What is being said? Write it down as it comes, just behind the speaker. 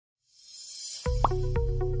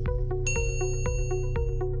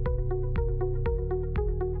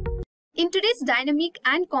In today's dynamic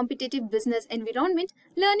and competitive business environment,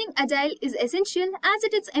 learning Agile is essential as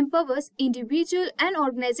it empowers individuals and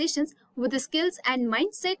organizations with the skills and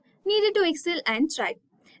mindset needed to excel and thrive.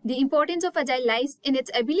 The importance of Agile lies in its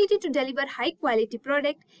ability to deliver high-quality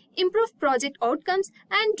product, improve project outcomes,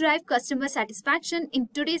 and drive customer satisfaction in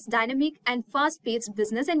today's dynamic and fast-paced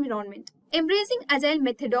business environment. Embracing Agile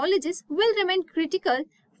methodologies will remain critical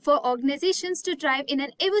for organizations to thrive in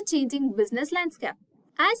an ever-changing business landscape.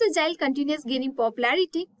 As Agile continues gaining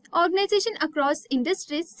popularity, organizations across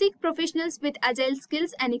industries seek professionals with Agile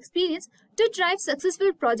skills and experience to drive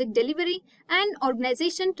successful project delivery and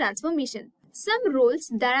organization transformation. Some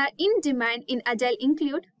roles that are in demand in Agile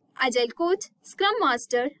include Agile Coach, Scrum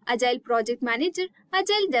Master, Agile Project Manager,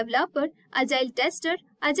 Agile Developer, Agile Tester,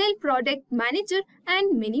 Agile Product Manager,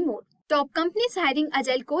 and many more. Top companies hiring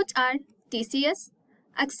Agile Coach are TCS,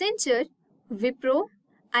 Accenture, Wipro,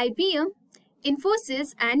 IBM,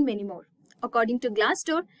 Infosys, and many more. According to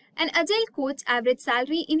Glassdoor, an Agile Coach average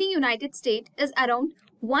salary in the United States is around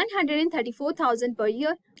 $134,000 per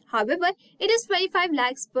year. However, it is 25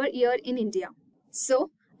 lakhs per year in India.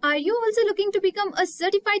 So, are you also looking to become a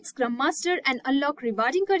certified Scrum Master and unlock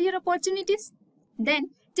rewarding career opportunities? Then,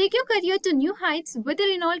 take your career to new heights with the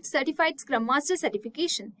renowned Certified Scrum Master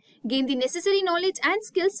certification. Gain the necessary knowledge and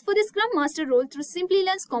skills for the Scrum Master role through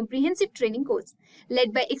Simplilearn's comprehensive training course.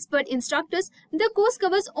 Led by expert instructors, the course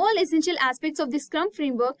covers all essential aspects of the Scrum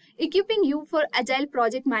framework, equipping you for Agile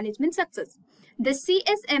project management success. The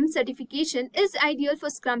CSM certification is ideal for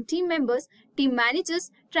Scrum team members, team managers,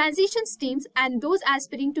 transitions teams, and those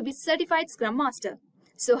aspiring to be certified Scrum Master.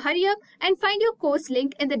 So hurry up and find your course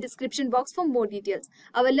link in the description box for more details.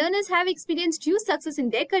 Our learners have experienced huge success in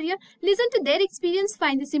their career. Listen to their experience.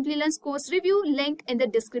 Find the Simplilearn's course review link in the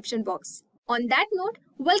description box. On that note,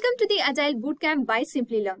 welcome to the Agile Bootcamp by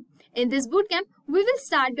Simplilearn. In this bootcamp, we will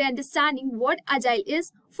start by understanding what Agile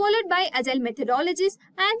is, followed by Agile methodologies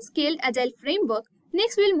and scaled Agile framework.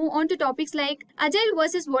 Next, we'll move on to topics like Agile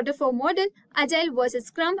versus Waterfall model, Agile versus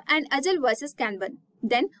Scrum, and Agile versus Kanban.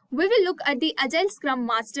 Then, we will look at the Agile Scrum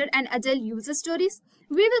Master and Agile user stories.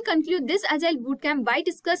 We will conclude this Agile Bootcamp by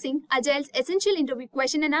discussing Agile's essential interview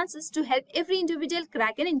question and answers to help every individual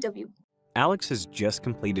crack an interview. Alex has just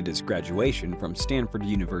completed his graduation from Stanford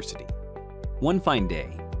University. One fine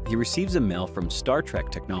day, he receives a mail from Star Trek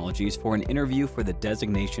Technologies for an interview for the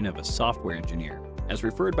designation of a software engineer, as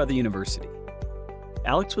referred by the university.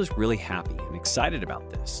 Alex was really happy and excited about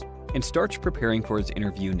this, and starts preparing for his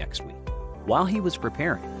interview next week. While he was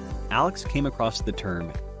preparing, Alex came across the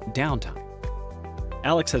term downtime.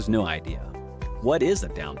 Alex has no idea. What is a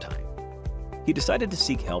downtime? He decided to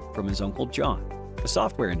seek help from his uncle John, a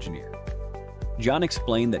software engineer. John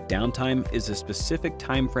explained that downtime is a specific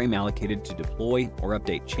time frame allocated to deploy or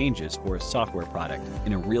update changes for a software product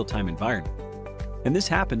in a real-time environment. And this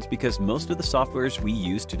happens because most of the softwares we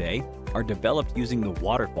use today are developed using the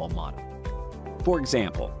waterfall model. For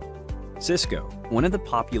example, Cisco, one of the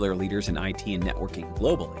popular leaders in IT and networking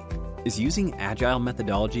globally, is using Agile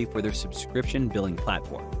methodology for their subscription billing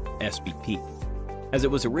platform, SBP, as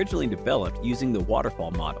it was originally developed using the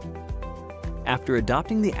waterfall model. After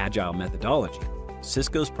adopting the Agile methodology,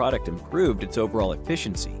 Cisco's product improved its overall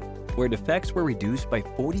efficiency, where defects were reduced by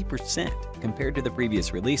 40% compared to the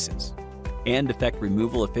previous releases, and defect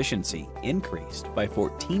removal efficiency increased by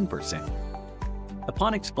 14%.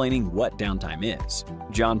 Upon explaining what downtime is,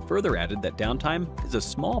 John further added that downtime is a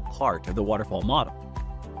small part of the waterfall model.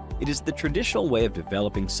 It is the traditional way of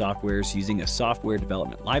developing softwares using a software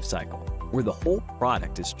development lifecycle, where the whole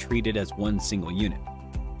product is treated as one single unit,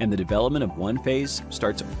 and the development of one phase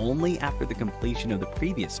starts only after the completion of the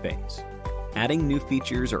previous phase. Adding new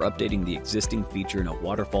features or updating the existing feature in a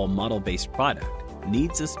waterfall model-based product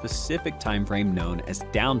needs a specific time frame known as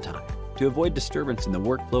downtime to avoid disturbance in the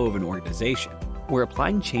workflow of an organization, where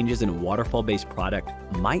applying changes in a waterfall-based product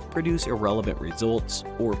might produce irrelevant results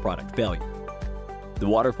or product failure. The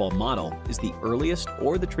waterfall model is the earliest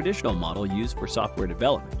or the traditional model used for software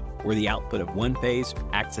development, where the output of one phase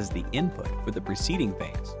acts as the input for the preceding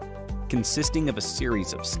phase, consisting of a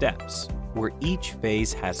series of steps, where each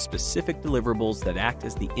phase has specific deliverables that act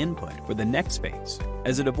as the input for the next phase,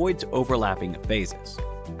 as it avoids overlapping of phases,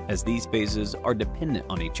 as these phases are dependent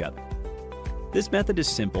on each other. This method is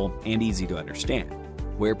simple and easy to understand,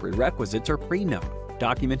 where prerequisites are pre-known,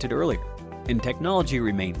 documented earlier, and technology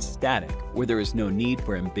remains static where there is no need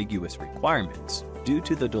for ambiguous requirements due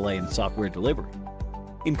to the delay in software delivery.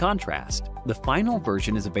 In contrast, the final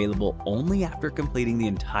version is available only after completing the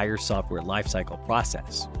entire software lifecycle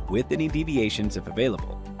process, with any deviations if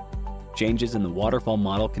available. Changes in the waterfall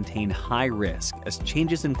model contain high risk, as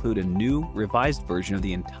changes include a new, revised version of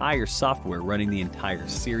the entire software running the entire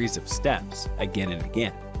series of steps again and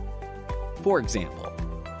again. For example,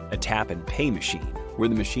 a tap and pay machine, where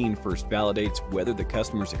the machine first validates whether the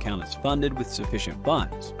customer's account is funded with sufficient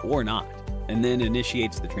funds or not, and then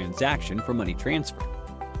initiates the transaction for money transfer.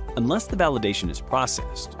 Unless the validation is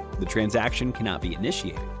processed, the transaction cannot be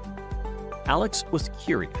initiated. Alex was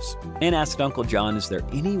curious and asked Uncle John, is there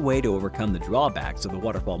any way to overcome the drawbacks of the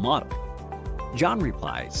waterfall model? John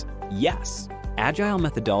replies, yes. Agile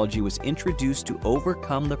methodology was introduced to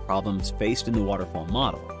overcome the problems faced in the waterfall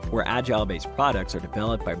model, where Agile-based products are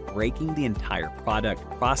developed by breaking the entire product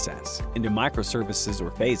process into microservices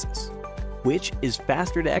or phases, which is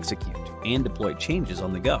faster to execute and deploy changes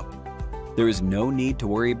on the go. There is no need to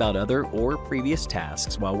worry about other or previous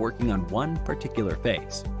tasks while working on one particular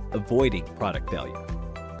phase, avoiding product failure.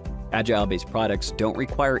 Agile-based products don't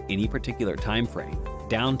require any particular time frame,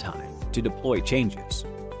 downtime, to deploy changes,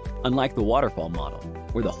 unlike the waterfall model,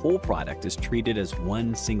 where the whole product is treated as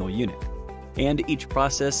one single unit, and each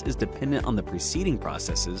process is dependent on the preceding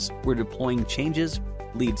processes, where deploying changes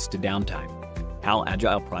leads to downtime. How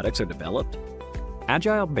Agile products are developed?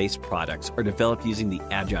 Agile-based products are developed using the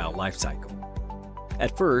Agile lifecycle.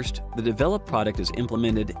 At first, the developed product is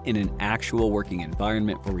implemented in an actual working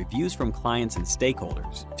environment for reviews from clients and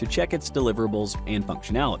stakeholders to check its deliverables and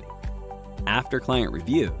functionality. After client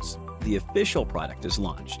reviews, the official product is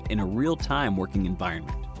launched in a real-time working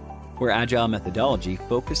environment, where Agile methodology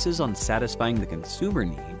focuses on satisfying the consumer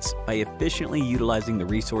needs by efficiently utilizing the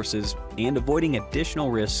resources and avoiding additional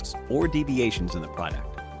risks or deviations in the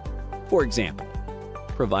product. For example,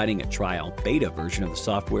 providing a trial beta version of the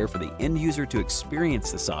software for the end user to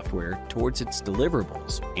experience the software towards its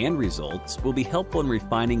deliverables and results will be helpful in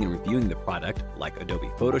refining and reviewing the product, like Adobe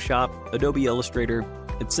Photoshop, Adobe Illustrator,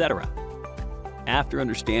 etc. After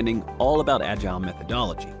understanding all about Agile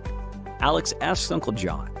methodology, Alex asks Uncle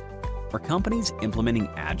John, are companies implementing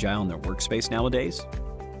Agile in their workspace nowadays?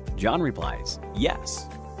 John replies, yes.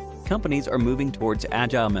 Companies are moving towards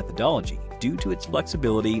Agile methodology due to its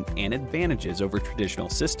flexibility and advantages over traditional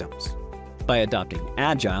systems. By adopting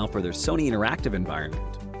Agile for their Sony Interactive environment,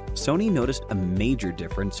 Sony noticed a major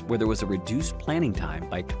difference where there was a reduced planning time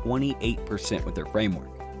by 28% with their framework,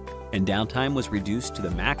 and downtime was reduced to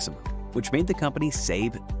the maximum, which made the company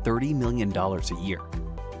save $30 million a year.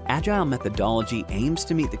 Agile methodology aims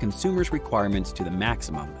to meet the consumer's requirements to the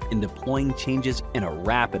maximum in deploying changes in a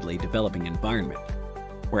rapidly developing environment,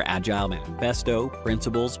 where Agile Manifesto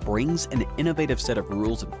Principles brings an innovative set of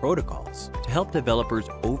rules and protocols to help developers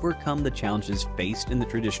overcome the challenges faced in the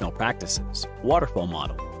traditional practices, waterfall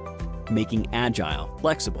model, making Agile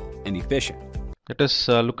flexible and efficient. Let us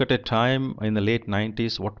look at a time in the late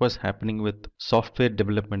 90s, what was happening with software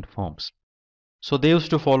development firms. So they used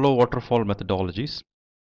to follow waterfall methodologies.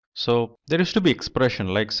 So there used to be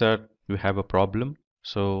expression like, sir, you have a problem.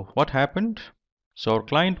 So what happened? So our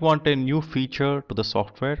client want a new feature to the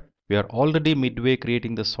software. We are already midway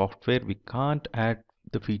creating the software. We can't add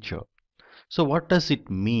the feature. So what does it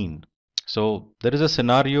mean? So there is a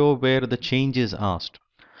scenario where the change is asked.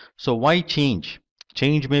 So why change?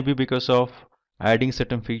 Change may be because of adding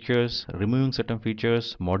certain features, removing certain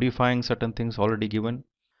features, modifying certain things already given.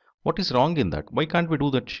 What is wrong in that? Why can't we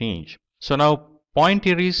do that change? So now point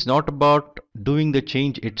here is not about doing the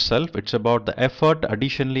change itself. It's about the effort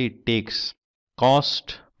additionally it takes.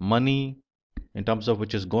 Cost, money, in terms of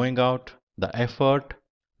which is going out, the effort,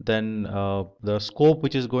 then the scope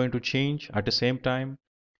which is going to change at the same time.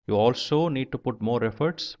 You also need to put more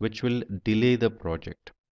efforts which will delay the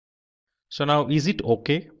project. So now, is it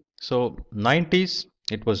okay? So 90s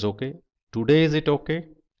it was okay. Today is it okay?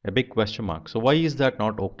 A big question mark. So why is that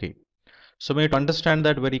not okay? So we need to understand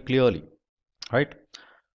that very clearly, right?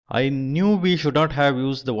 I knew we should not have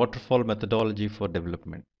used the waterfall methodology for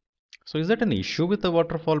development. So is that an issue with the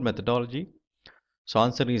waterfall methodology? So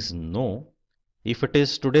answer is no. If it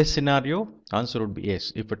is today's scenario, answer would be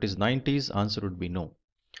yes. If it is 90s, answer would be no.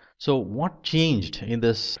 So what changed in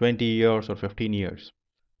this 20 years or 15 years?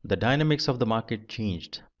 The dynamics of the market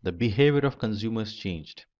changed. The behavior of consumers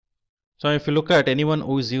changed. So if you look at anyone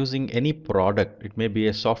who is using any product, it may be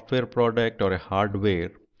a software product or a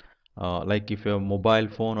hardware, like if you have a mobile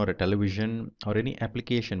phone or a television or any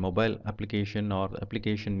application, mobile application or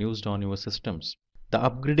application used on your systems, the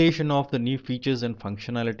upgradation of the new features and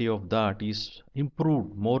functionality of that is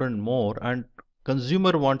improved more and more, and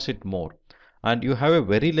consumer wants it more, and you have a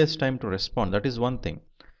very less time to respond. That is one thing.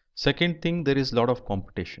 Second thing, there is a lot of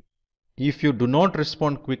competition. If you do not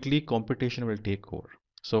respond quickly, competition will take over.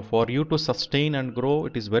 So for you to sustain and grow,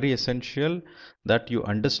 it is very essential that you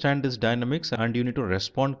understand this dynamics and you need to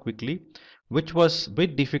respond quickly, which was a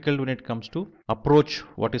bit difficult when it comes to approach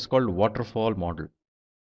what is called waterfall model.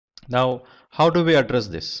 Now, how do we address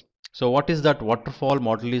this? So what is that waterfall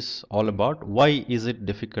model is all about? Why is it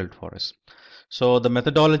difficult for us? So the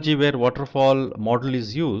methodology where waterfall model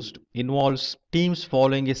is used involves teams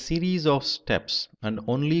following a series of steps and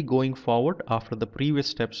only going forward after the previous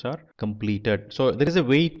steps are completed. So there is a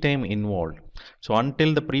wait time involved. So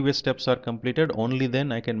until the previous steps are completed, only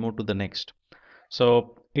then I can move to the next.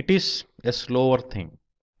 So it is a slower thing.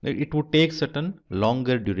 It would take certain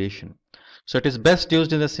longer duration. So it is best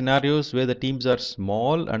used in the scenarios where the teams are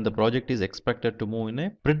small and the project is expected to move in a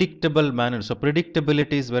predictable manner. So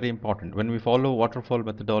predictability is very important. When we follow waterfall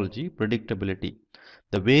methodology, predictability,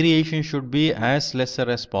 the variation should be as lesser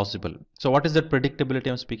as possible. So what is that predictability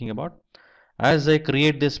I'm speaking about? As I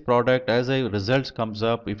create this product, as a results comes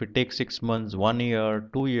up, if it takes 6 months, 1 year,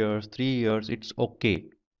 2 years, 3 years, it's okay.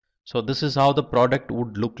 So this is how the product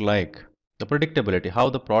would look like. The predictability, how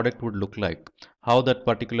the product would look like, how that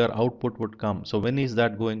particular output would come. So when is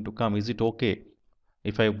that going to come? Is it okay?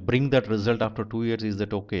 If I bring that result after 2 years, is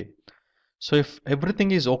that okay? So if everything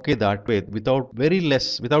is okay that way, without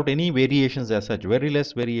any variations as such, very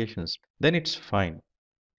less variations, then it's fine.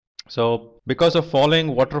 So because of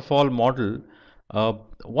following waterfall model,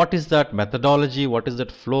 what is that methodology? What is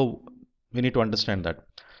that flow? We need to understand that.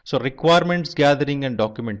 So requirements gathering and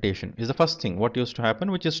documentation is the first thing what used to happen,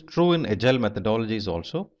 which is true in agile methodologies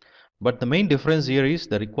also. But the main difference here is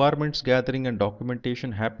the requirements gathering and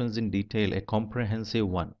documentation happens in detail, a comprehensive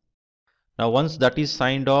one. Now once that is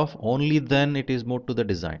signed off, only then it is moved to the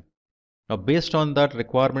design. Now based on that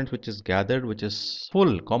requirement which is gathered, which is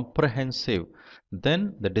full, comprehensive,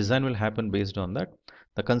 then the design will happen based on that.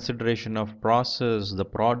 The consideration of process, the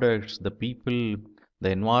products, the people, the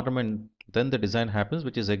environment, then the design happens,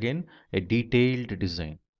 which is again a detailed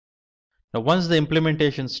design. Now once the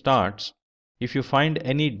implementation starts, if you find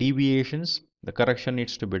any deviations, the correction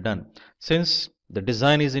needs to be done. Since the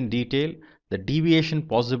design is in detail, the deviation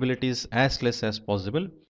possibility is as less as possible.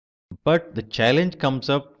 But the challenge comes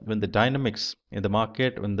up when the dynamics in the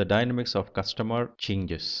market, when the dynamics of customer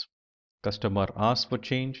changes. Customer asks for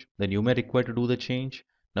change, then you may require to do the change.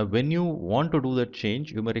 Now, when you want to do that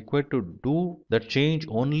change, you may require to do that change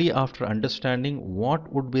only after understanding what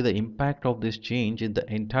would be the impact of this change in the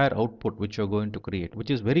entire output which you're going to create, which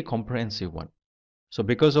is very comprehensive one. So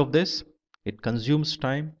because of this, it consumes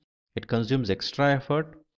time, it consumes extra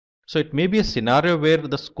effort. So it may be a scenario where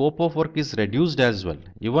the scope of work is reduced as well.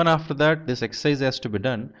 Even after that, this exercise has to be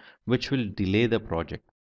done, which will delay the project.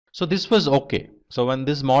 So this was okay. So when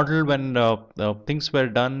this model, when things were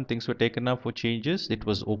done, things were taken up for changes, it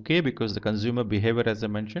was okay because the consumer behavior, as I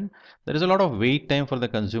mentioned, there is a lot of wait time for the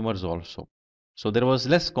consumers also. So there was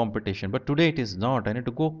less competition, but today it is not. I need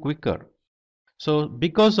to go quicker. So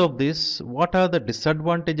because of this, what are the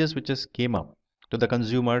disadvantages which has came up to the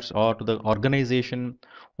consumers or to the organization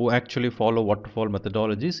who actually follow waterfall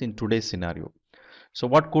methodologies in today's scenario? So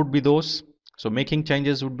what could be those? So making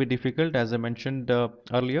changes would be difficult, as I mentioned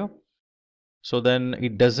earlier. So then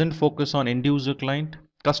it doesn't focus on end user client,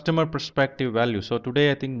 customer perspective value. So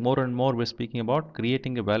today I think more and more we're speaking about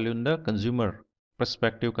creating a value in the consumer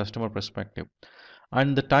perspective, customer perspective.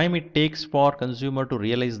 And the time it takes for consumer to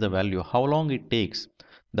realize the value, how long it takes,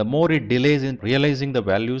 the more it delays in realizing the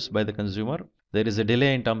values by the consumer, there is a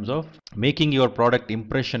delay in terms of making your product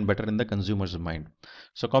impression better in the consumer's mind.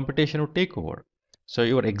 So competition will take over. So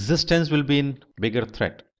your existence will be in bigger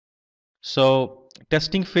threat. So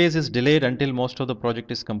testing phase is delayed until most of the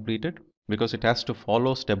project is completed because it has to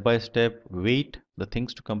follow step by step, wait the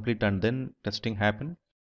things to complete and then testing happen.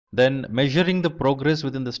 Then measuring the progress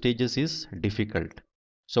within the stages is difficult.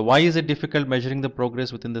 So why is it difficult measuring the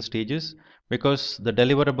progress within the stages? Because the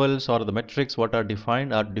deliverables or the metrics what are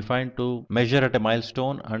defined to measure at a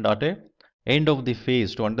milestone and at a end of the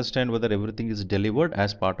phase to understand whether everything is delivered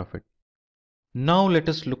as part of it. Now let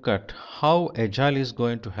us look at how Agile is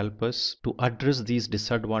going to help us to address these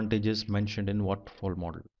disadvantages mentioned in waterfall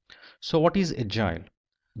model. So what is Agile?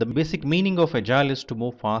 The basic meaning of Agile is to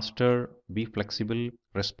move faster, be flexible,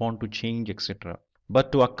 respond to change, etc.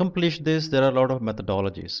 But to accomplish this, there are a lot of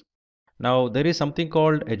methodologies. Now, there is something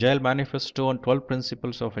called Agile Manifesto and 12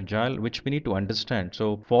 Principles of Agile, which we need to understand.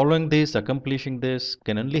 So following this, accomplishing this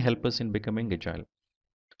can only help us in becoming Agile.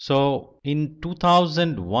 So in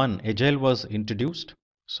 2001, Agile was introduced.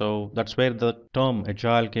 So that's where the term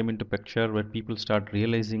Agile came into picture, where people start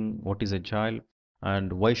realizing what is Agile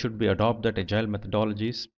and why should we adopt that Agile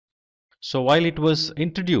methodologies. So while it was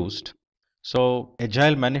introduced, so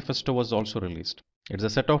Agile Manifesto was also released. It's a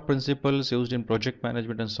set of principles used in project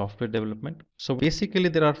management and software development. So basically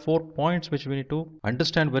there are 4 points which we need to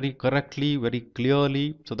understand very correctly, very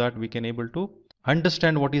clearly, so that we can able to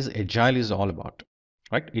understand what is Agile is all about.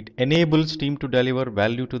 Right? It enables team to deliver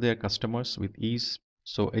value to their customers with ease.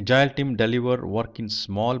 So Agile team deliver work in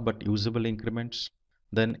small but usable increments.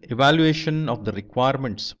 Then evaluation of the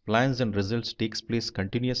requirements, plans and results takes place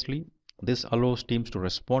continuously. This allows teams to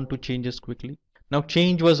respond to changes quickly. Now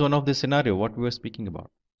change was one of the scenario what we were speaking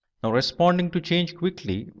about. Now responding to change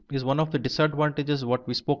quickly is one of the disadvantages what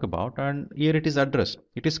we spoke about, and here it is addressed.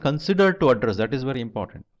 It is considered to address, that is very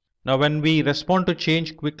important. Now when we respond to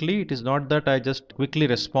change quickly, it is not that I just quickly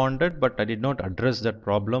responded but I did not address that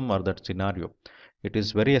problem or that scenario. It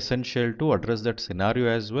is very essential to address that scenario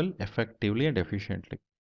as well effectively and efficiently.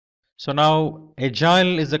 So now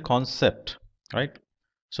Agile is a concept, right?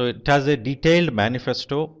 So it has a detailed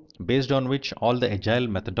manifesto based on which all the Agile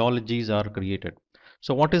methodologies are created.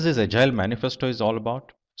 So what is this Agile manifesto is all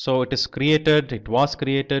about? So it was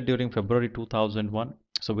created during February 2001.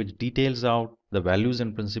 So which details out the values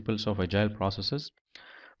and principles of Agile processes,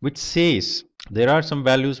 which says there are some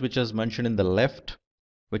values which is mentioned in the left,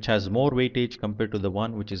 which has more weightage compared to the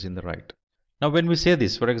one which is in the right. Now when we say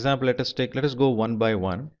this, for example, let us go one by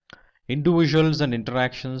one. Individuals and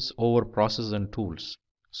interactions over process and tools.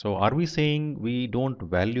 So are we saying we don't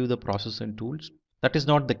value the process and tools? That is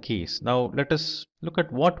not the case. Now let us look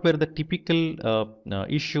at what were the typical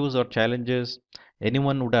issues or challenges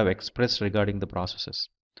anyone would have expressed regarding the processes.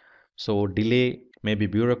 So delay, maybe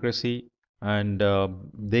bureaucracy, and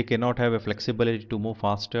they cannot have a flexibility to move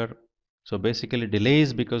faster. So basically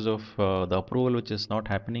delays because of the approval which is not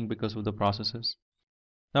happening because of the processes.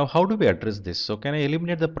 Now, how do we address this? So, can I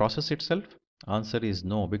eliminate the process itself? Answer is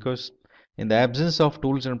no, because in the absence of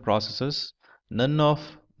tools and processes, none of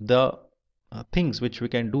the things which we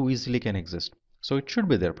can do easily can exist. So, it should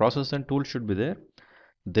be there. Process and tool should be there.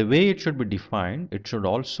 The way it should be defined, it should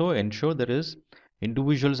also ensure there is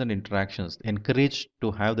individuals and interactions, encouraged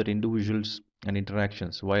to have that individuals and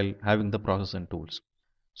interactions while having the process and tools.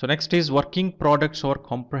 So, next is working products or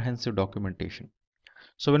comprehensive documentation.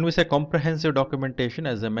 So when we say comprehensive documentation,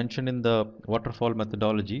 as I mentioned in the waterfall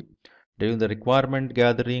methodology, during the requirement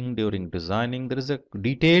gathering, during designing, there is a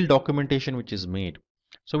detailed documentation which is made.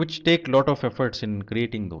 So which take a lot of efforts in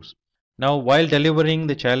creating those. Now while delivering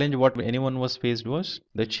the challenge, what anyone was faced was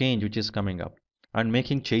the change which is coming up and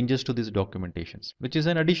making changes to these documentations, which is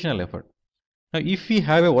an additional effort. Now if we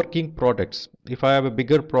have a working products, if I have a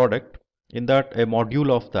bigger product, in that a module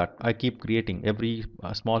of that I keep creating every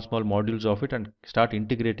small modules of it and start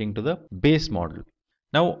integrating to the base model.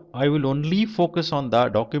 Now I will only focus on the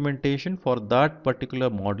documentation for that particular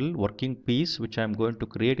model working piece which I am going to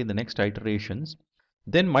create in the next iterations.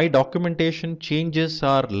 Then my documentation changes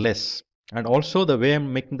are less, and also the way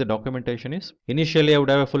I'm making the documentation is initially I would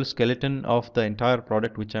have a full skeleton of the entire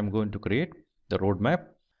product which I'm going to create, the roadmap.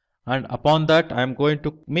 And upon that I am going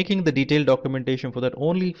to making the detailed documentation for that,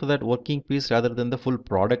 only for that working piece rather than the full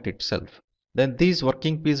product itself. Then these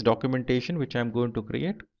working piece documentation which I am going to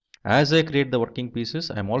create, as I create the working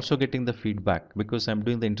pieces, I am also getting the feedback because I am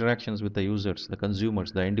doing the interactions with the users, the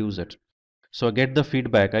consumers, the end users. So I get the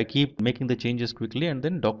feedback, I keep making the changes quickly, and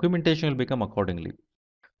then documentation will become accordingly.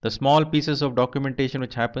 The small pieces of documentation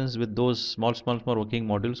which happens with those small working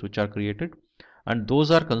modules which are created, and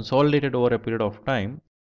those are consolidated over a period of time.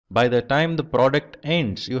 By the time the product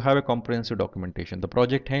ends, you have a comprehensive documentation. The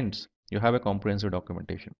project ends, you have a comprehensive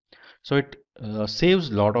documentation. So it saves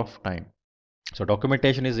a lot of time. So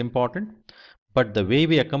documentation is important, but the way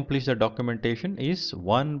we accomplish the documentation is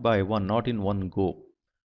one by one, not in one go.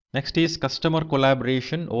 Next is customer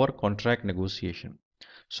collaboration or contract negotiation.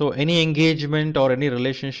 So any engagement or any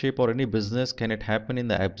relationship or any business, can it happen in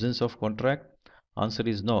the absence of contract? Answer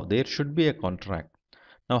is no. There should be a contract.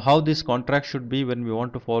 Now how this contract should be when we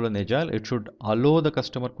want to follow an Agile? It should allow the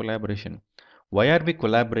customer collaboration. Why are we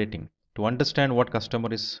collaborating? To understand what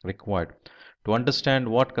customer is required, to understand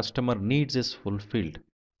what customer needs is fulfilled,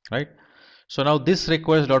 right? So now this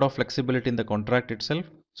requires a lot of flexibility in the contract itself,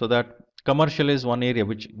 so that commercial is one area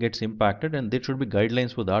which gets impacted, and there should be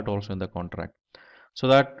guidelines for that also in the contract. So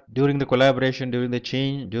that during the collaboration, during the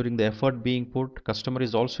change, during the effort being put, customer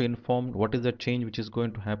is also informed what is the change which is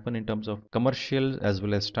going to happen in terms of commercial as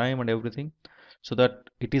well as time and everything, so that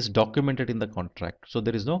it is documented in the contract, so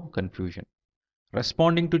there is no confusion.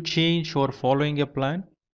 Responding to change or following a plan.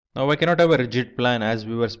 Now I cannot have a rigid plan, as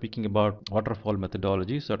we were speaking about waterfall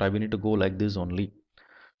methodology, so that we need to go like this only.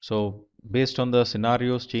 So based on the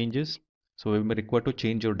scenarios changes, so we may require to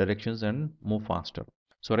change your directions and move faster.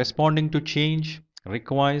 So responding to change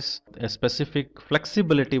requires a specific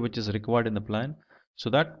flexibility which is required in the plan. so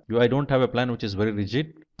that I don't have a plan which is very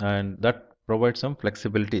rigid, and that provides some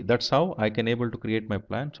flexibility. That's how I can able to create my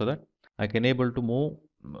plan, so that I can able to move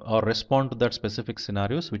or respond to that specific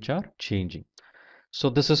scenarios which are changing. So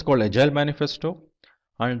this is called Agile Manifesto,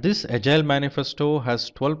 and this Agile Manifesto has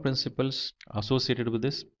 12 principles associated with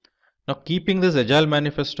this. Now, keeping this Agile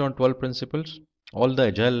Manifesto on 12 principles, all the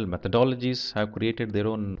Agile methodologies have created their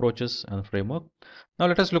own approaches and framework. Now,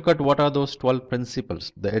 let us look at what are those 12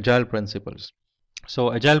 principles, the Agile principles.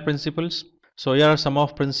 So, Agile principles. So, here are some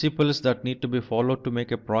of principles that need to be followed to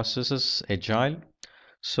make a processes agile.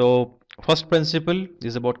 So, first principle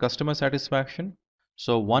is about customer satisfaction.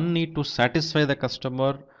 So, one need to satisfy the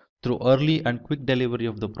customer through early and quick delivery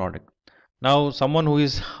of the product. Now, someone who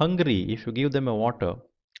is hungry, if you give them a water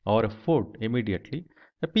or a food immediately,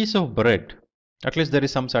 a piece of bread, at least there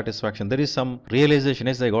is some satisfaction, there is some realization,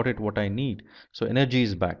 yes, I got it what I need. So, energy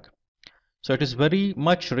is back. So, it is very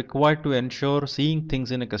much required to ensure seeing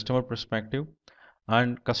things in a customer perspective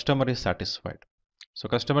and customer is satisfied. So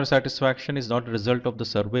customer satisfaction is not a result of the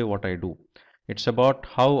survey what I do. It's about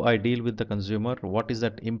how I deal with the consumer, what is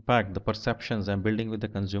that impact, the perceptions I'm building with the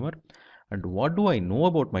consumer, and what do I know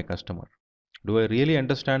about my customer? Do I really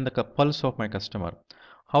understand the pulse of my customer?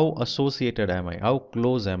 How associated am I? How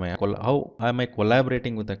close am I? How am I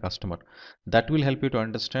collaborating with the customer? That will help you to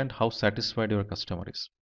understand how satisfied your customer is.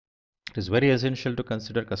 It is very essential to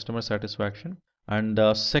consider customer satisfaction. And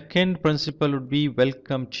the second principle would be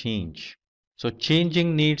welcome change. So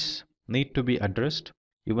changing needs need to be addressed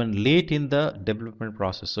even late in the development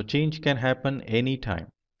process. So change can happen anytime.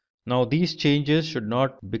 Now these changes should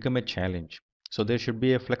not become a challenge. So there should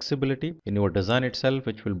be a flexibility in your design itself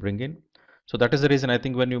which will bring in. So that is the reason I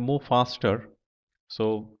think when you move faster,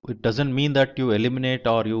 so it doesn't mean that you eliminate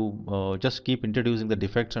or you just keep introducing the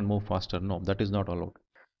defects and move faster. No, that is not allowed.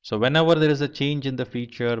 So whenever there is a change in the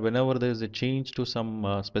feature, whenever there is a change to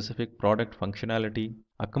some specific product functionality,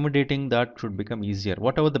 accommodating that should become easier.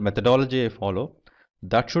 Whatever the methodology I follow,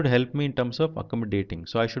 that should help me in terms of accommodating.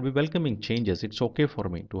 So I should be welcoming changes. It's okay for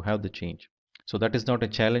me to have the change. So that is not a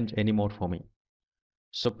challenge anymore for me.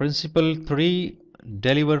 So principle 3,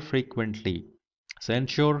 deliver frequently. So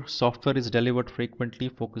ensure software is delivered frequently,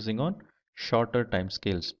 focusing on shorter time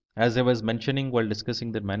scales. As I was mentioning while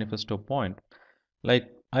discussing the manifesto point, like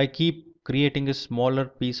I keep creating a smaller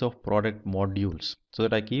piece of product modules so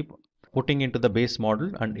that I keep putting into the base model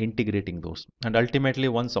and integrating those. And ultimately,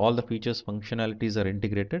 once all the features functionalities are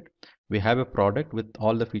integrated, we have a product with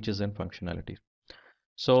all the features and functionalities.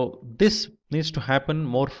 So this needs to happen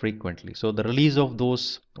more frequently. So the release of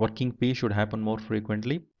those working piece should happen more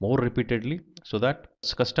frequently, more repeatedly, so that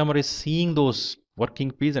customer is seeing those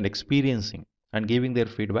working piece and experiencing and giving their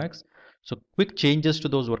feedbacks. So quick changes to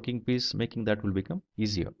those working piece, making that will become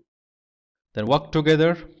easier. Then work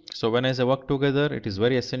together. So when I say work together, it is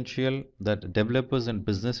very essential that developers and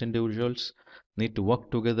business individuals need to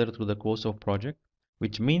work together through the course of project,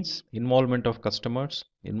 which means involvement of customers,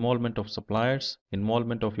 involvement of suppliers,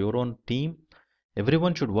 involvement of your own team.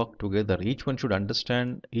 Everyone should work together. Each one should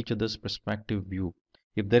understand each other's perspective view.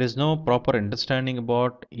 If there is no proper understanding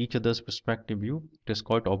about each other's perspective view, it is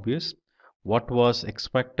quite obvious what was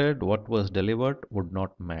expected, what was delivered would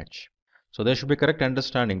not match. So there should be correct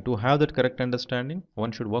understanding. To have that correct understanding,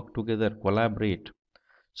 one should work together, collaborate.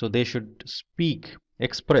 So they should speak,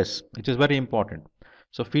 express, which is very important.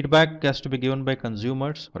 So feedback has to be given by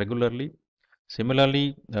consumers regularly.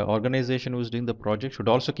 Similarly, the organization who is doing the project should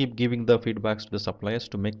also keep giving the feedbacks to the suppliers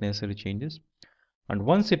to make necessary changes. And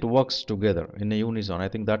once it works together in a unison, I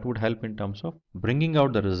think that would help in terms of bringing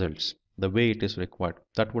out the results the way it is required.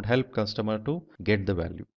 That would help customer to get the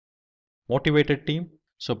value. Motivated team.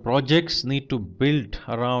 So projects need to build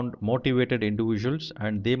around motivated individuals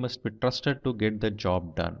and they must be trusted to get the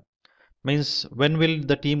job done. Means when will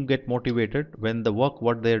the team get motivated? When the work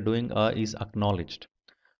what they are doing is acknowledged.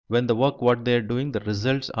 When the work what they are doing, the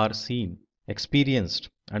results are seen, experienced,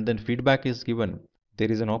 and then feedback is given.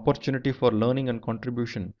 There is an opportunity for learning and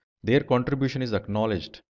contribution. Their contribution is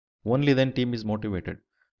acknowledged. Only then team is motivated.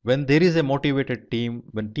 When there is a motivated team,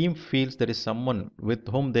 when team feels there is someone with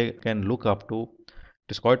whom they can look up to,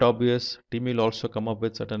 it is quite obvious team will also come up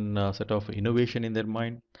with certain set of innovation in their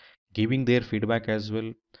mind, giving their feedback as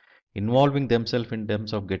well, involving themselves in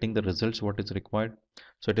terms of getting the results what is required.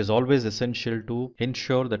 So it is always essential to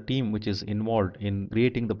ensure the team which is involved in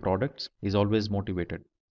creating the products is always motivated.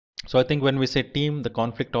 So I think when we say team, the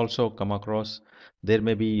conflict also come across. There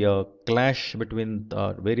may be a clash between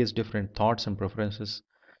various different thoughts and preferences.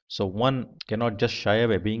 So one cannot just shy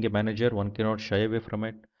away. Being a manager, one cannot shy away from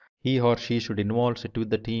it. He or she should involve, sit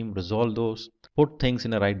with the team, resolve those, put things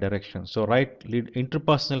in the right direction. So right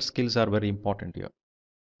interpersonal skills are very important here.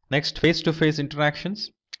 Next, face-to-face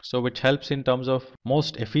interactions. So which helps in terms of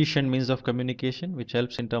most efficient means of communication, which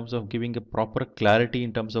helps in terms of giving a proper clarity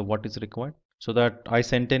in terms of what is required. So that I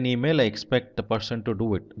sent an email, I expect the person to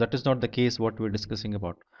do it. That is not the case what we're discussing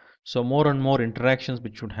about. So more and more interactions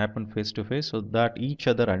which should happen face to face so that each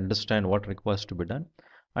other understand what requires to be done.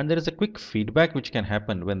 And there is a quick feedback which can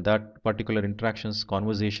happen when that particular interactions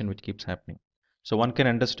conversation which keeps happening. So one can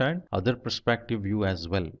understand other perspective view as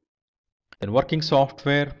well. Then working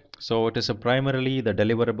software, so it is a primarily the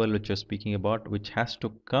deliverable which you're speaking about, which has to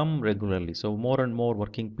come regularly. So more and more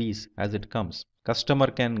working piece as it comes. Customer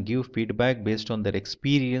can give feedback based on their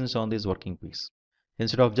experience on this working piece,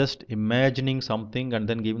 instead of just imagining something and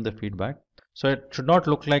then giving the feedback. So it should not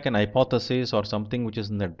look like an hypothesis or something which is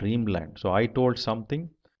in the dreamland. So I told something,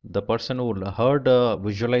 the person who heard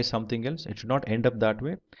visualize something else. It should not end up that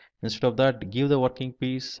way. Instead of that, give the working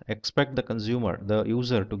piece, expect the consumer, the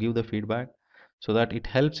user to give the feedback so that it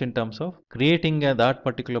helps in terms of creating that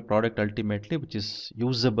particular product ultimately which is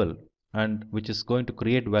usable and which is going to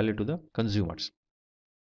create value to the consumers.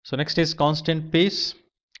 So next is constant pace.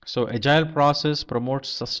 So agile process promotes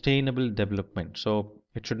sustainable development. So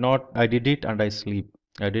it should not, I did it and I sleep.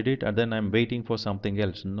 I did it and then I'm waiting for something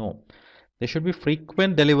else. No. There should be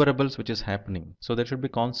frequent deliverables which is happening. So there should be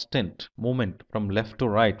constant movement from left to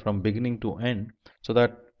right, from beginning to end, so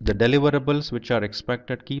that the deliverables which are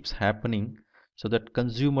expected keeps happening so that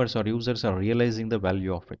consumers or users are realizing the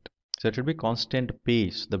value of it. So it should be constant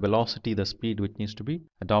pace, the velocity, the speed which needs to be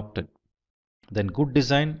adopted. Then good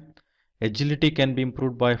design. Agility can be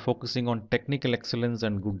improved by focusing on technical excellence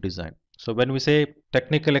and good design. So when we say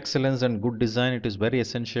technical excellence and good design, it is very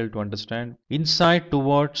essential to understand insight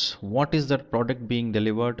towards what is that product being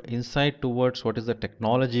delivered, insight towards what is the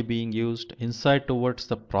technology being used, insight towards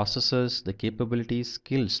the processes, the capabilities,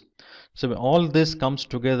 skills. So when all this comes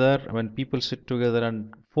together, when people sit together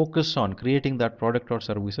and focus on creating that product or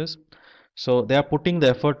services, so they are putting the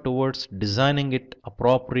effort towards designing it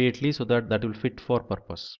appropriately so that that will fit for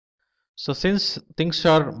purpose. So since things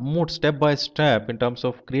are moved step by step in terms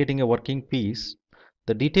of creating a working piece,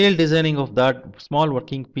 the detailed designing of that small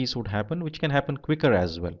working piece would happen, which can happen quicker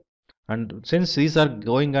as well. And since these are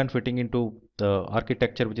going and fitting into the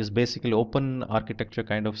architecture, which is basically open architecture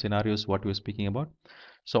kind of scenarios, what we're speaking about.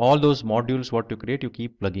 So all those modules, what you create, you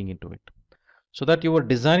keep plugging into it, so that you are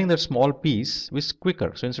designing that small piece is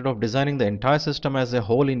quicker. So instead of designing the entire system as a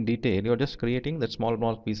whole in detail, you're just creating that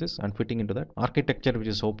small pieces and fitting into that architecture which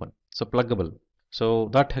is open, so pluggable. So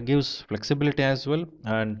that gives flexibility as well,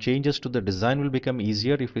 and changes to the design will become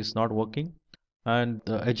easier if it's not working, and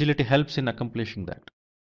the agility helps in accomplishing that.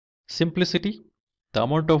 Simplicity, the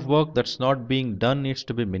amount of work that's not being done needs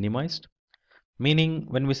to be minimized. Meaning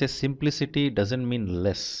when we say simplicity, doesn't mean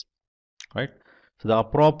less, right? So the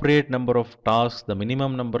appropriate number of tasks, the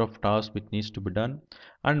minimum number of tasks which needs to be done,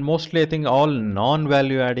 and mostly I think all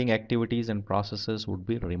non-value adding activities and processes would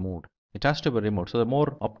be removed. It has to be removed. So the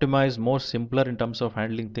more optimized, more simpler in terms of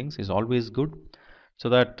handling things is always good, so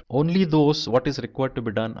that only those what is required to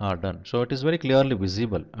be done are done. So it is very clearly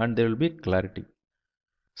visible and there will be clarity.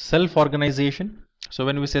 Self-organization. So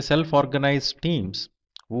when we say self-organized teams,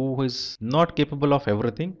 who is not capable of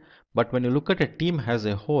everything, but when you look at a team as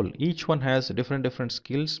a whole, each one has different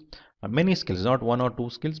skills, many skills, not one or two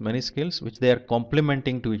skills, many skills which they are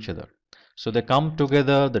complementing to each other. So they come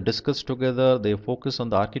together, they discuss together, they focus on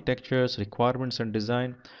the architectures, requirements and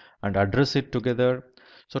design and address it together.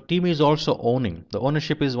 So team is also owning. The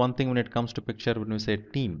ownership is one thing when it comes to picture when we say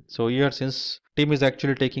team. So here, since team is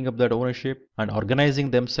actually taking up that ownership and organizing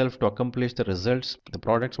themselves to accomplish the results, the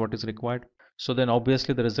products, what is required. So then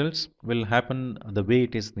obviously the results will happen the way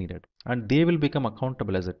it is needed, and they will become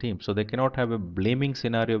accountable as a team. So they cannot have a blaming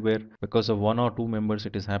scenario where because of one or two members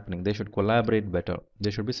it is happening. They should collaborate better.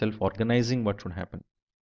 They should be self-organizing what should happen.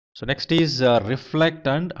 So next is reflect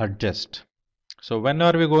and adjust. So when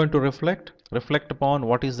are we going to reflect? Reflect upon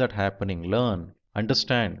what is that happening, learn,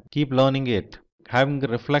 understand, keep learning it. Having a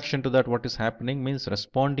reflection to that what is happening means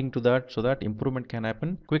responding to that so that improvement can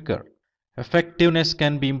happen quicker. Effectiveness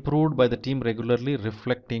can be improved by the team regularly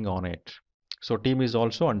reflecting on it. So team is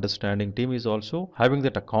also understanding, team is also having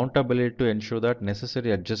that accountability to ensure that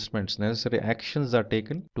necessary adjustments, necessary actions are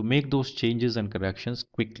taken to make those changes and corrections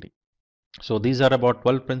quickly. So these are about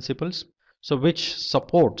 12 principles. So which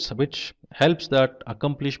supports, which helps that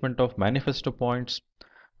accomplishment of manifesto points,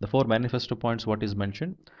 the 4 manifesto points what is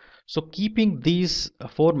mentioned. So keeping these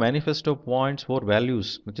 4 manifesto points, 4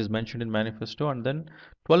 values which is mentioned in manifesto, and then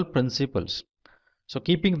 12 principles. So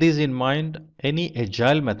keeping these in mind, any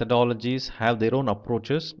agile methodologies have their own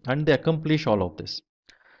approaches and they accomplish all of this.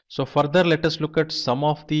 So further, let us look at some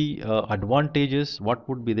of the advantages what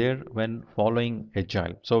would be there when following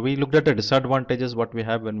Agile. So we looked at the disadvantages what we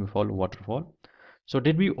have when we follow waterfall. So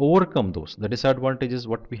did we overcome those? The disadvantages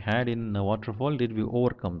what we had in waterfall, did we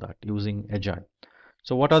overcome that using Agile?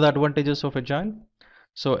 So what are the advantages of Agile?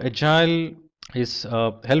 So Agile is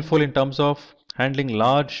helpful in terms of handling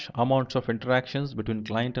large amounts of interactions between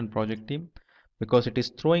client and project team, because it is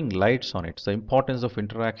throwing lights on it. The importance of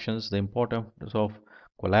interactions, the importance of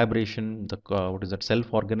collaboration, the what is that,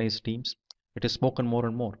 self-organized teams. It is spoken more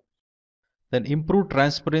and more. Then improve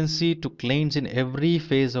transparency to clients in every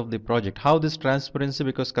phase of the project. How this transparency?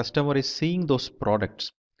 Because customer is seeing those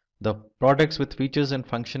products. The products with features and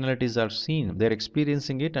functionalities are seen. They're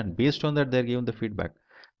experiencing it, and based on that, they're giving the feedback.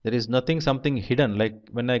 There is something hidden. Like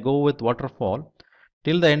when I go with waterfall,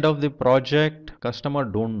 till the end of the project, customer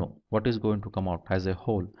don't know what is going to come out as a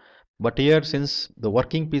whole. But here, since the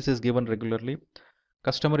working piece is given regularly,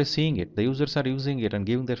 customer is seeing it, the users are using it and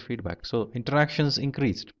giving their feedback. So interactions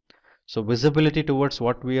increased. So visibility towards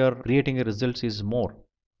what we are creating a results is more,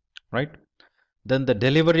 right? Then the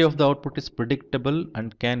delivery of the output is predictable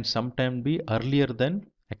and can sometimes be earlier than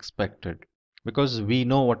expected, because we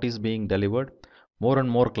know what is being delivered. More and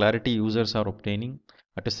more clarity users are obtaining.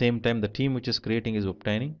 At the same time, the team which is creating is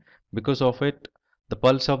obtaining. Because of it, the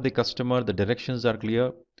pulse of the customer, the directions are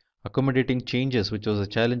clear. Accommodating changes, which was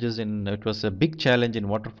it was a big challenge in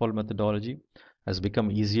waterfall methodology, has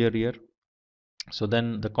become easier here. So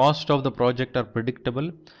then the cost of the project are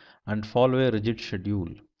predictable and follow a rigid schedule.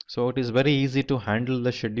 So it is very easy to handle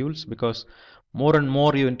the schedules, because more and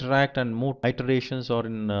more you interact and more iterations or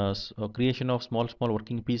in creation of small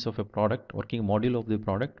working piece of a product, working module of the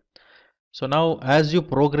product. So now as you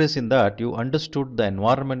progress in that, you understood the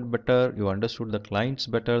environment better, you understood the clients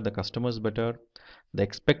better, the customers better, the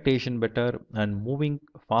expectation better, and moving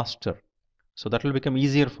faster. So that will become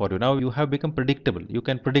easier for you. Now you have become predictable. You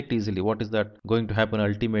can predict easily what is that going to happen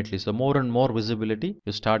ultimately. So more and more visibility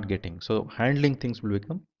you start getting. So handling things will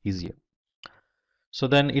become easier. So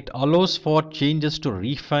then it allows for changes to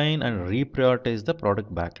refine and reprioritize the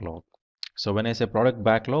product backlog. So when I say product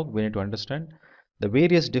backlog, we need to understand the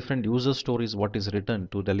various different user stories what is written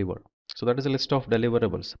to deliver. So that is a list of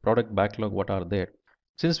deliverables. Product backlog, what are there?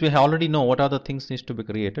 Since we already know what are the things needs to be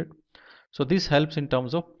created, so this helps in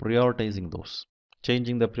terms of prioritizing those,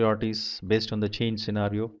 changing the priorities based on the change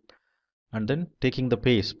scenario, and then taking the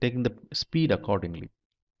pace, taking the speed accordingly.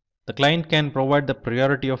 The client can provide the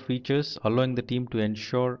priority of features, allowing the team to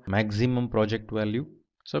ensure maximum project value.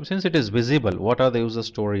 So since it is visible, what are the user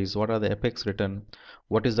stories, what are the epics written,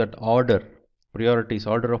 what is that order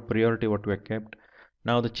of priority what we have kept.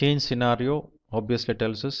 Now the change scenario obviously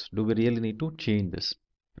tells us, do we really need to change this?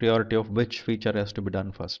 Priority of which feature has to be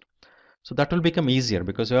done first. So that will become easier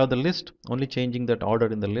because you have the list, only changing that order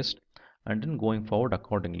in the list and then going forward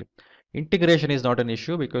accordingly. Integration is not an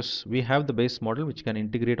issue because we have the base model which can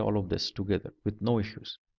integrate all of this together with no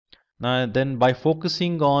issues. Now then, by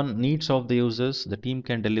focusing on needs of the users, the team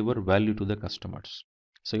can deliver value to the customers.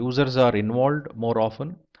 So users are involved more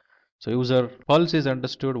often. So user pulse is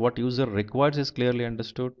understood, what user requires is clearly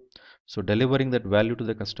understood. So delivering that value to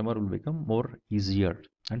the customer will become more easier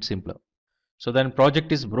and simpler. So then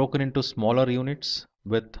project is broken into smaller units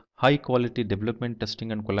with high quality development,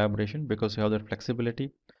 testing and collaboration, because you have that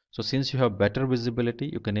flexibility. So since you have better visibility,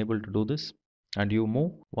 you can able to do this and you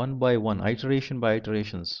move one by one, iteration by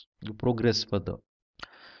iterations, you progress further.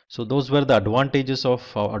 So those were the advantages of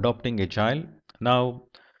adopting Agile. Now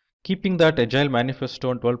keeping that Agile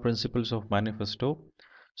manifesto and 12 principles of manifesto.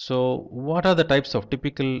 So what are the types of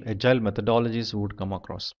typical Agile methodologies we would come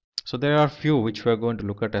across? So there are few which we are going to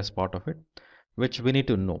look at as part of it, which we need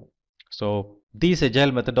to know. So these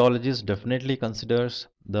Agile methodologies definitely considers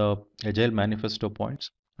the Agile manifesto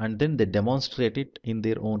points and then they demonstrate it in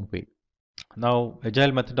their own way. Now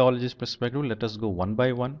Agile methodologies perspective, let us go one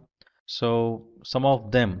by one. So some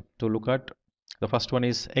of them to look at. The first one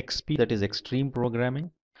is XP, that is extreme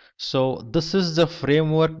programming. So this is the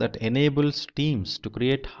framework that enables teams to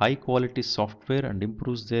create high quality software and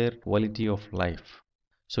improves their quality of life.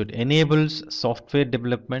 So it enables software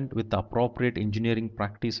development with appropriate engineering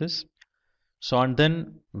practices. So and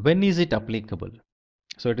then when is it applicable?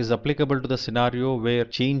 So it is applicable to the scenario where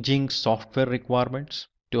changing software requirements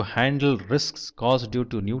to handle risks caused due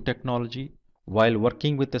to new technology while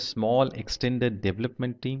working with a small extended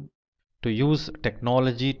development team, to use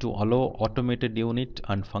technology to allow automated unit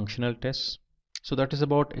and functional tests. So that is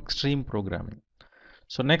about extreme programming.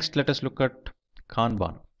 So next let us look at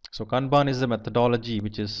Kanban. So Kanban is a methodology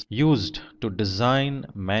which is used to design,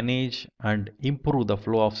 manage and improve the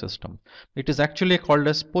flow of system. It is actually called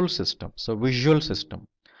as pull system, so visual system.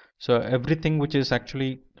 So everything which is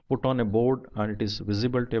actually put on a board and it is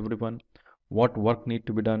visible to everyone, what work need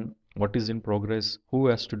to be done, what is in progress, who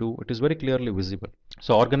has to do, it is very clearly visible.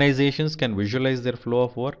 So organizations can visualize their flow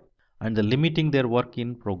of work and the limiting their work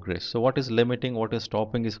in progress. So what is limiting, what is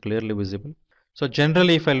stopping is clearly visible. So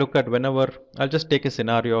generally, if I look at whenever, I'll just take a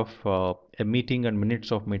scenario of a meeting and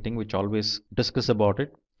minutes of meeting, which always discuss about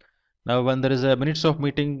it. Now, when there is a minutes of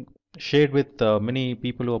meeting shared with many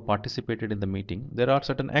people who have participated in the meeting, there are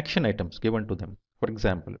certain action items given to them. For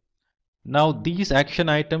example, now these action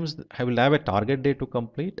items will have a target date to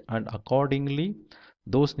complete, and accordingly,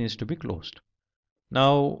 those needs to be closed.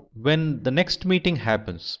 Now, when the next meeting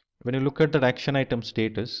happens, when you look at that action item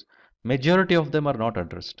status, majority of them are not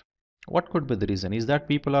addressed. What could be the reason? Is that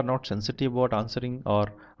people are not sensitive about answering or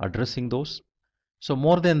addressing those? So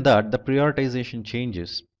more than that, the prioritization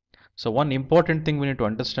changes. So one important thing we need to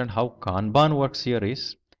understand how Kanban works here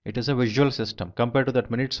is, it is a visual system compared to that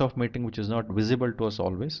minutes of meeting which is not visible to us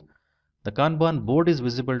always. The Kanban board is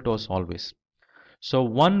visible to us always. So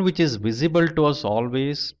one which is visible to us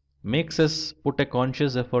always makes us put a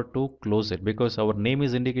conscious effort to close it, because our name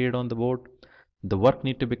is indicated on the board, the work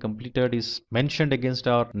need to be completed is mentioned against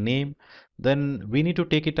our name, then we need to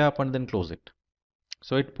take it up and then close it.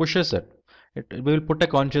 So it pushes it. It will put a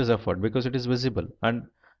conscious effort because it is visible, and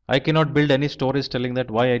I cannot build any stories telling that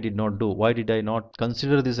why I did not do, why did I not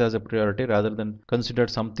consider this as a priority rather than consider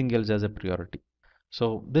something else as a priority.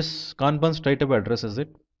 So this Kanban straight away addresses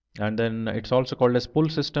it, and then it's also called as pull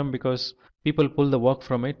system because people pull the work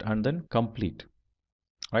from it and then complete.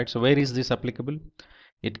 Right, so where is this applicable?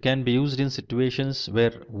 It can be used in situations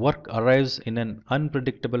where work arrives in an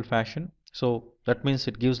unpredictable fashion. So that means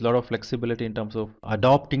it gives a lot of flexibility in terms of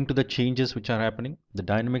adapting to the changes which are happening, the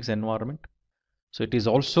dynamics environment. So it is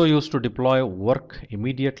also used to deploy work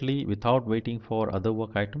immediately without waiting for other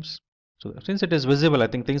work items. So since it is visible, I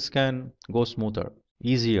think things can go smoother,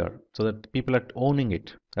 easier, so that people are owning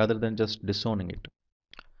it rather than just disowning it.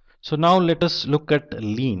 So now let us look at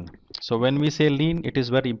lean. So when we say lean, it is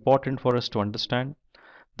very important for us to understand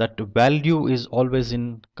that value is always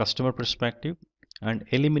in customer perspective and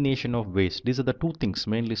elimination of waste. These are the two things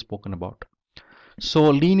mainly spoken about. So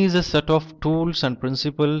lean is a set of tools and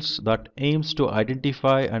principles that aims to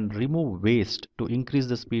identify and remove waste to increase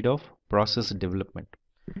the speed of process development.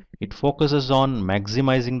 It focuses on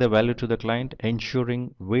maximizing the value to the client,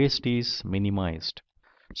 ensuring waste is minimized.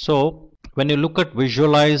 So when you look at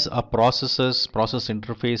visualize a processes, process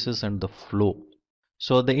interfaces and the flow.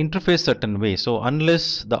 So they interface certain way. So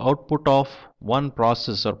unless the output of one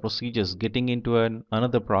process or procedures getting into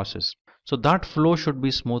another process, so that flow should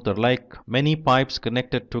be smoother, like many pipes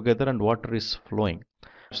connected together and water is flowing.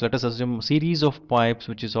 So let us assume series of pipes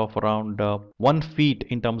which is of around 1 feet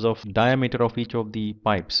in terms of diameter of each of the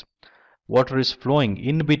pipes. Water is flowing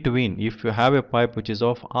in between if you have a pipe which is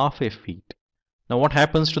of half a feet. Now what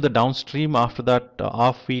happens to the downstream after that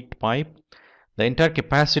half feet pipe? The entire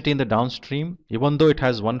capacity in the downstream, even though it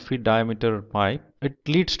has 1 feet diameter pipe, it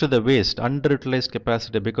leads to the waste, underutilized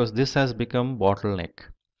capacity, because this has become bottleneck.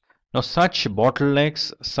 Now such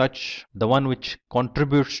bottlenecks, such the one which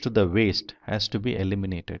contributes to the waste has to be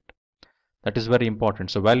eliminated. That is very important.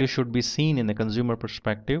 So value should be seen in the consumer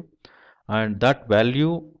perspective, and that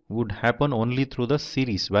value would happen only through the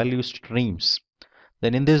series, value streams.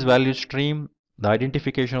 Then in this value stream, the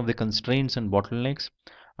identification of the constraints and bottlenecks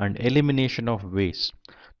and elimination of waste.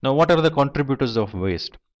 Now what are the contributors of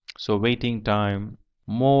waste? So waiting time,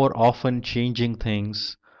 more often changing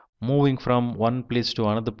things, moving from one place to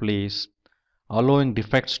another place, allowing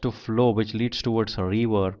defects to flow which leads towards a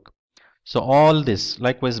rework. So all this,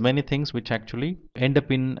 likewise many things which actually end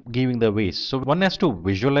up in giving the waste. So one has to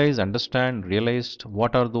visualize, understand, realize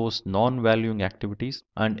what are those non-valuing activities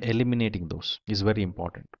and eliminating those is very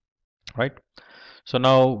important, right? So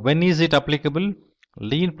now when is it applicable?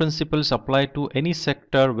 Lean principles apply to any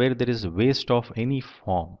sector where there is waste of any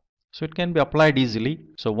form. So it can be applied easily.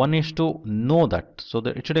 So one is to know that. So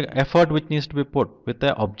it should be effort which needs to be put with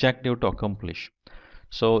the objective to accomplish.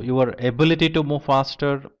 So your ability to move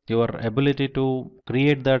faster, your ability to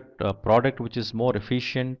create that product which is more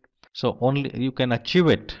efficient. So only you can achieve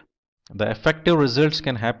it. The effective results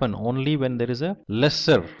can happen only when there is a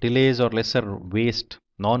lesser delays or lesser waste,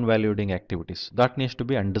 non-valuing activities. That needs to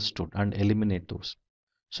be understood and eliminate those.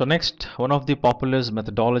 So next, one of the popular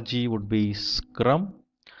methodology would be Scrum.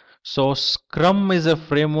 So Scrum is a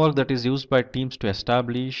framework that is used by teams to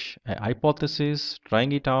establish a hypothesis,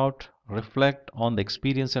 trying it out, reflect on the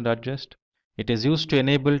experience and adjust. It is used to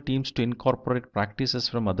enable teams to incorporate practices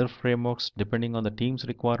from other frameworks depending on the team's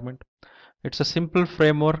requirement. It's a simple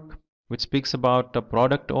framework which speaks about a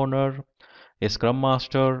product owner, a Scrum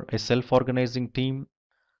Master, a self-organizing team.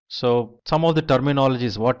 So some of the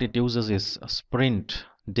terminologies, what it uses is a sprint,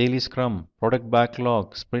 daily scrum, product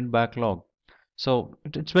backlog, sprint backlog. So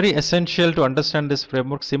it's very essential to understand this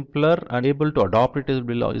framework. Simpler and able to adopt it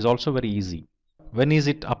is also very easy. When is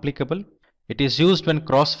it applicable? It is used when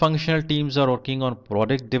cross-functional teams are working on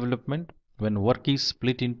product development, when work is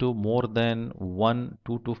split into more than 1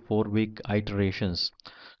 2 to 4 week iterations.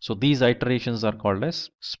 So these iterations are called as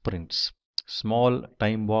sprints, small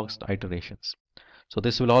time boxed iterations. So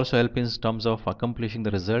this will also help in terms of accomplishing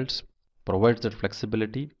the results, provides that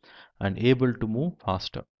flexibility and able to move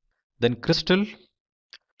faster. Then Crystal.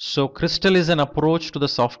 So Crystal is an approach to the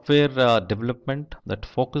software development that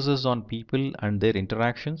focuses on people and their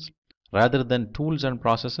interactions rather than tools and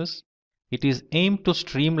processes. It is aimed to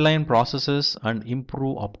streamline processes and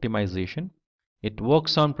improve optimization. It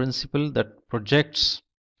works on principle that projects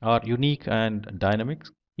are unique and dynamic,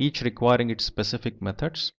 each requiring its specific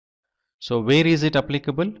methods. So where is it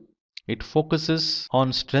applicable? It focuses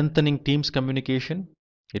on strengthening teams communication.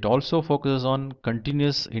 It also focuses on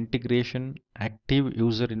continuous integration, active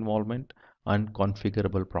user involvement, and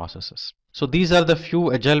configurable processes. So these are the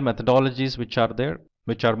few agile methodologies which are there,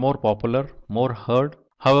 which are more popular, more heard.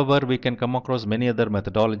 However, we can come across many other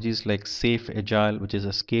methodologies like Safe Agile, which is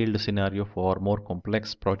a scaled scenario for more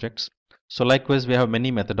complex projects. So likewise, we have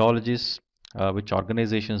many methodologies which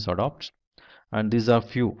organizations adopt, and these are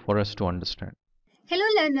few for us to understand. Hello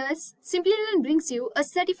learners, Simplilearn brings you a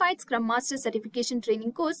certified Scrum Master certification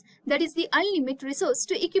training course that is the unlimited resource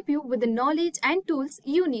to equip you with the knowledge and tools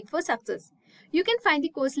you need for success. You can find the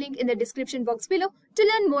course link in the description box below to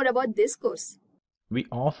learn more about this course. We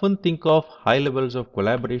often think of high levels of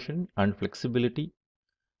collaboration and flexibility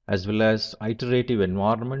as well as iterative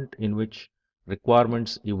environment in which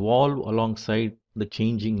requirements evolve alongside the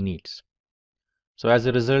changing needs. So as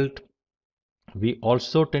a result, we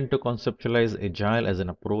also tend to conceptualize agile as an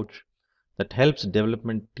approach that helps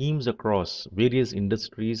development teams across various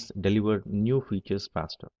industries deliver new features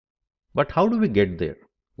faster. But how do we get there?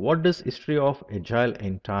 What does history of agile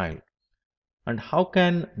entail? And how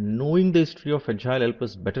can knowing the history of agile help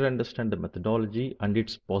us better understand the methodology and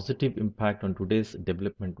its positive impact on today's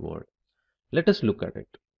development world? Let us look at it.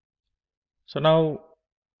 So now,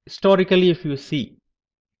 historically, if you see,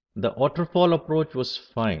 the waterfall approach was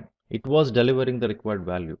fine. It was delivering the required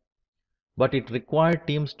value, but it required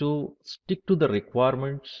teams to stick to the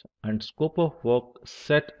requirements and scope of work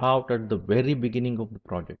set out at the very beginning of the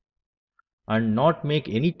project and not make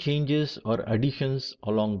any changes or additions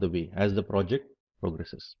along the way as the project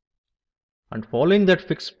progresses. And following that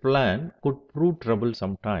fixed plan could prove trouble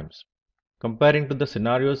sometimes. Comparing to the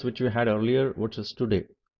scenarios which we had earlier versus today,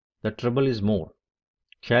 the trouble is more,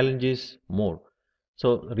 challenge is more.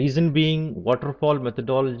 So reason being, waterfall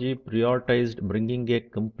methodology prioritized bringing a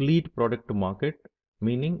complete product to market,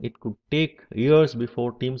 meaning it could take years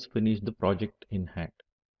before teams finish the project in hand.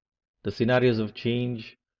 The scenarios of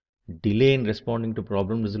change, delay in responding to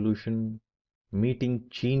problem resolution, meeting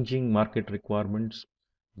changing market requirements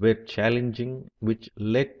were challenging, which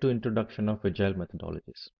led to introduction of agile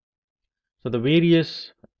methodologies. So the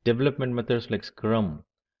various development methods like Scrum,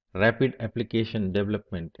 rapid application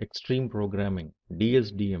development, extreme programming,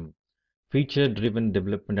 DSDM, feature-driven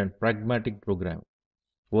development, and pragmatic programming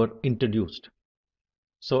were introduced.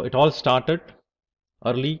 So it all started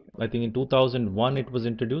early, I think in 2001 it was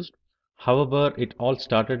introduced. However, it all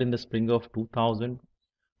started in the spring of 2000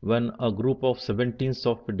 when a group of 17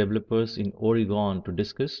 software developers in Oregon to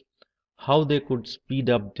discuss how they could speed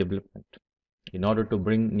up development in order to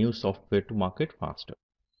bring new software to market faster.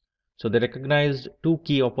 So they recognized two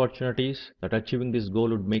key opportunities that achieving this goal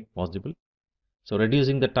would make possible. So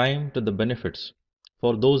reducing the time to the benefits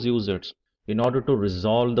for those users in order to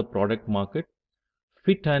resolve the product market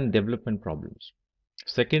fit and development problems.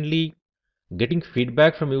 Secondly, getting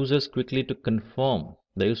feedback from users quickly to confirm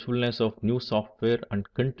the usefulness of new software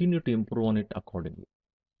and continue to improve on it accordingly.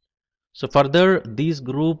 So further, these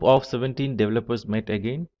group of 17 developers met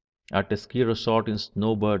again at a ski resort in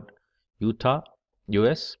Snowbird, Utah,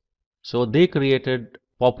 US. So they created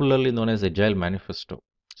popularly known as Agile Manifesto.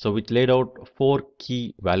 So which laid out 4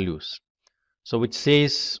 key values. So which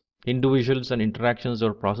says individuals and interactions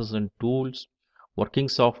or process and tools, working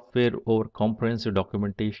software over comprehensive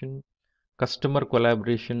documentation, customer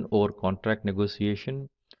collaboration over contract negotiation,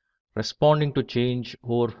 responding to change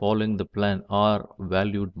over following the plan are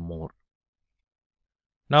valued more.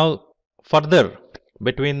 Now, further,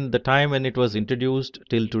 between the time when it was introduced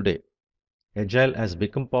till today, Agile has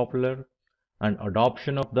become popular and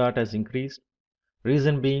adoption of that has increased.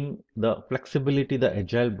 Reason being the flexibility that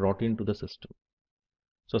Agile brought into the system.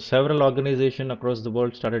 So several organizations across the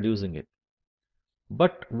world started using it.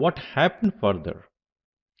 But what happened further?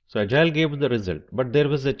 So Agile gave the result, but there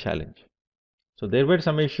was a challenge. So there were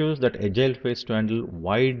some issues that Agile faced to handle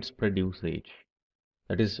widespread usage.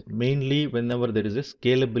 That is mainly whenever there is a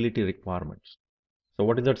scalability requirements. So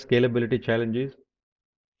what is that scalability challenges?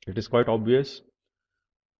 It is quite obvious.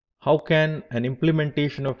 How can an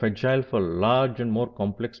implementation of Agile for large and more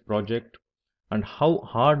complex project, and how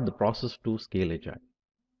hard the process to scale Agile?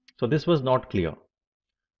 So this was not clear.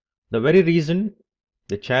 The very reason,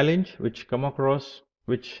 the challenge which come across,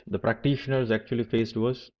 which the practitioners actually faced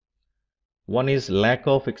was, one is lack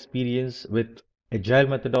of experience with Agile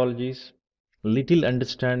methodologies, little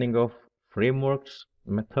understanding of frameworks,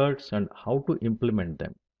 methods, and how to implement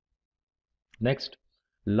them. Next,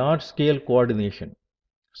 large scale coordination.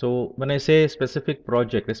 So when I say specific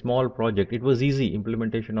project, a small project, it was easy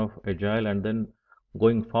implementation of Agile and then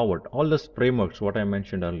going forward. All the frameworks, what I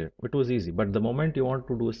mentioned earlier, it was easy. But the moment you want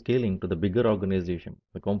to do scaling to the bigger organization,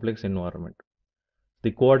 the complex environment,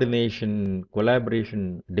 the coordination,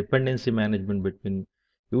 collaboration, dependency management between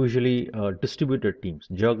usually distributed teams,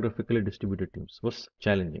 geographically distributed teams was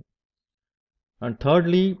challenging. And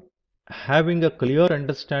thirdly, having a clear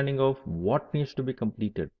understanding of what needs to be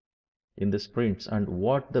completed in the sprints and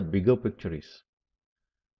what the bigger picture is.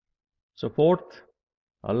 So fourth,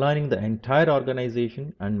 aligning the entire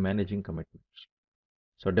organization and managing commitments.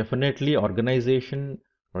 So definitely organization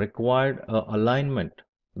required alignment.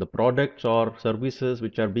 The products or services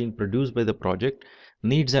which are being produced by the project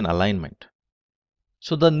needs an alignment.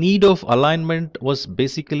 So the need of alignment was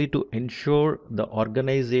basically to ensure the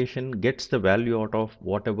organization gets the value out of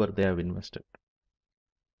whatever they have invested.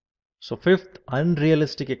 So fifth,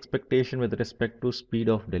 unrealistic expectation with respect to speed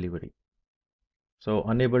of delivery. So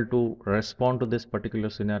unable to respond to this particular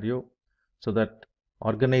scenario so that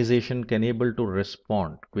organization can able to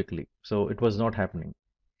respond quickly. So it was not happening.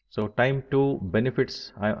 So time to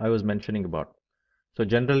benefits I was mentioning about. So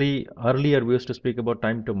generally earlier we used to speak about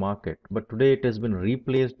time to market, but today it has been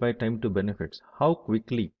replaced by time to benefits. How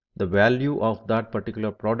quickly the value of that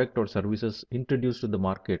particular product or services introduced to the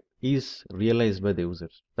market is realized by the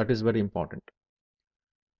users. That is very important.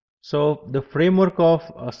 So the framework of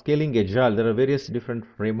scaling Agile, there are various different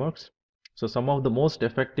frameworks. So some of the most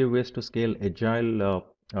effective ways to scale Agile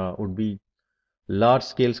would be large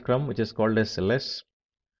scale Scrum, which is called as LS,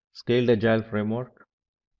 scaled Agile framework,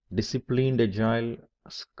 disciplined Agile,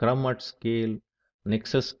 Scrum at scale,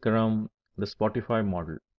 Nexus Scrum, the Spotify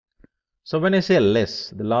model. So when I say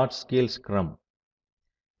LS, the large scale Scrum,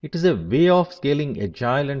 it is a way of scaling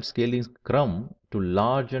Agile and scaling Scrum to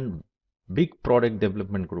large and big product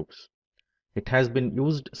development groups. It has been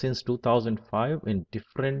used since 2005 in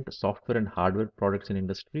different software and hardware products in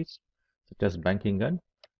industries such as banking and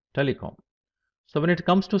telecom. So when it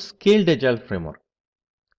comes to scaled Agile framework,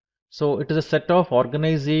 so it is a set of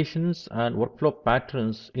organizations and workflow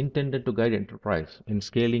patterns intended to guide enterprise in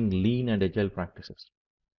scaling lean and agile practices.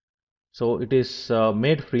 So it is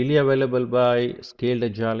made freely available by Scaled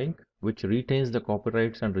Agile Inc., which retains the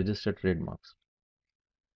copyrights and registered trademarks.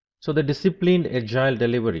 So the disciplined agile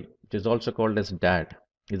delivery, which is also called as DAD,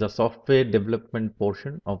 is a software development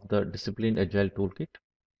portion of the disciplined agile toolkit.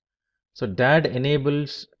 So DAD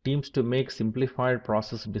enables teams to make simplified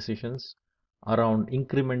process decisions around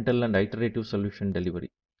incremental and iterative solution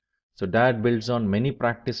delivery. So DAD builds on many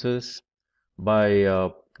practices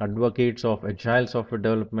by advocates of agile software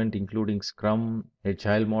development, including Scrum,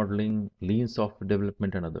 agile modeling, lean software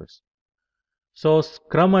development, and others. So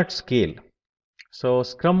Scrum at scale. So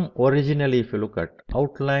Scrum originally, if you look at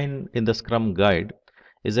outline in the Scrum guide,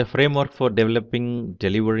 is a framework for developing,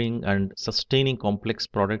 delivering, and sustaining complex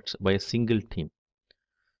products by a single team.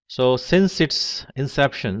 So since its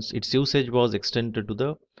inception, its usage was extended to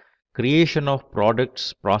the creation of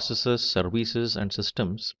products, processes, services, and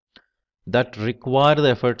systems that require the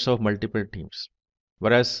efforts of multiple teams.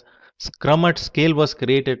 Whereas Scrum at scale was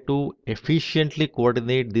created to efficiently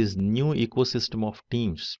coordinate this new ecosystem of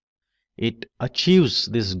teams. It achieves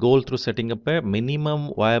this goal through setting up a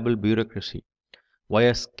minimum viable bureaucracy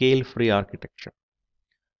via scale-free architecture.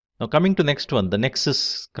 Now coming to next one, the Nexus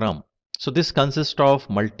Scrum. So this consists of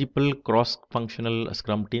multiple cross-functional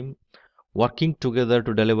Scrum team working together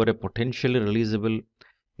to deliver a potentially releasable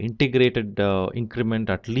integrated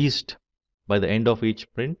increment at least by the end of each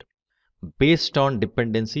sprint. Based on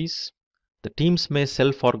dependencies, the teams may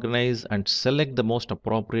self-organize and select the most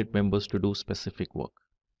appropriate members to do specific work.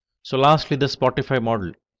 So lastly, the Spotify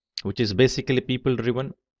model, which is basically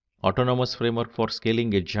people-driven, autonomous framework for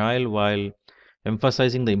scaling agile while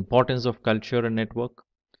emphasizing the importance of culture and network.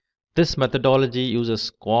 This methodology uses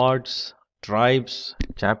squads, tribes,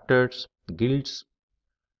 chapters, guilds,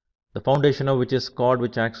 the foundation of which is squad,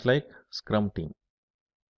 which acts like Scrum team.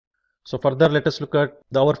 So further, let us look at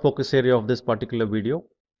our focus area of this particular video,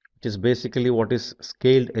 which is basically what is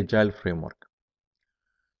scaled agile framework.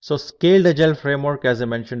 So scaled agile framework, as I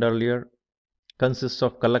mentioned earlier, consists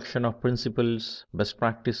of collection of principles, best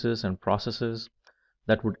practices and processes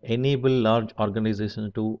that would enable large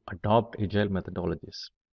organizations to adopt agile methodologies.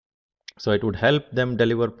 So it would help them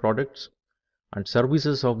deliver products and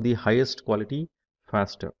services of the highest quality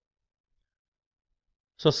faster.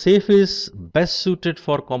 So SAFe is best suited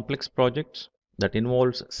for complex projects that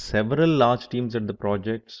involves several large teams at the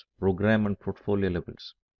project's program and portfolio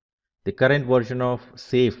levels. The current version of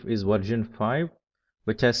SAFe is version 5,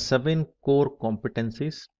 which has 7 core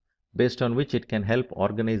competencies based on which it can help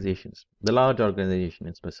organizations, the large organization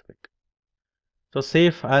in specific. So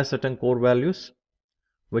SAFe has certain core values,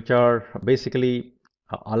 which are basically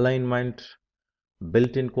alignment,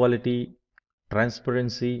 built-in quality,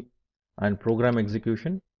 transparency, and program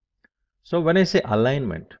execution. So when I say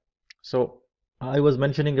alignment, so I was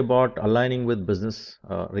mentioning about aligning with business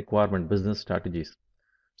requirement, business strategies.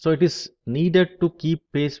 So it is needed to keep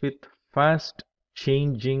pace with fast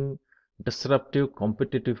changing, disruptive,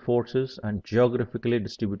 competitive forces and geographically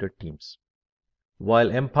distributed teams.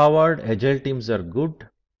 While empowered, agile teams are good,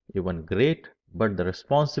 even great, but the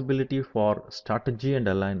responsibility for strategy and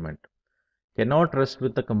alignment cannot rest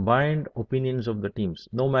with the combined opinions of the teams,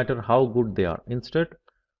 no matter how good they are. Instead,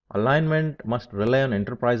 alignment must rely on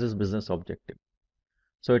enterprise's business objective.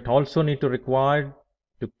 So it also need to require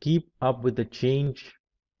to keep up with the change,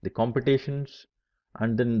 the competitions,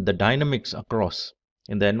 and then the dynamics across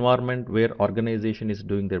in the environment where organization is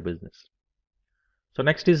doing their business. So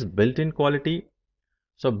next is built-in quality.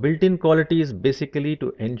 So built-in quality is basically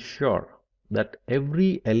to ensure that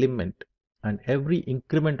every element and every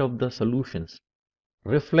increment of the solutions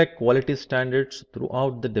reflect quality standards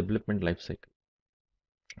throughout the development lifecycle.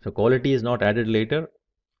 So quality is not added later.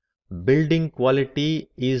 Building quality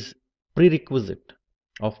is prerequisite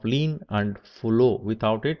of lean and flow.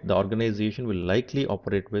 Without it, the organization will likely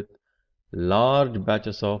operate with large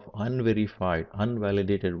batches of unverified,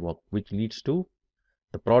 unvalidated work, which leads to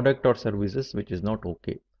the product or services which is not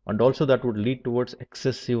okay. And also that would lead towards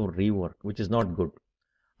excessive rework, which is not good,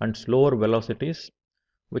 and slower velocities,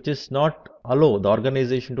 which is not allow the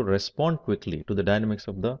organization to respond quickly to the dynamics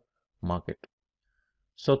of the market.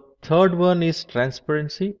 So third one is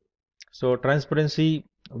transparency. So transparency,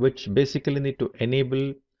 which basically need to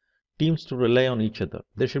enable teams to rely on each other.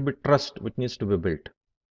 There should be trust which needs to be built.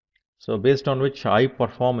 So based on which high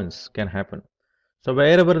performance can happen. So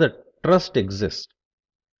wherever the trust exists,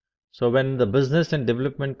 so when the business and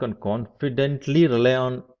development can confidently rely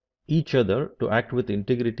on each other to act with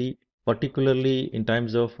integrity, particularly in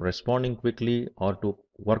times of responding quickly or to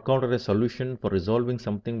work out a solution for resolving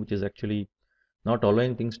something which is actually not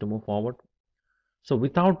allowing things to move forward. So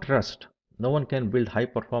without trust, no one can build high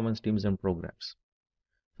performance teams and programs.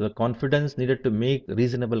 So the confidence needed to make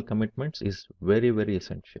reasonable commitments is very, very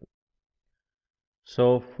essential.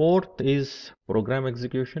 So fourth is program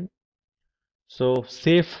execution. So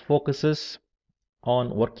SAFe focuses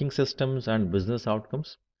on working systems and business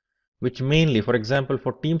outcomes, which mainly, for example,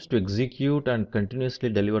 for teams to execute and continuously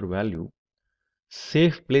deliver value,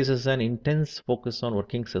 SAFe places an intense focus on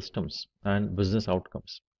working systems and business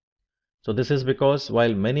outcomes. So this is because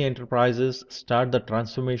while many enterprises start the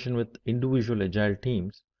transformation with individual agile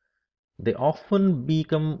teams, they often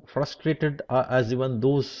become frustrated as even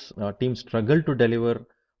those teams struggle to deliver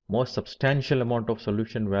more substantial amount of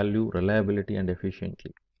solution value, reliability and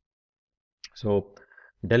efficiently. So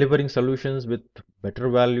delivering solutions with better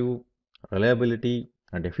value, reliability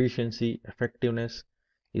and efficiency, effectiveness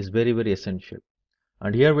is very, very essential.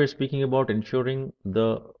 And here we're speaking about ensuring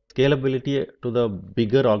the scalability to the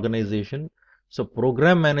bigger organization. So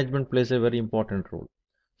program management plays a very important role.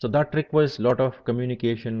 So that requires a lot of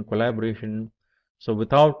communication, collaboration. So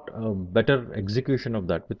without better execution of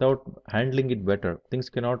that, without handling it better, things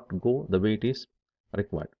cannot go the way it is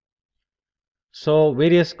required. So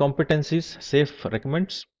various competencies SAFe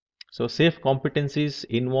recommends. So SAFe competencies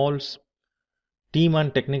involves team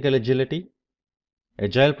and technical agility,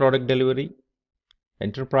 agile product delivery,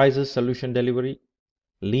 enterprises solution delivery,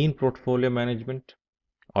 lean portfolio management,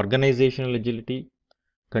 organizational agility,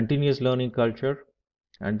 continuous learning culture,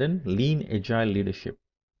 and then lean agile leadership.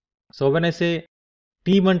 So when I say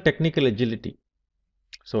team and technical agility,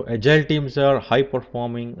 so agile teams are high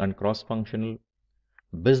performing and cross functional.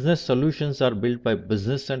 Business solutions are built by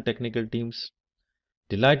business and technical teams,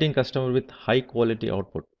 delighting customer with high quality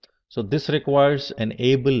output. So this requires an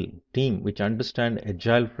able team which understand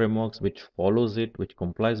agile frameworks, which follows it, which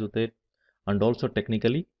complies with it, and also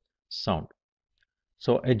technically sound.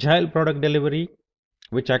 So agile product delivery,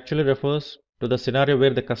 which actually refers to the scenario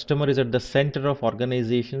where the customer is at the center of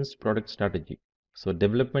organization's product strategy. So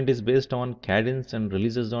development is based on cadence and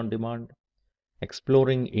releases on demand,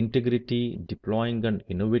 exploring integrity, deploying and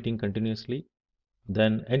innovating continuously.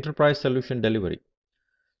 Then enterprise solution delivery.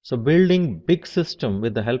 So building big system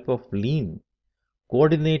with the help of lean,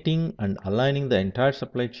 coordinating and aligning the entire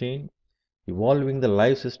supply chain, evolving the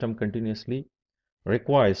live system continuously,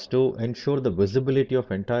 requires to ensure the visibility of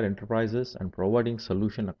entire enterprises and providing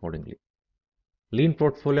solution accordingly. Lean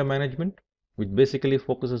portfolio management, which basically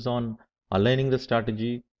focuses on aligning the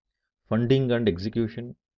strategy, funding and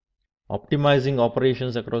execution, optimizing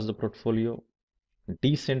operations across the portfolio,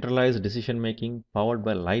 decentralized decision making powered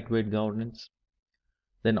by lightweight governance.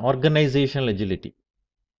 Then organizational agility.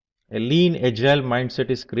 A lean agile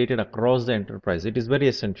mindset is created across the enterprise. It is very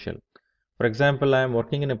essential. For example, I am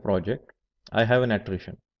working in a project, I have an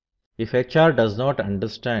attrition. If HR does not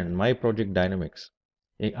understand my project dynamics,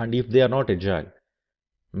 and if they are not agile,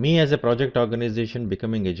 me as a project organization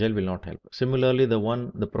becoming agile will not help. Similarly,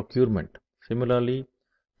 the procurement, similarly,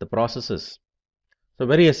 the processes. So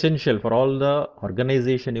very essential for all the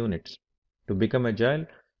organization units to become agile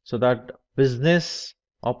so that business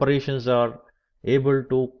operations are able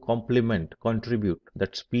to complement, contribute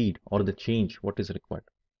that speed or the change what is required.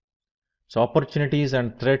 So opportunities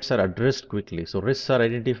and threats are addressed quickly. So risks are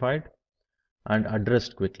identified and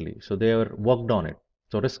addressed quickly. So they are worked on it.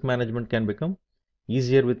 So risk management can become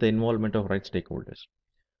easier with the involvement of right stakeholders.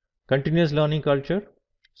 Continuous learning culture.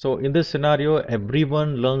 So in this scenario,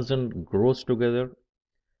 everyone learns and grows together.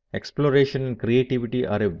 Exploration and creativity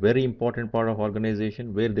are a very important part of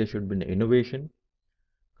organization where there should be innovation,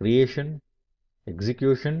 creation,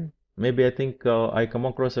 execution. Maybe I think I come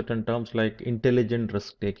across certain terms like intelligent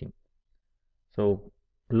risk taking. So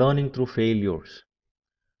learning through failures.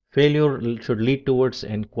 Failure should lead towards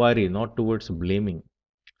inquiry, not towards blaming.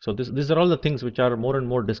 So these are all the things which are more and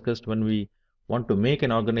more discussed when we want to make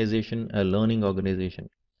an organization a learning organization.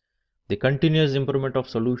 The continuous improvement of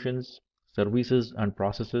solutions, services and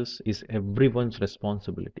processes is everyone's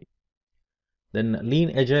responsibility. Then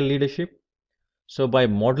lean agile leadership. So by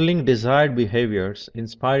modeling desired behaviors,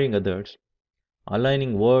 inspiring others,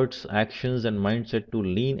 aligning words, actions and mindset to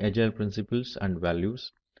lean agile principles and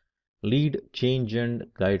values, lead, change and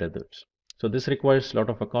guide others. So this requires a lot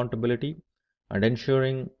of accountability and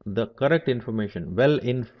ensuring the correct information,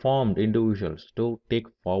 well-informed individuals to take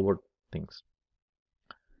forward things.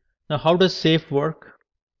 Now, how does SAFE work?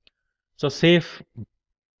 So SAFE,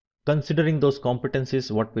 considering those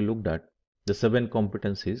competencies, what we looked at, the 7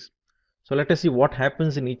 competencies. So let us see what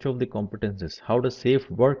happens in each of the competencies. How does SAFE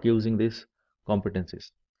work using these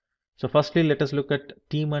competencies? So firstly, let us look at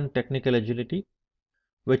team and technical agility,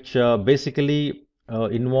 which basically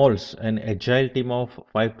involves an agile team of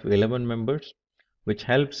 5 to 11 members, which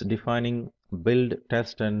helps defining, build,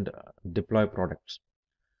 test and deploy products.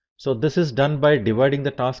 So this is done by dividing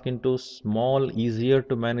the task into small, easier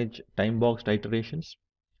to manage time-boxed iterations,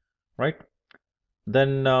 right?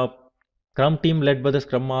 Then Scrum team led by the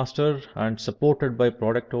Scrum Master and supported by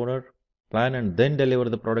product owner plan and then deliver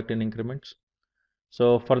the product in increments.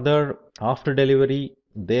 So further, after delivery,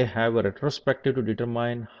 they have a retrospective to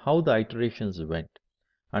determine how the iterations went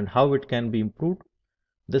and how it can be improved.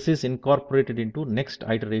 This is incorporated into next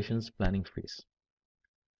iterations planning phase.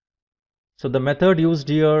 So the method used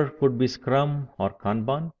here could be Scrum or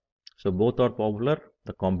Kanban. So both are popular.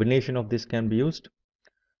 The combination of this can be used.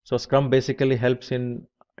 So Scrum basically helps in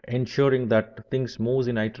ensuring that things moves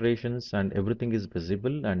in iterations and everything is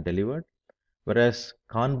visible and delivered. Whereas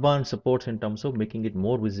Kanban supports in terms of making it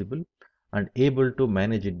more visible and able to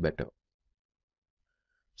manage it better.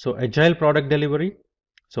 So agile product delivery.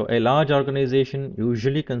 So a large organization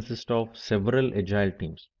usually consists of several agile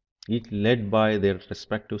teams, each led by their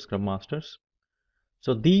respective Scrum Masters.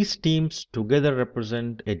 So these teams together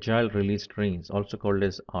represent agile release trains, also called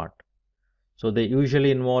as ART. So they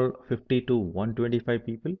usually involve 50 to 125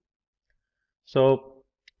 people. So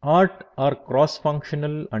ART are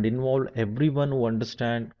cross-functional and involve everyone who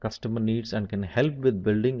understands customer needs and can help with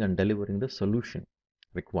building and delivering the solution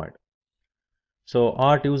required. So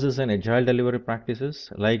ART uses an agile delivery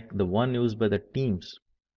practices like the one used by the teams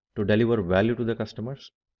to deliver value to the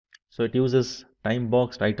customers. So it uses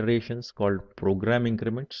time-boxed iterations called program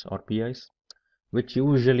increments or PIs, which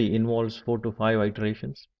usually involves 4 to 5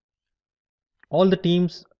 iterations. All the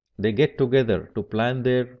teams, they get together to plan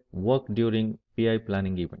their work during PI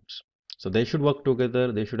planning events. So they should work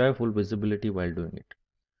together, they should have full visibility while doing it.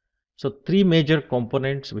 So three major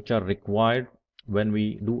components which are required when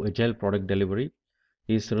we do agile product delivery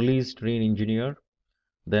is release train engineer,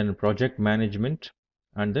 then project management,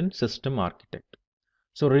 and then system architect.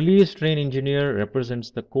 So release train engineer represents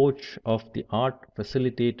the coach of the art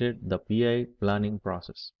facilitated the PI planning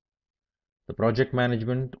process. The project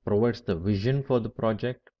management provides the vision for the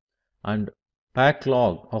project and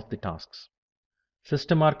backlog of the tasks.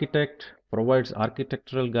 System architect provides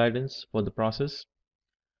architectural guidance for the process,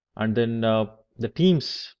 and then the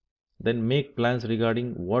teams then make plans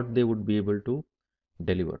regarding what they would be able to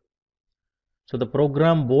deliver. So the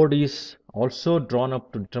program board is also drawn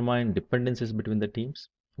up to determine dependencies between the teams,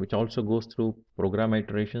 which also goes through program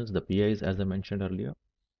iterations, the PIs as I mentioned earlier.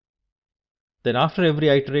 Then after every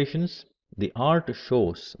iterations, the art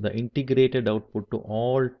shows the integrated output to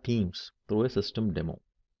all teams through a system demo.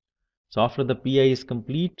 So after the PI is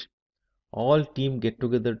complete, all team get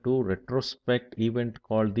together to retrospect event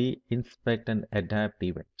called the inspect and adapt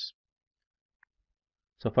events.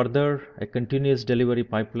 So further, a continuous delivery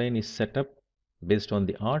pipeline is set up based on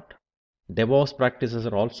the art. DevOps practices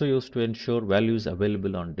are also used to ensure value is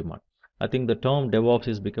available on demand. I think the term DevOps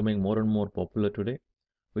is becoming more and more popular today,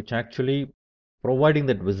 which actually providing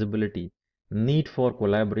that visibility, need for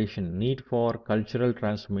collaboration, need for cultural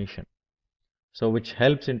transformation. So which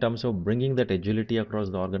helps in terms of bringing that agility across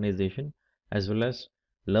the organization as well as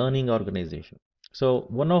learning organization. So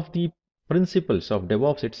one of the principles of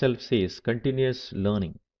DevOps itself says continuous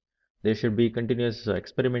learning. There should be continuous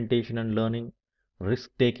experimentation and learning, risk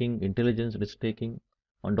taking, intelligence risk taking,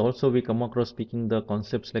 and also we come across speaking the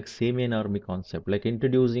concepts like same army concept, like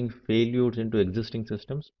introducing failures into existing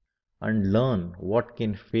systems and learn what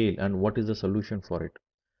can fail and what is the solution for it.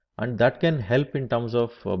 And that can help in terms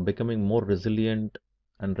of becoming more resilient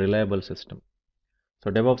and reliable system. So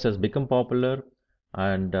DevOps has become popular,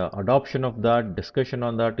 and adoption of that, discussion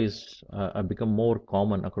on that is become more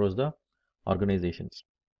common across the organizations.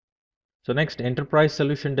 So next, enterprise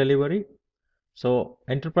solution delivery. So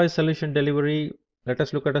enterprise solution delivery, let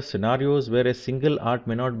us look at a scenarios where a single art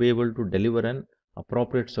may not be able to deliver an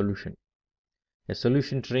appropriate solution. A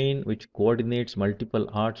solution train which coordinates multiple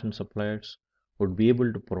arts and suppliers would be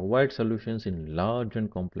able to provide solutions in large and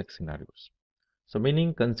complex scenarios. So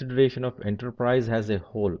meaning consideration of enterprise as a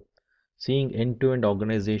whole, seeing end-to-end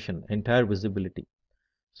organization, entire visibility.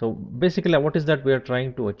 So basically what is that we are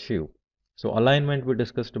trying to achieve? So alignment we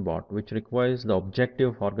discussed about, which requires the objective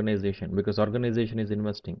of organization, because organization is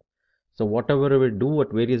investing. So whatever we do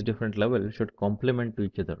at various different levels should complement to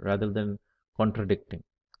each other rather than contradicting.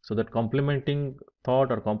 So that complementing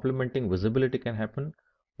thought or complementing visibility can happen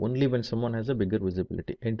only when someone has a bigger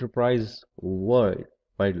visibility, enterprise wide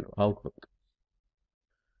outlook.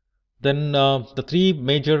 Then the three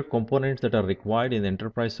major components that are required in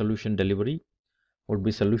enterprise solution delivery would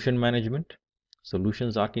be solution management,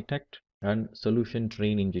 solutions architect, and solution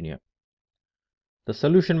train engineer. The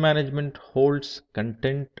solution management holds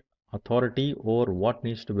content authority over what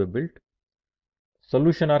needs to be built.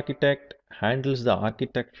 Solution architect handles the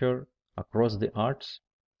architecture across the arts.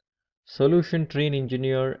 Solution train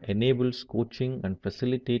engineer enables coaching and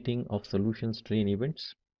facilitating of solutions train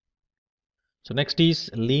events. So next is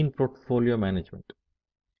lean portfolio management.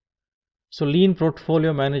 So lean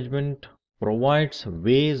portfolio management provides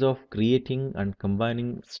ways of creating and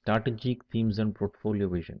combining strategic themes and portfolio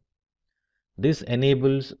vision. This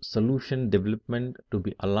enables solution development to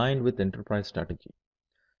be aligned with enterprise strategy.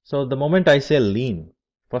 So the moment I say lean,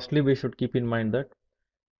 firstly we should keep in mind that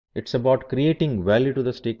it's about creating value to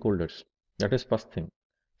the stakeholders. That is first thing.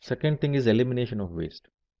 Second thing is elimination of waste.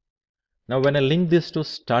 Now when I link this to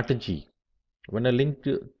strategy, when I link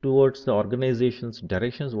towards the organization's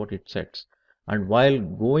directions, what it sets, and while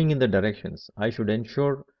going in the directions, I should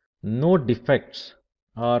ensure no defects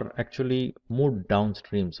are actually moved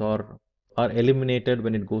downstreams or are eliminated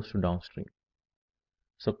when it goes to downstream.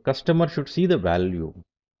 So customer should see the value,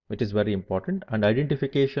 which is very important, and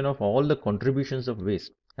identification of all the contributions of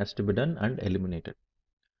waste has to be done and eliminated.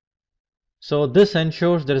 So this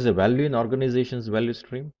ensures there is a value in organization's value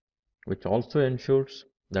stream, which also ensures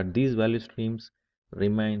that these value streams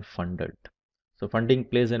remain funded. So funding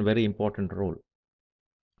plays a very important role.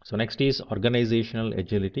 So next is organizational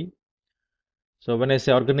agility. So when I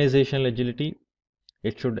say organizational agility,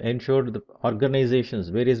 it should ensure the organizations,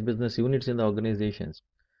 various business units in the organizations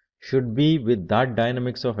should be with that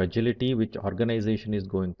dynamics of agility which organization is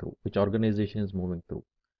going through, which organization is moving through.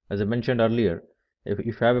 As I mentioned earlier, if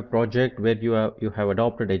you have a project where you have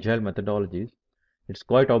adopted agile methodologies, it's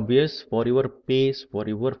quite obvious for your pace, for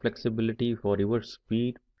your flexibility, for your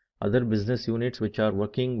speed, other business units which are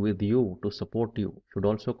working with you to support you should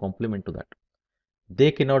also complement to that.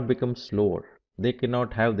 they cannot become slower. They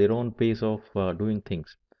cannot have their own pace of doing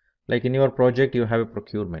things. Like in your project, you have a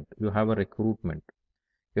procurement, you have a recruitment,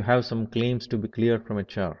 you have some claims to be cleared from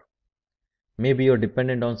HR. Maybe you're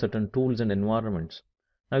dependent on certain tools and environments.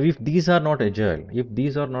 Now, if these are not agile, if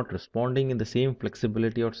these are not responding in the same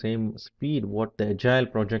flexibility or same speed what the agile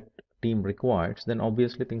project team requires, then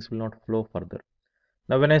obviously things will not flow further.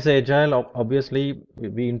 Now, when I say agile, obviously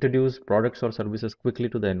we introduce products or services quickly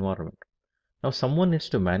to the environment. Now, someone needs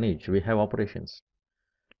to manage. We have operations.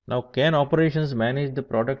 Now, can operations manage the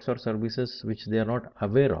products or services which they are not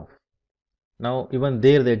aware of? Now, even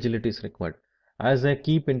there, the agility is required. As I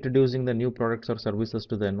keep introducing the new products or services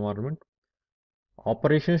to the environment,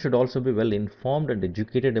 operations should also be well informed and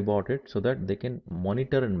educated about it so that they can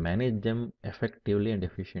monitor and manage them effectively and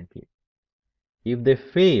efficiently. If they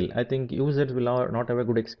fail, I think users will not have a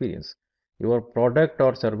good experience. Your product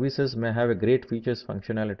or services may have a great features,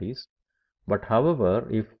 functionalities, but however,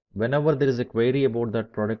 if whenever there is a query about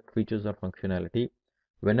that product features or functionality,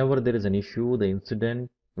 whenever there is an issue, the incident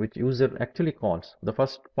which user actually calls, the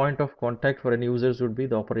first point of contact for any users would be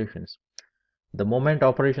the operations. The moment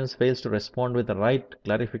operations fails to respond with the right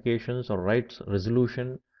clarifications or right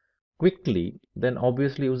resolution quickly, then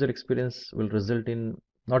obviously user experience will result in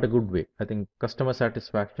not a good way. I think customer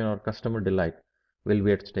satisfaction or customer delight will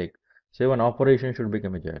be at stake. So even operation should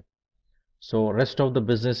become agile. So rest of the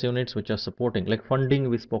business units which are supporting, like funding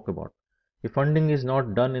we spoke about. If funding is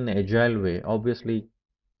not done in an agile way, obviously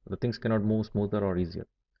the things cannot move smoother or easier.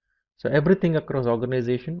 So everything across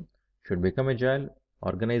organization should become agile.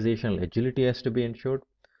 Organizational agility has to be ensured.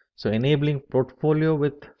 So enabling portfolio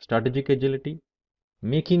with strategic agility,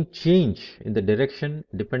 making change in the direction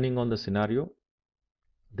depending on the scenario,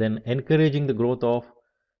 then encouraging the growth of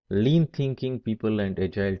lean thinking people and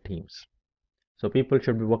agile teams. So people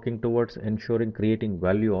should be working towards ensuring creating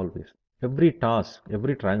value always. Every task,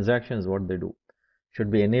 every transaction is what they do should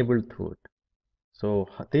be enabled through it. So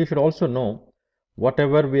they should also know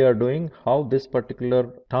whatever we are doing, how this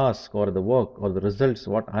particular task or the work or the results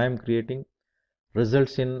what I am creating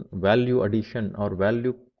results in value addition or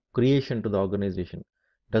value creation to the organization.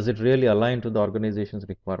 Does it really align to the organization's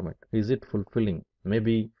requirement? Is it fulfilling?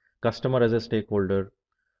 Maybe customer as a stakeholder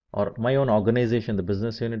or my own organization, the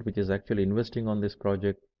business unit which is actually investing on this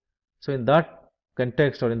project. So in that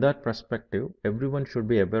context or in that perspective, everyone should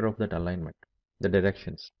be aware of that alignment, the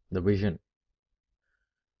directions, the vision.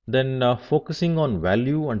 Then focusing on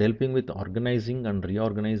value and helping with organizing and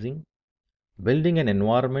reorganizing, building an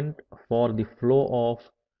environment for the flow of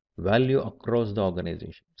value across the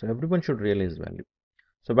organization. So everyone should realize value.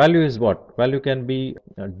 So value is what? Value can be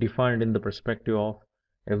defined in the perspective of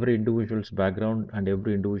every individual's background and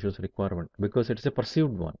every individual's requirement because it's a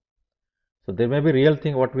perceived one. So there may be real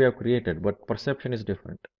thing what we have created, but perception is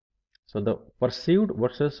different. So the perceived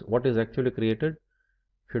versus what is actually created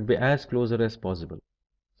should be as closer as possible.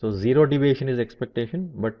 So zero deviation is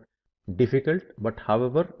expectation, but difficult, but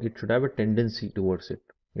however, it should have a tendency towards it.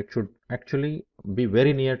 It should actually be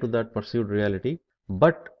very near to that perceived reality.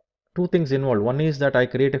 But two things involved. One is that I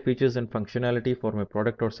create a features and functionality for my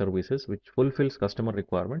product or services which fulfills customer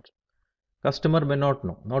requirements. Customer may not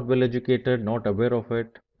know, not well educated, not aware of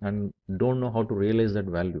it, and don't know how to realize that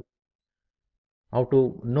value. How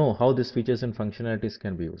to know how these features and functionalities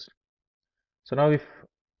can be used. So now if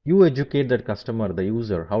you educate that customer, the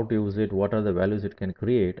user, how to use it, what are the values it can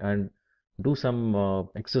create, and do some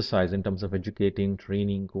exercise in terms of educating,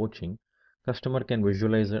 training, coaching, customer can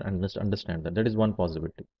visualize it and understand that. That is one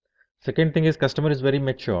possibility. Second thing is customer is very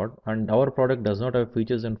matured and our product does not have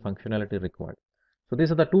features and functionality required. So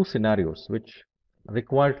these are the two scenarios which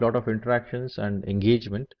require a lot of interactions and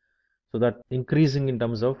engagement so that increasing in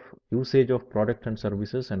terms of usage of product and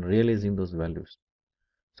services and realizing those values.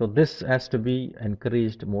 So this has to be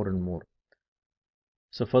encouraged more and more.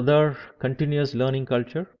 So further continuous learning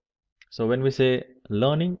culture. So when we say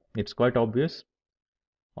learning, it's quite obvious.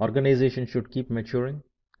 Organization should keep maturing.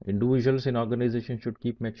 Individuals in organization should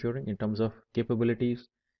keep maturing in terms of capabilities,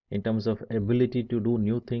 in terms of ability to do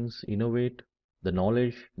new things, innovate, the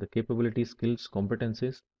knowledge, the capability, skills,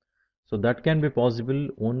 competencies. So that can be possible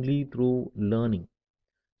only through learning.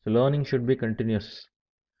 So learning should be continuous.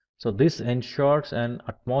 So this ensures an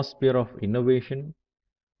atmosphere of innovation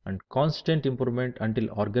and constant improvement until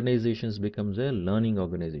organizations becomes a learning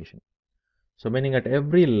organization. So meaning at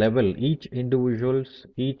every level, each individuals,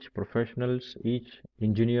 each professionals, each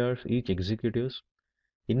engineers, each executives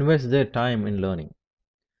invest their time in learning.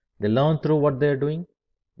 They learn through what they are doing.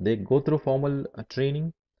 They go through formal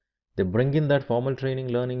training. They bring in that formal training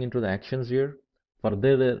learning into the actions here.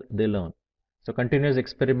 Further they learn. So continuous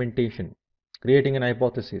experimentation, creating an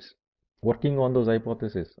hypothesis, working on those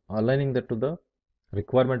hypotheses, aligning that to the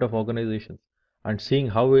requirement of organizations, and seeing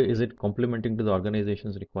how is it complementing to the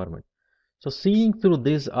organization's requirement. So seeing through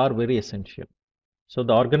these are very essential. So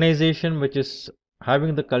the organization which is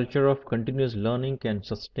having the culture of continuous learning can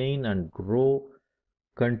sustain and grow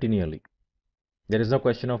continually. There is no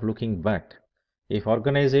question of looking back. If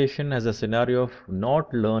organization has a scenario of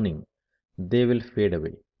not learning, they will fade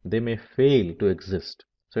away. They may fail to exist.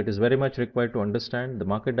 So it is very much required to understand the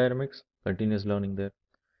market dynamics, continuous learning there.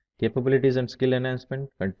 Capabilities and skill enhancement,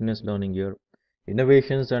 continuous learning here.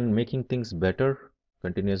 Innovations and making things better,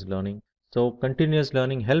 continuous learning. So continuous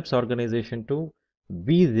learning helps organization to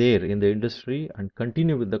be there in the industry and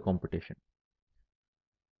continue with the competition.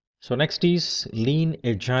 So next is lean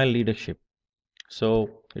agile leadership. So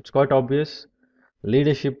it's quite obvious.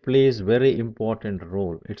 Leadership plays very important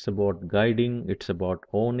role. It's about guiding, it's about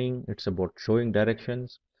owning, it's about showing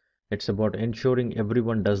directions, it's about ensuring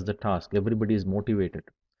everyone does the task, everybody is motivated.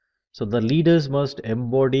 So the leaders must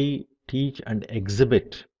embody, teach and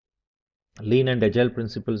exhibit lean and agile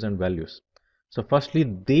principles and values. So firstly,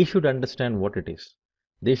 they should understand what it is.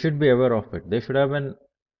 They should be aware of it. They should have an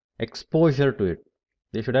exposure to it.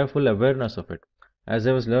 They should have full awareness of it. As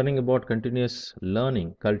I was learning about continuous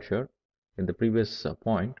learning culture in the previous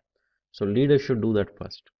point, so leaders should do that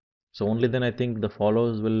first. So only then I think the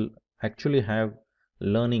followers will actually have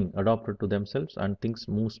learning adopted to themselves and things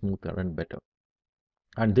move smoother and better.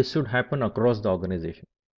 And this should happen across the organization.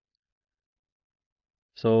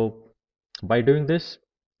 So by doing this,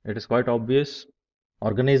 it is quite obvious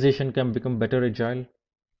organization can become better agile.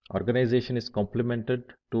 Organization is complemented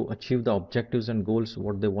to achieve the objectives and goals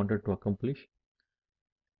what they wanted to accomplish.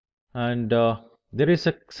 And there is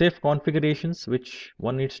a safe configurations which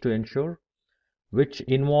one needs to ensure, which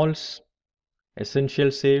involves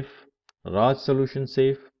essential safe, large solution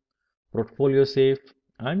safe, portfolio safe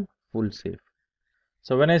and full safe.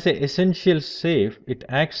 So when I say essential safe, it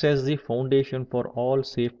acts as the foundation for all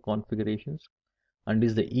safe configurations and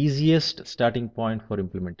is the easiest starting point for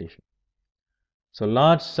implementation. So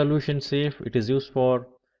large solution safe, it is used for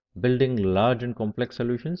building large and complex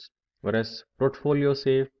solutions, whereas portfolio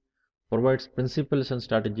safe provides principles and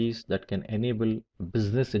strategies that can enable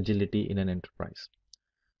business agility in an enterprise.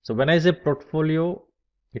 So when I say portfolio,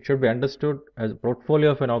 it should be understood as a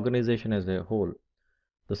portfolio of an organization as a whole.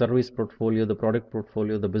 The service portfolio, the product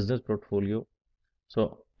portfolio, the business portfolio.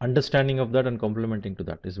 So understanding of that and complementing to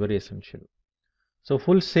that is very essential. So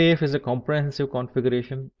full safe is a comprehensive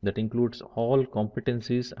configuration that includes all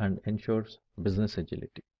competencies and ensures business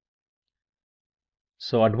agility.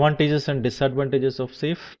 So advantages and disadvantages of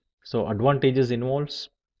safe. So advantages involves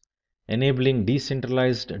enabling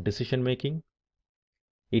decentralized decision making.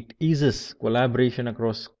 It eases collaboration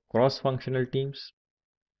across cross-functional teams.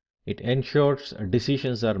 It ensures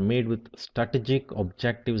decisions are made with strategic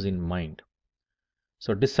objectives in mind.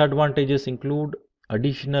 So disadvantages include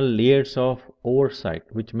additional layers of oversight,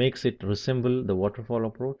 which makes it resemble the waterfall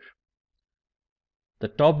approach. The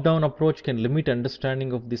top-down approach can limit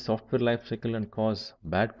understanding of the software lifecycle and cause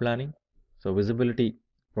bad planning. So visibility,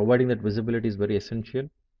 providing that visibility is very essential.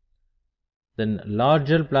 Then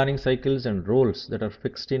larger planning cycles and roles that are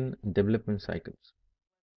fixed in development cycles.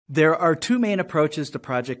 There are two main approaches to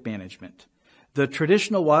project management, the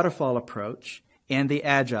traditional waterfall approach and the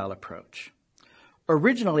Agile approach.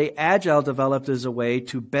 Originally, Agile developed as a way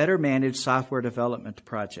to better manage software development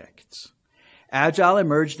projects. Agile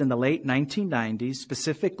emerged in the late 1990s,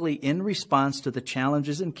 specifically in response to the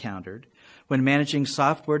challenges encountered when managing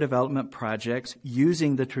software development projects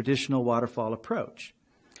using the traditional waterfall approach,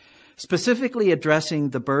 specifically addressing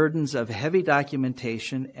the burdens of heavy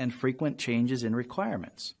documentation and frequent changes in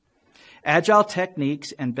requirements. Agile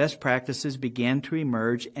techniques and best practices began to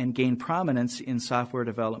emerge and gain prominence in software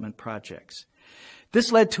development projects.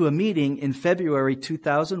 This led to a meeting in February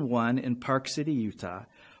 2001 in Park City, Utah,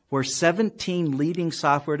 where 17 leading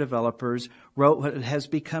software developers wrote what has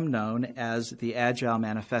become known as the Agile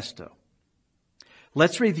Manifesto.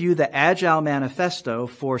 Let's review the Agile Manifesto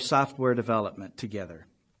for software development together.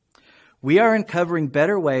 We are uncovering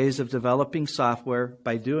better ways of developing software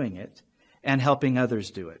by doing it and helping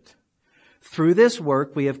others do it. Through this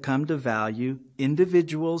work, we have come to value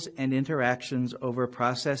individuals and interactions over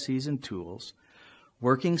processes and tools,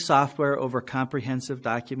 working software over comprehensive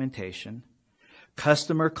documentation,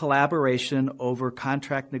 customer collaboration over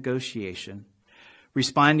contract negotiation,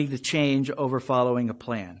 responding to change over following a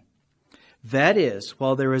plan. That is,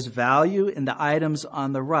 while there is value in the items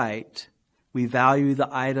on the right, we value the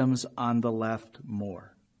items on the left more.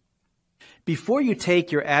 Before you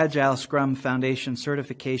take your Agile Scrum Foundation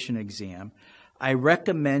certification exam, I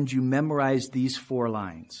recommend you memorize these 4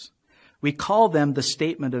 lines. We call them the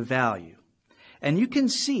statement of value. And you can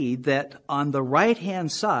see that on the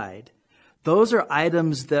right-hand side, those are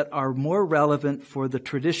items that are more relevant for the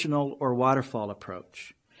traditional or waterfall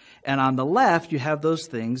approach. And on the left, you have those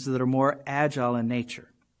things that are more agile in nature.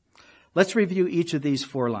 Let's review each of these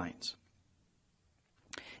 4 lines.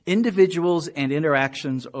 Individuals and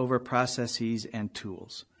interactions over processes and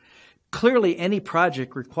tools. Clearly, any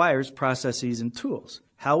project requires processes and tools.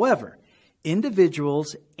 However,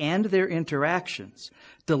 individuals and their interactions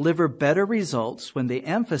deliver better results when the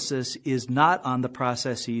emphasis is not on the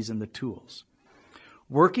processes and the tools.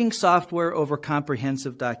 Working software over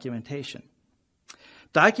comprehensive documentation.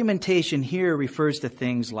 Documentation here refers to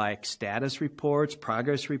things like status reports,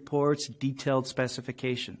 progress reports, detailed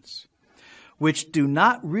specifications, which do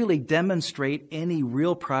not really demonstrate any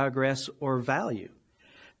real progress or value.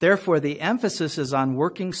 Therefore, the emphasis is on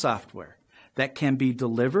working software that can be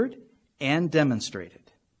delivered and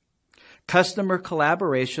demonstrated. Customer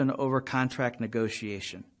collaboration over contract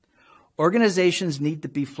negotiation. Organizations need to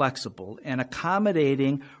be flexible and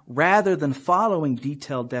accommodating rather than following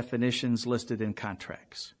detailed definitions listed in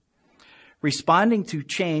contracts. Responding to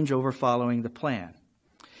change over following the plan.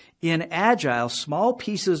 In Agile, small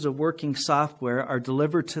pieces of working software are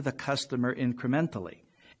delivered to the customer incrementally,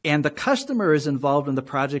 and the customer is involved in the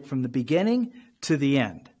project from the beginning to the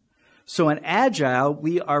end. So in Agile,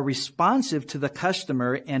 we are responsive to the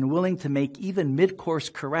customer and willing to make even mid-course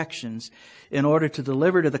corrections in order to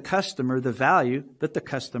deliver to the customer the value that the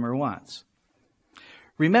customer wants.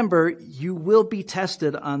 Remember, you will be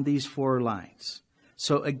tested on these 4 lines.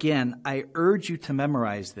 So again, I urge you to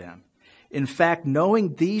memorize them. In fact,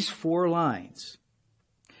 knowing these 4 lines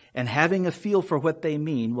and having a feel for what they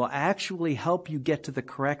mean will actually help you get to the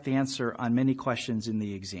correct answer on many questions in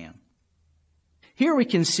the exam. Here we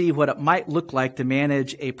can see what it might look like to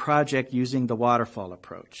manage a project using the waterfall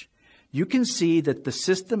approach. You can see that the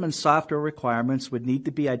system and software requirements would need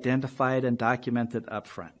to be identified and documented up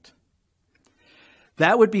front.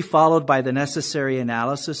 That would be followed by the necessary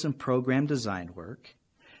analysis and program design work.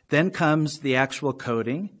 Then comes the actual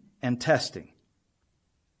coding and testing.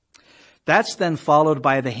 That's then followed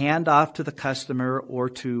by the handoff to the customer or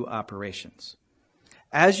to operations.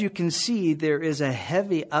 As you can see, there is a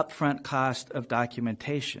heavy upfront cost of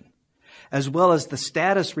documentation, as well as the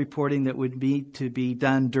status reporting that would need to be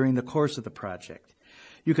done during the course of the project.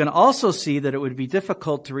 You can also see that it would be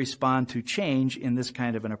difficult to respond to change in this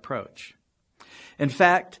kind of an approach. In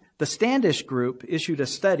fact, the Standish Group issued a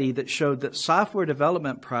study that showed that software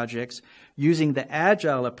development projects using the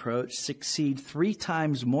Agile approach succeed 3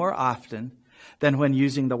 times more often than when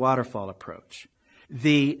using the waterfall approach.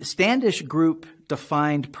 The Standish Group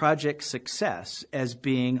defined project success as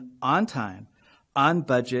being on time, on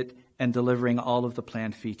budget, and delivering all of the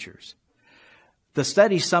planned features. The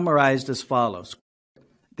study summarized as follows.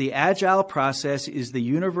 The Agile process is the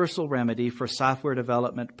universal remedy for software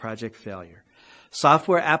development project failure.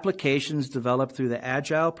 Software applications developed through the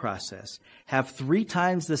Agile process have 3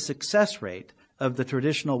 times the success rate of the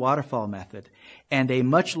traditional waterfall method and a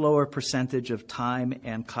much lower percentage of time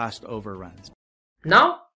and cost overruns.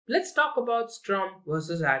 Now, let's talk about Scrum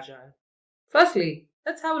versus Agile. Firstly,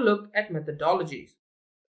 let's have a look at methodologies.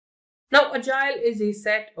 Now, Agile is a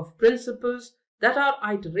set of principles that are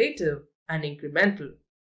iterative and incremental.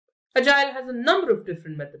 Agile has a number of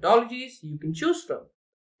different methodologies you can choose from.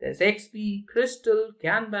 There's XP, Crystal,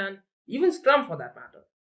 Kanban, even Scrum for that matter.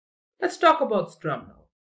 Let's talk about Scrum now.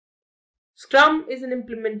 Scrum is an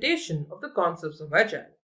implementation of the concepts of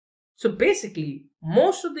Agile. So basically,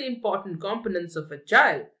 most of the important components of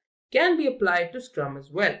Agile can be applied to Scrum as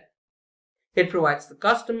well. It provides the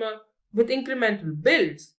customer with incremental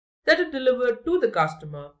builds that are delivered to the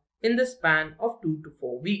customer in the span of 2 to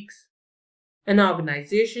 4 weeks. An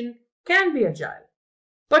organization can be Agile,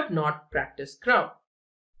 but not practice Scrum.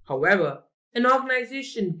 However, an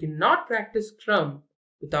organization cannot practice Scrum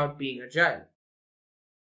without being Agile.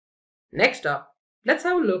 Next up, let's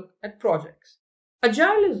have a look at projects.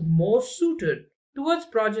 Agile is more suited towards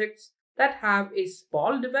projects that have a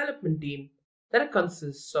small development team that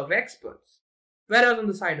consists of experts. Whereas on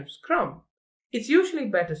the side of Scrum, it's usually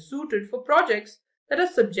better suited for projects that are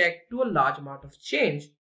subject to a large amount of change,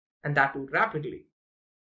 and that too rapidly.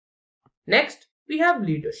 Next, we have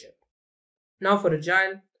leadership. Now for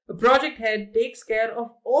Agile, a project head takes care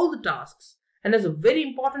of all the tasks and has a very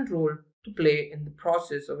important role to play in the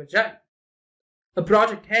process of Agile. A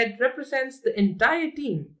project head represents the entire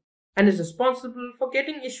team and is responsible for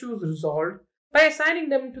getting issues resolved by assigning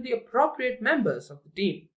them to the appropriate members of the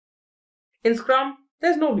team. In Scrum,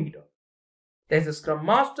 there's no leader. There's a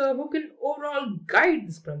ScrumMaster who can overall guide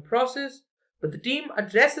the Scrum process, but the team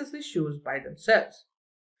addresses issues by themselves.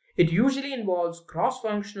 It usually involves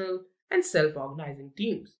cross-functional and self-organizing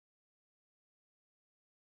teams.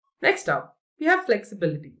 Next up, we have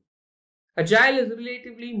flexibility. Agile is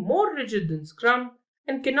relatively more rigid than Scrum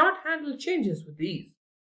and cannot handle changes with ease.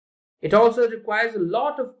 It also requires a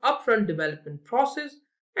lot of upfront development process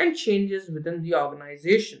and changes within the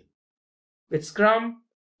organization. With Scrum,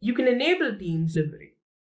 you can enable teams delivery.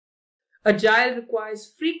 Agile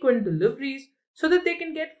requires frequent deliveries so that they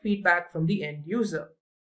can get feedback from the end user.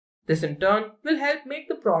 This in turn will help make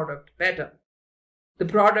the product better. The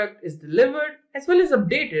product is delivered as well as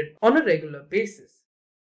updated on a regular basis.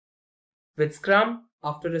 With Scrum,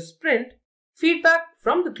 after a sprint, feedback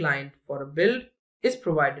from the client for a build is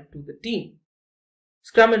provided to the team.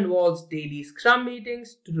 Scrum involves daily Scrum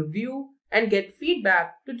meetings to review and get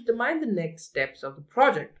feedback to determine the next steps of the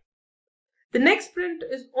project. The next sprint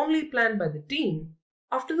is only planned by the team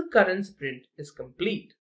after the current sprint is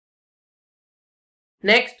complete.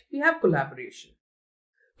 Next, we have collaboration.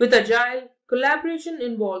 With Agile, collaboration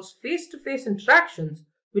involves face-to-face interactions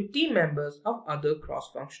with team members of other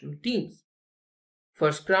cross-functional teams.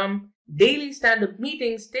 For Scrum, daily stand-up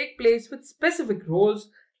meetings take place with specific roles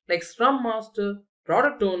like ScrumMaster,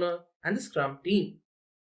 Product Owner, and the Scrum team.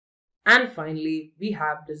 And finally, we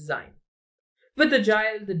have design. With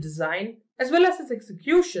Agile, the design as well as its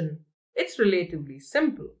execution, it's relatively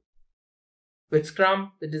simple. With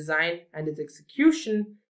Scrum, the design and its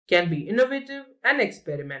execution can be innovative and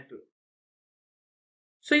experimental.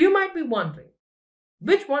 So you might be wondering,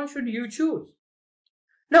 which one should you choose?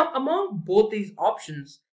 Now, among both these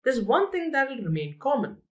options, there's one thing that will remain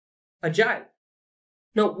common: Agile.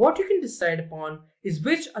 Now, what you can decide upon is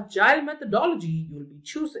which Agile methodology you will be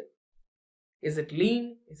choosing. Is it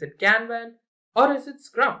Lean, is it Kanban, or is it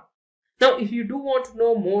Scrum? Now, if you do want to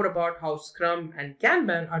know more about how Scrum and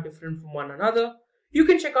Kanban are different from one another, you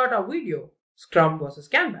can check out our video, Scrum vs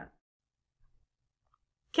Kanban.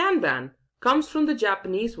 Kanban comes from the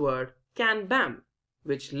Japanese word Kanban,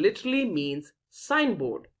 which literally means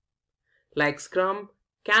signboard. Like Scrum,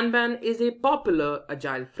 Kanban is a popular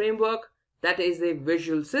Agile framework that is a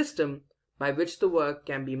visual system by which the work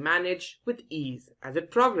can be managed with ease as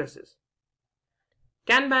it progresses.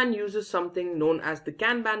 Kanban uses something known as the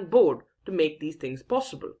Kanban board to make these things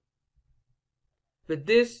possible. With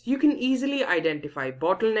this, you can easily identify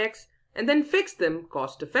bottlenecks and then fix them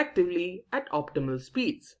cost effectively at optimal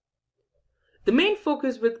speeds. The main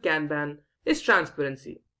focus with Kanban is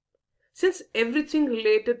transparency. Since everything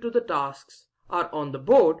related to the tasks are on the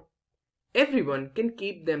board, everyone can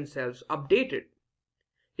keep themselves updated.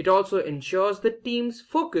 It also ensures that teams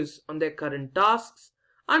focus on their current tasks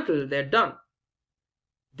until they're done.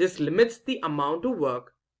 This limits the amount of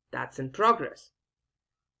work that's in progress.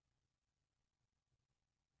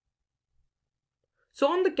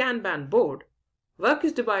 So on the Kanban board, work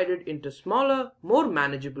is divided into smaller, more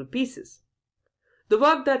manageable pieces. The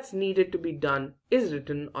work that's needed to be done is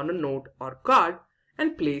written on a note or card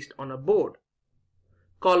and placed on a board.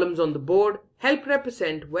 Columns on the board help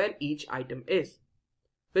represent where each item is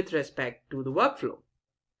with respect to the workflow.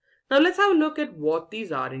 Now let's have a look at what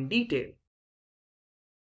these are in detail.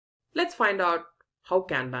 Let's find out how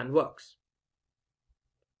Kanban works.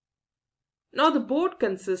 Now the board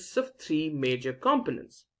consists of three major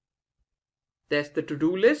components. There's the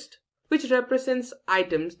to-do list, which represents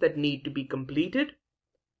items that need to be completed.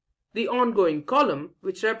 The ongoing column,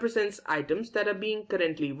 which represents items that are being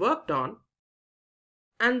currently worked on.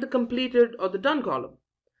 And the completed or the done column.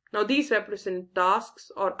 Now these represent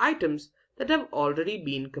tasks or items that have already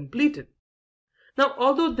been completed. Now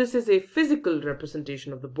although this is a physical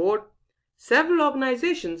representation of the board, several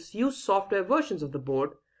organizations use software versions of the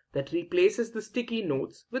board that replaces the sticky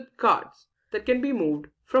notes with cards that can be moved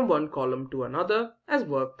from one column to another as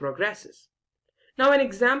work progresses. Now an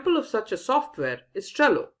example of such a software is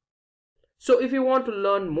Trello. So if you want to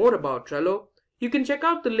learn more about Trello, you can check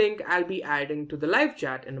out the link I'll be adding to the live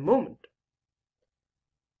chat in a moment.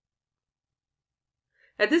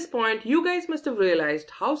 At this point, you guys must have realized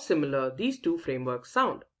how similar these two frameworks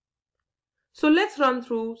sound. So let's run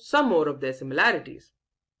through some more of their similarities.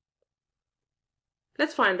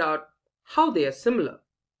 Let's find out how they are similar.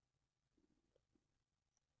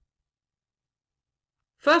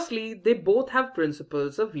 Firstly, they both have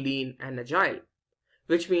principles of Lean and Agile,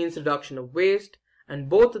 which means reduction of waste, and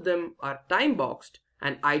both of them are time-boxed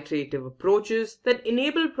and iterative approaches that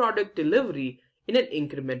enable product delivery in an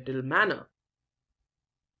incremental manner.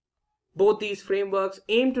 Both these frameworks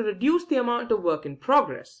aim to reduce the amount of work in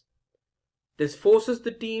progress. This forces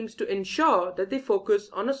the teams to ensure that they focus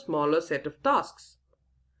on a smaller set of tasks.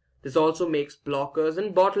 This also makes blockers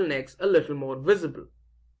and bottlenecks a little more visible.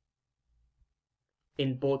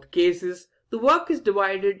 In both cases, the work is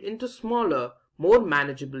divided into smaller, more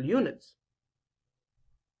manageable units.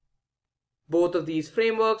 Both of these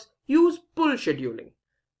frameworks use pull scheduling.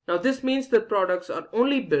 Now this means that products are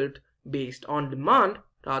only built based on demand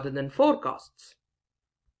rather than forecasts.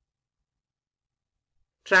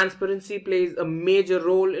 Transparency plays a major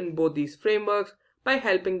role in both these frameworks by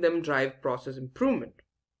helping them drive process improvement.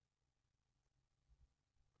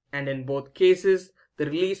 And in both cases, the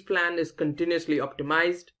release plan is continuously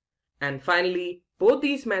optimized. And finally, both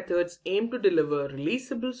these methods aim to deliver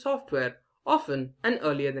releasable software often and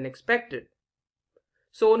earlier than expected.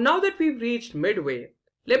 So now that we've reached midway,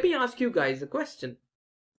 let me ask you guys a question.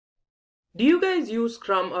 Do you guys use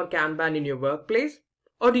Scrum or Kanban in your workplace?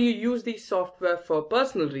 Or do you use these software for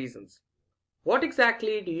personal reasons? What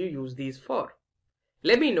exactly do you use these for?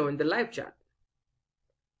 Let me know in the live chat.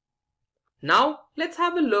 Now let's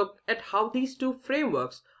have a look at how these two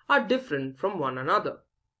frameworks are different from one another.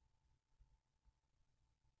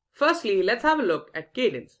 Firstly, let's have a look at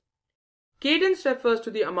cadence. Cadence refers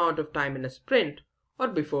to the amount of time in a sprint or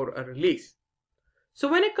before a release. So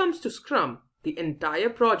when it comes to Scrum, the entire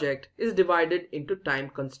project is divided into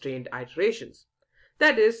time-constrained iterations.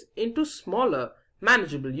 That is, into smaller,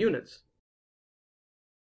 manageable units.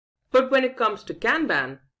 But when it comes to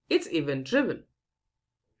Kanban, it's event-driven.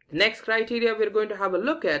 The next criteria we're going to have a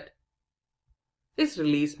look at is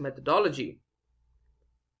release methodology.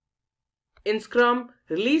 In Scrum,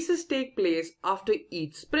 releases take place after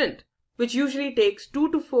each sprint, which usually takes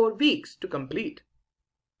 2 to 4 weeks to complete.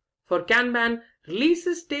 For Kanban,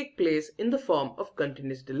 releases take place in the form of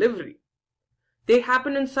continuous delivery. They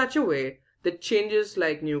happen in such a way that changes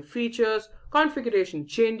like new features, configuration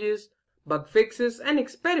changes, bug fixes, and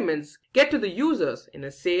experiments get to the users in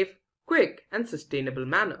a safe, quick, and sustainable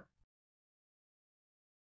manner.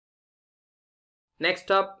 Next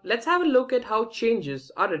up, let's have a look at how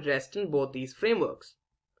changes are addressed in both these frameworks.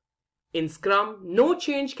 In Scrum, no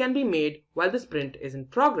change can be made while the sprint is in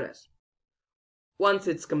progress. Once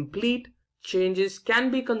it's complete, changes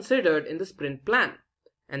can be considered in the sprint plan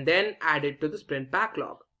and then added to the sprint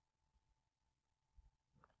backlog.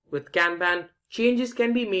 With Kanban, changes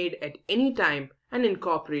can be made at any time and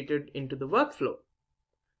incorporated into the workflow.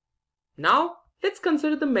 Now, let's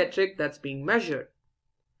consider the metric that's being measured.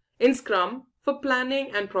 In Scrum, for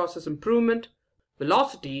planning and process improvement,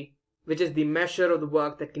 velocity, which is the measure of the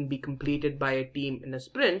work that can be completed by a team in a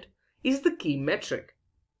sprint, is the key metric.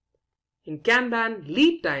 In Kanban,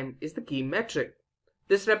 lead time is the key metric.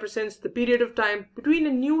 This represents the period of time between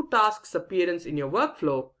a new task's appearance in your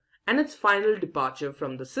workflow and its final departure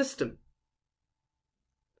from the system.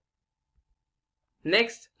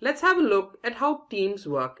 Next, let's have a look at how teams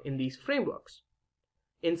work in these frameworks.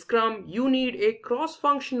 In Scrum, you need a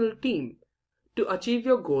cross-functional team to achieve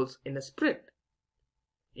your goals in a sprint.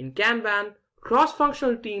 In Kanban,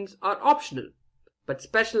 cross-functional teams are optional, but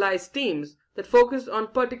specialized teams that focus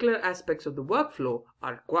on particular aspects of the workflow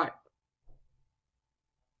are required.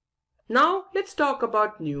 Now, let's talk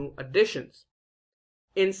about new additions.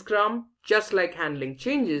 In Scrum, just like handling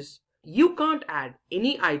changes, you can't add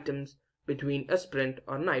any items between a sprint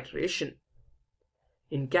or an iteration.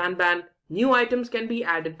 In Kanban, new items can be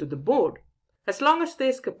added to the board as long as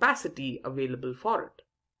there's capacity available for it.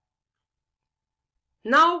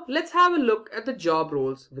 Now, let's have a look at the job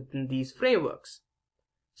roles within these frameworks.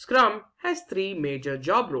 Scrum has 3 major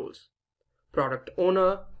job roles: Product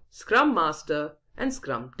Owner, Scrum Master, and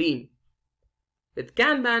Scrum Team. With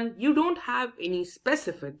Kanban, you don't have any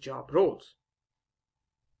specific job roles.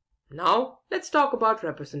 Now, let's talk about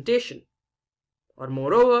representation. Or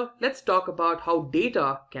moreover, let's talk about how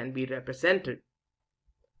data can be represented.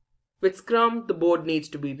 With Scrum, the board needs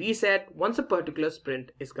to be reset once a particular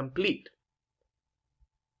sprint is complete.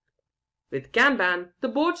 With Kanban, the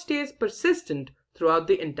board stays persistent throughout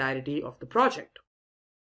the entirety of the project.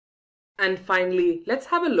 And finally, let's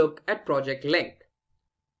have a look at project length.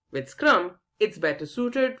 With Scrum, it's better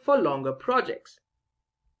suited for longer projects.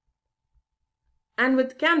 And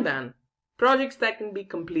with Kanban, projects that can be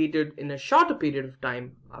completed in a shorter period of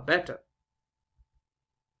time are better.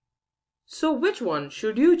 So which one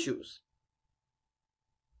should you choose?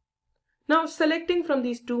 Now, selecting from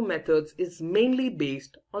these two methods is mainly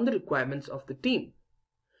based on the requirements of the team.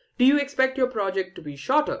 Do you expect your project to be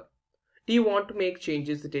shorter? Do you want to make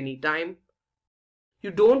changes at any time?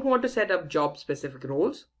 You don't want to set up job-specific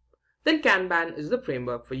roles? Then Kanban is the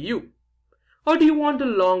framework for you. Or do you want a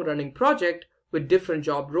long-running project with different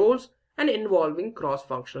job roles and involving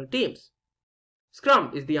cross-functional teams?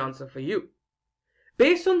 Scrum is the answer for you.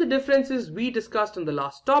 Based on the differences we discussed on the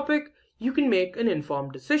last topic, you can make an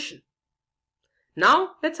informed decision.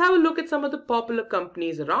 Now, let's have a look at some of the popular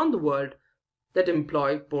companies around the world that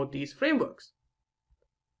employ both these frameworks.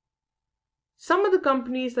 Some of the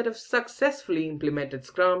companies that have successfully implemented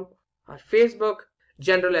Scrum are Facebook,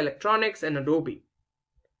 General Electronics, and Adobe.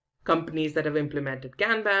 Companies that have implemented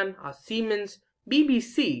Kanban are Siemens,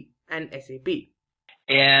 BBC, and SAP.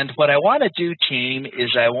 And what I want to do, team,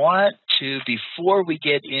 is I want to, before we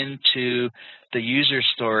get into the user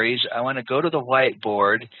stories, I want to go to the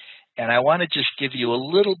whiteboard and I want to just give you a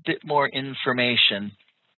little bit more information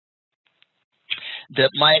that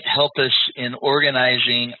might help us in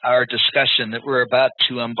organizing our discussion that we're about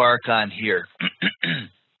to embark on here.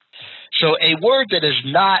 So a word that is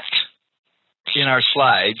not in our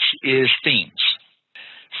slides is themes.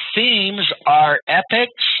 Themes are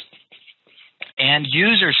epics and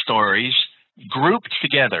user stories grouped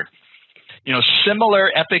together. You know, similar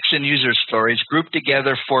epics and user stories grouped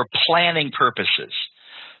together for planning purposes.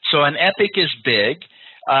 So an epic is big.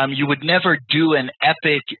 You would never do an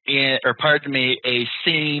epic a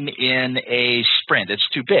theme in a sprint. It's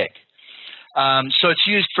too big. So it's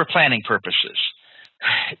used for planning purposes.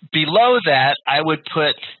 Below that, I would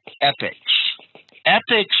put epics.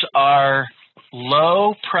 Epics are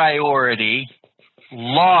low priority,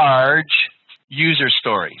 large user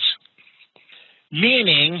stories,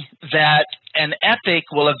 meaning that an epic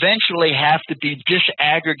will eventually have to be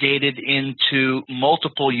disaggregated into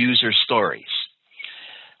multiple user stories.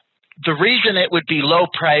 The reason it would be low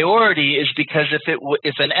priority is because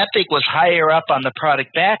if an epic was higher up on the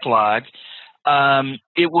product backlog,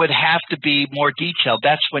 it would have to be more detailed.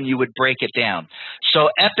 That's when you would break it down. So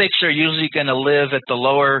epics are usually going to live at the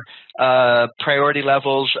lower priority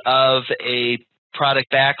levels of a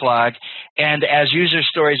product backlog, and as user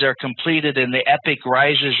stories are completed and the epic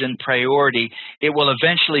rises in priority, it will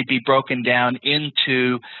eventually be broken down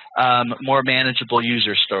into more manageable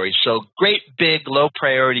user stories. So great big low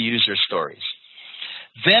priority user stories.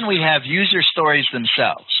 Then we have user stories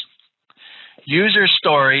themselves. User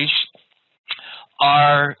stories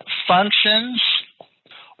are functions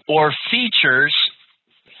or features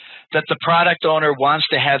that the product owner wants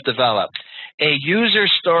to have developed. A user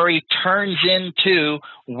story turns into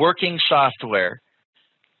working software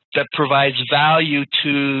that provides value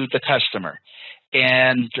to the customer.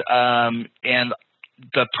 And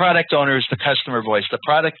the product owner is the customer voice. The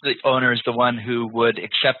product owner is the one who would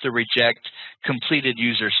accept or reject completed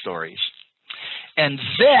user stories. And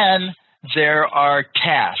then there are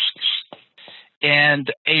tasks.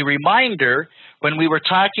 And a reminder, when we were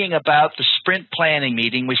talking about the sprint planning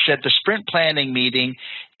meeting, we said the sprint planning meeting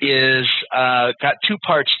is got two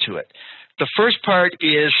parts to it. The first part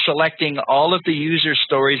is selecting all of the user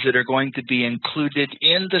stories that are going to be included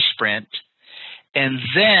in the sprint, and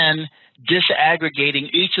then disaggregating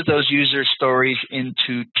each of those user stories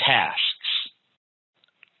into tasks.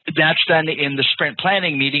 That's done in the sprint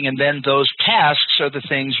planning meeting, and then those tasks are the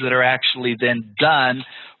things that are actually then done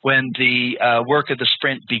when the work of the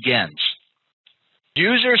sprint begins.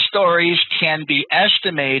 User stories can be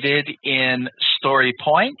estimated in story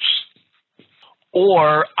points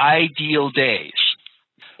or ideal days.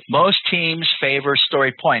 Most teams favor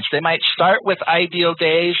story points. They might start with ideal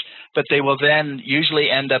days, but they will then usually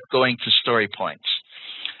end up going to story points.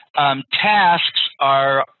 Tasks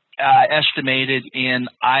are estimated in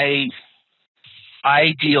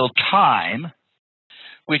ideal time,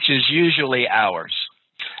 which is usually hours.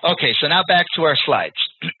 Okay, so now back to our slides.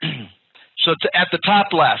 So at the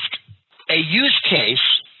top left, a use case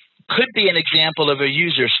could be an example of a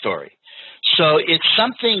user story. So it's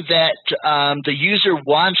something that the user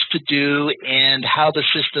wants to do and how the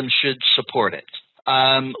system should support it.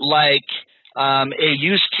 A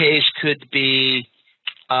use case could be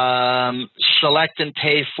select and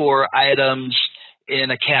pay for items in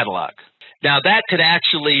a catalog. Now that could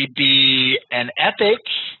actually be an epic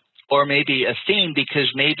or maybe a theme, because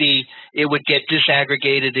maybe it would get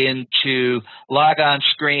disaggregated into log on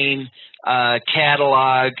screen,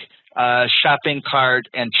 catalog, shopping cart,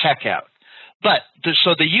 and checkout. But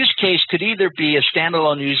so the use case could either be a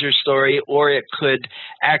standalone user story, or it could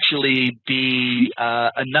actually be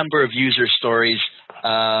a number of user stories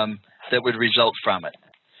that would result from it.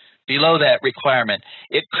 Below that requirement,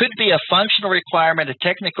 it could be a functional requirement, a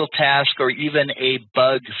technical task, or even a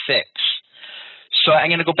bug fix. So I'm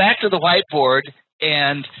going to go back to the whiteboard,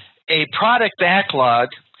 and a product backlog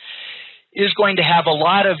is going to have a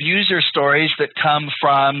lot of user stories that come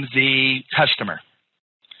from the customer,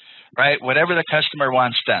 right? Whatever the customer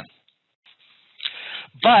wants done.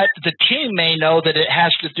 But the team may know that it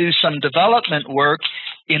has to do some development work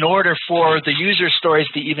in order for the user stories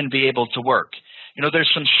to even be able to work. You know,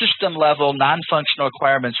 there's some system level non-functional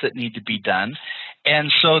requirements that need to be done.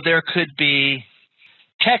 And so there could be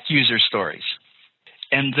tech user stories.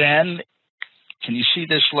 And then, can you see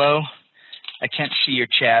this low? I can't see your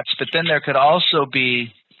chats, but then there could also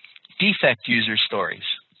be defect user stories.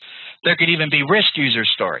 There could even be risk user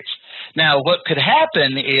stories. Now, what could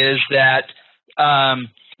happen is that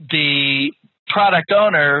the product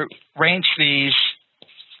owner ranks these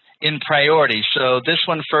in priority. So this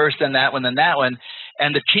one first, then that one, then that one.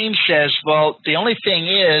 And the team says, well, the only thing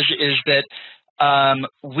is that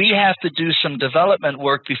we have to do some development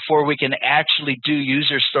work before we can actually do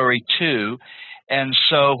user story 2. And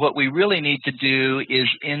so what we really need to do is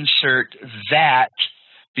insert that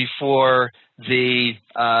before the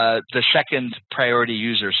second priority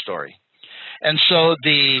user story. And so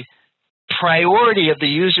the priority of the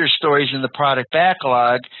user stories in the product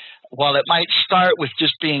backlog, while it might start with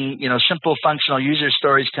just being, you know, simple functional user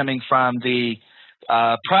stories coming from the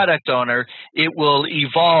product owner, it will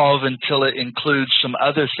evolve until it includes some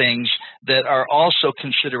other things that are also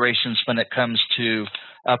considerations when it comes to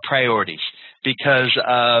priorities, because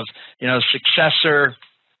of, you know, successor,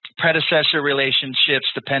 predecessor relationships,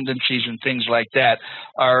 dependencies, and things like that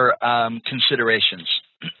are considerations.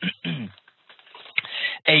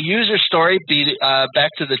 A user story,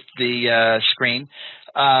 back to the screen,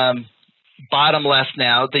 bottom left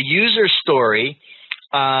now, the user story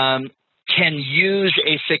can use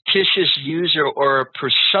a fictitious user or a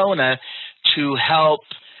persona to help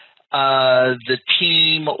the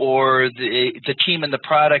team or the team and the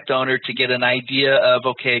product owner to get an idea of,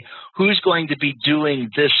 okay, who's going to be doing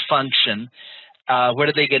this function, what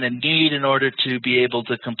are they going to need in order to be able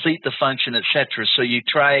to complete the function, etc. So you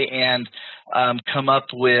try and come up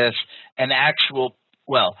with an actual,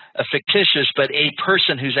 well, a fictitious, but a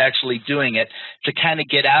person who's actually doing it, to kind of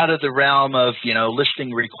get out of the realm of, you know,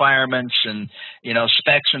 listing requirements and, you know,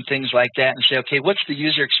 specs and things like that, and say, okay, what's the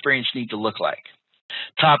user experience need to look like?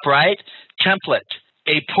 Top right, template.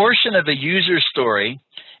 A portion of a user story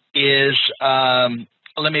is,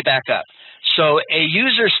 let me back up. So a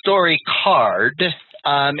user story card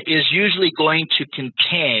is usually going to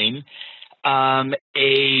contain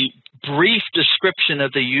a brief description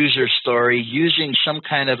of the user story using some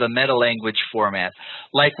kind of a meta-language format,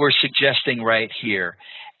 like we're suggesting right here.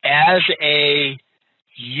 As a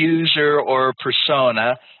user or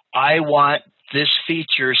persona, I want this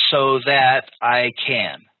feature so that I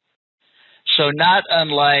can. So not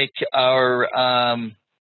unlike our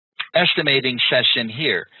estimating session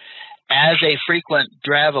here. As a frequent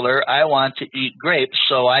traveler, I want to eat grapes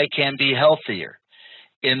so I can be healthier.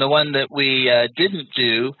 In the one that we didn't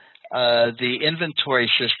do, the inventory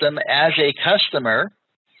system, as a customer,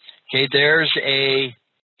 okay, there's a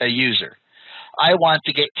user. I want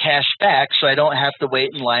to get cash back so I don't have to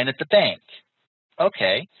wait in line at the bank.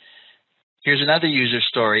 Okay, here's another user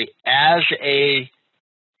story. As a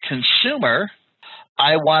consumer,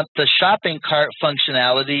 I want the shopping cart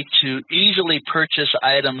functionality to easily purchase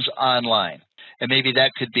items online. And maybe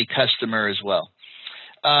that could be customer as well.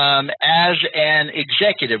 As an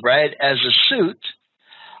executive, right, as a suit,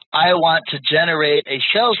 I want to generate a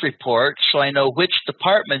sales report so I know which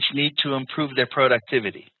departments need to improve their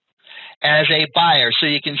productivity. As a buyer, so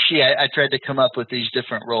you can see I tried to come up with these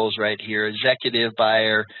different roles right here: executive,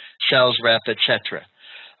 buyer, sales rep, etc.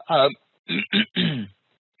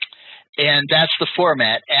 And that's the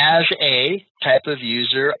format. As a type of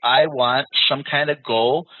user, I want some kind of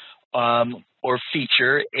goal or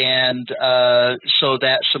feature, and so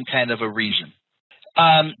that's some kind of a reason.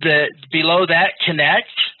 Below that,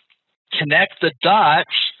 connect the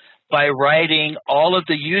dots by writing all of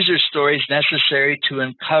the user stories necessary to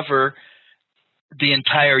uncover the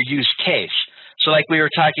entire use case. So like we were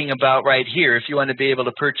talking about right here, if you want to be able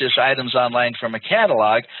to purchase items online from a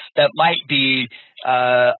catalog, that might be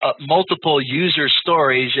multiple user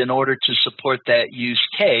stories in order to support that use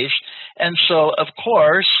case. And so, of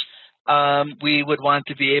course, we would want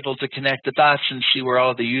to be able to connect the dots and see where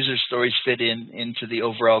all the user stories fit into the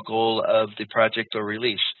overall goal of the project or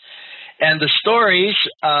release. And the stories,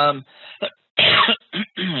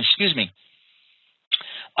 excuse me,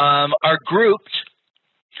 are grouped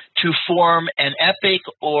to form an epic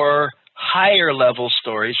or higher level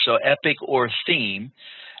story, so epic or theme.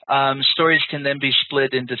 Stories can then be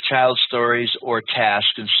split into child stories or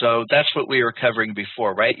tasks, and so that's what we were covering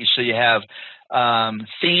before, right? So you have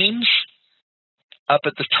themes up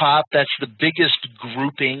at the top. That's the biggest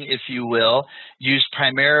grouping, if you will, used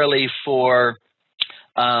primarily for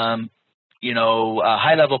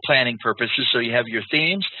high-level planning purposes. So you have your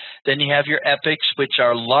themes, then you have your epics, which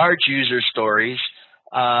are large user stories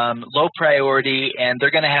low priority, and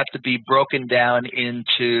they're going to have to be broken down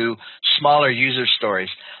into smaller user stories.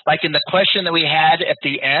 Like in the question that we had at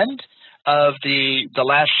the end of the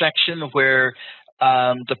last section where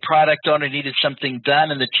the product owner needed something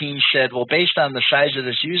done and the team said, well, based on the size of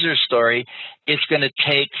this user story, it's going to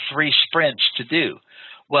take 3 sprints to do.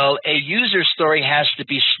 Well, a user story has to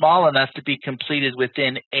be small enough to be completed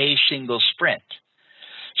within a single sprint.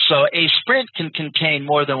 So a sprint can contain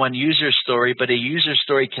more than one user story, but a user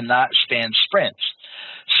story cannot span sprints.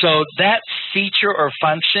 So that feature or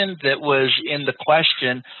function that was in the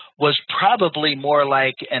question was probably more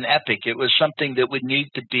like an epic. It was something that would need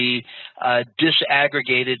to be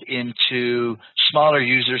disaggregated into smaller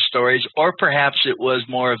user stories, or perhaps it was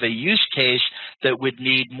more of a use case that would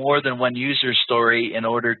need more than one user story in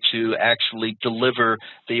order to actually deliver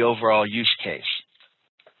the overall use case.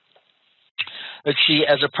 Let's see,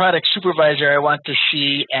 as a product supervisor, I want to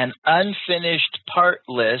see an unfinished part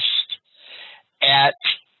list at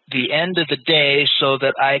the end of the day so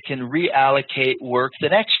that I can reallocate work the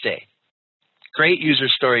next day. Great user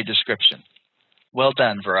story description. Well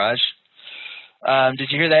done, Viraj. Did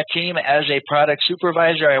you hear that, team? As a product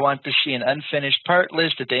supervisor, I want to see an unfinished part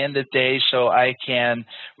list at the end of the day so I can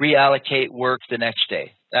reallocate work the next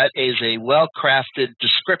day. That is a well-crafted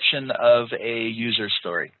description of a user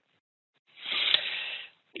story.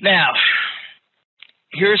 Now,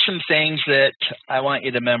 here are some things that I want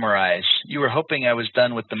you to memorize. You were hoping I was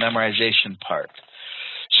done with the memorization part.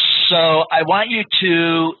 So I want you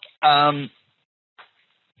to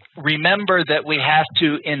remember that we have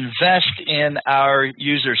to invest in our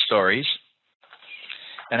user stories.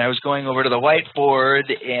 And I was going over to the whiteboard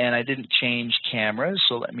and I didn't change cameras,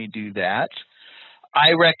 so let me do that.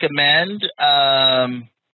 I recommend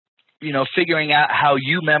figuring out how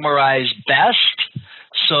you memorize best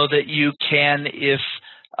so that you can,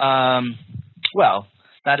 well,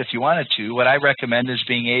 not if you wanted to. What I recommend is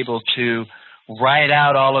being able to write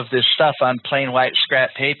out all of this stuff on plain white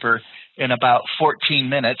scrap paper in about 14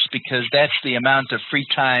 minutes, because that's the amount of free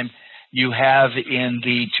time you have in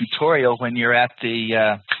the tutorial when you're at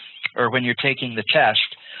the, or when you're taking the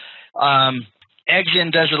test.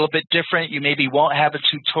 Exin does it a little bit different. You maybe won't have a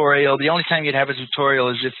tutorial. The only time you'd have a tutorial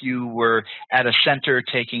is if you were at a center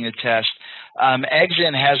taking a test.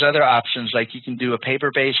 Exin has other options, like you can do a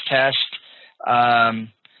paper-based test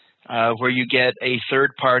where you get a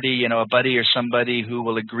third party, a buddy or somebody who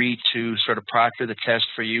will agree to sort of proctor the test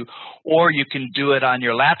for you, or you can do it on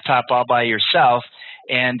your laptop all by yourself.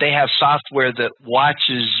 And they have software that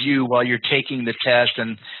watches you while you're taking the test,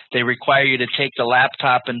 and they require you to take the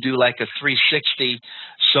laptop and do like a 360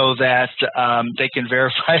 so that they can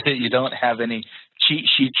verify that you don't have any cheat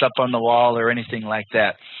sheets up on the wall or anything like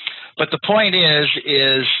that. But the point is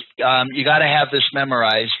you got to have this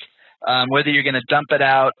memorized, whether you're going to dump it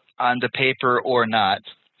out onto paper or not.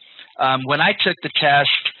 When I took the test,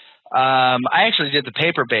 I actually did the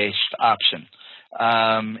paper-based option.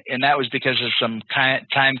 And that was because of some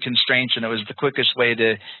time constraints, and it was the quickest way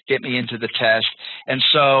to get me into the test. And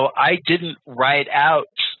so I didn't write out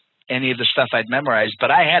any of the stuff I'd memorized,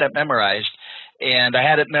 but I had it memorized, and I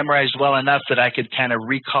had it memorized well enough that I could kind of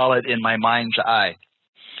recall it in my mind's eye.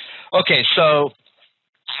 Okay, so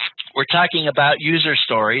we're talking about user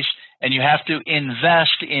stories, and you have to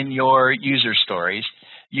invest in your user stories.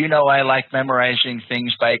 You know I like memorizing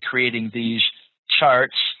things by creating these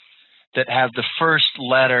charts that have the first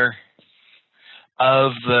letter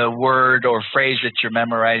of the word or phrase that you're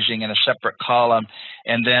memorizing in a separate column.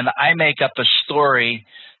 And then I make up a story,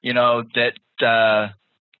 that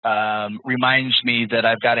reminds me that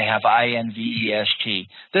I've got to have INVEST.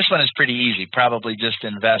 This one is pretty easy. Probably just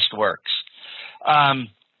invest works.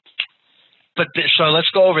 So let's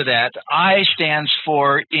go over that. I stands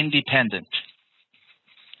for independent.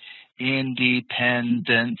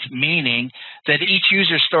 Independent, meaning that each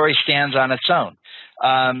user story stands on its own.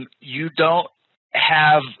 You don't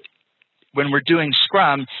have, when we're doing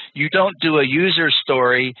Scrum, you don't do a user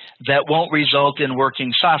story that won't result in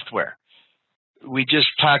working software. We just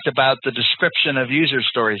talked about the description of user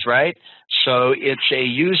stories, right? So it's a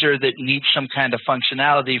user that needs some kind of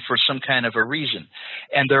functionality for some kind of a reason,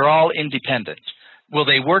 and they're all independent. Will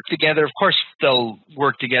they work together? Of course they'll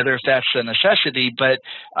work together if that's a necessity, but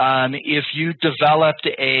if you developed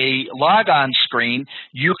a logon screen,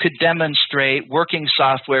 you could demonstrate working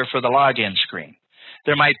software for the login screen.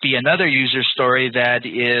 There might be another user story that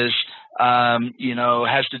is,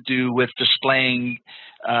 has to do with displaying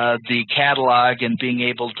the catalog and being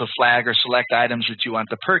able to flag or select items that you want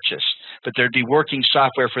to purchase. But there'd be working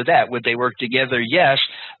software for that. Would they work together? Yes,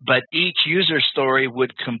 but each user story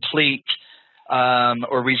would complete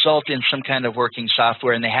or result in some kind of working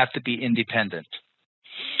software, and they have to be independent.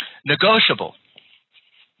 Negotiable.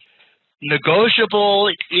 Negotiable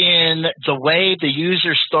in the way the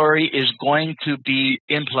user story is going to be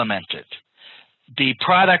implemented. The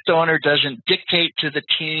product owner doesn't dictate to the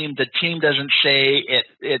team. The team doesn't say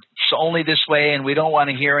it's only this way and we don't want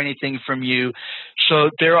to hear anything from you.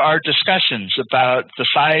 So there are discussions about the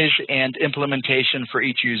size and implementation for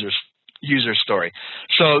each user story.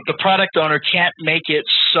 So the product owner can't make it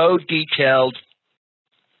so detailed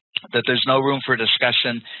that there's no room for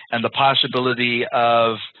discussion and the possibility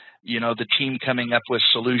of the team coming up with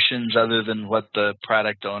solutions other than what the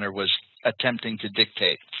product owner was attempting to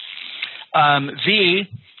dictate. V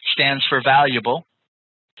stands for valuable,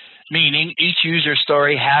 meaning each user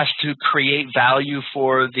story has to create value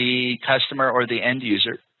for the customer or the end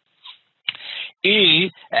user. E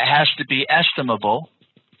has to be estimable,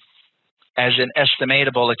 as in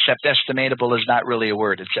estimatable, except estimatable is not really a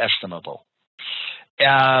word, it's estimable.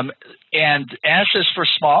 And S is for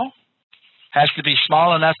small, has to be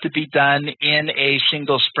small enough to be done in a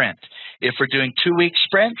single sprint. If we're doing 2-week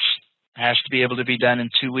sprints, it has to be able to be done in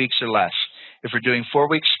 2 weeks or less. If we're doing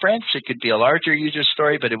 4-week sprints, it could be a larger user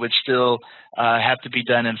story, but it would still have to be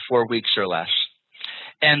done in 4 weeks or less.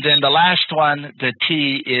 And then the last one, the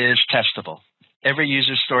T, is testable. Every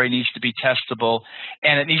user story needs to be testable,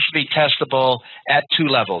 and it needs to be testable at 2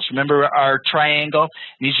 levels. Remember our triangle?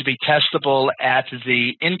 It needs to be testable at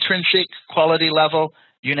the intrinsic quality level,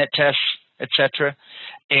 unit tests, etc.,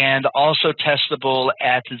 and also testable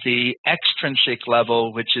at the extrinsic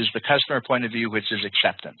level, which is the customer point of view, which is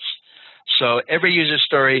acceptance. So every user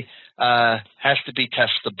story has to be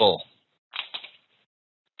testable.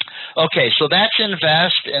 Okay, so that's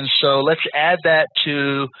invest, and so let's add that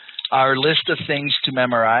to our list of things to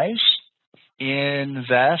memorize.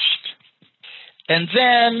 Invest. And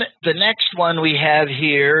then the next one we have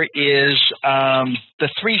here is the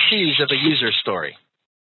 3 C's of a user story.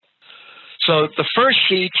 So the first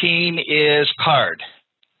C, team, is card.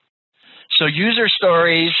 So user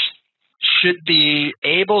stories should be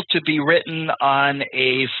able to be written on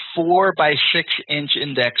a 4 by 6 inch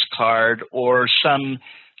index card or some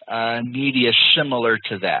media similar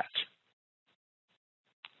to that.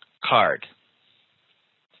 Card.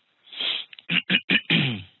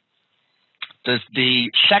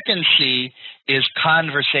 The second C is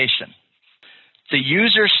conversation. The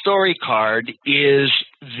user story card is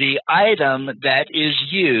the item that is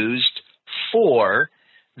used for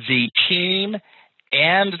the team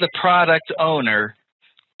and the product owner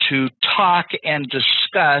to talk and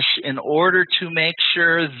discuss in order to make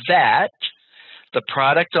sure that the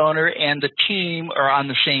product owner and the team are on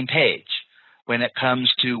the same page when it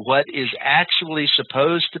comes to what is actually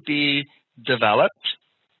supposed to be developed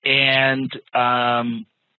and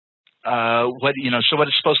what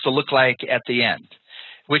it's supposed to look like at the end,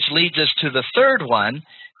 which leads us to the third one,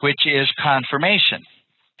 which is confirmation.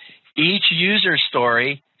 Each user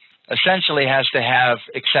story essentially has to have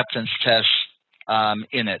acceptance tests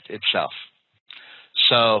in it itself.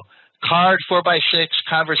 So card 4 by 6,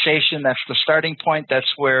 conversation, that's the starting point.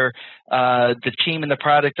 That's where the team and the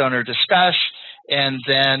product owner discuss, and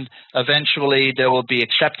then eventually there will be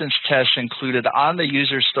acceptance tests included on the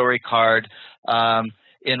user story card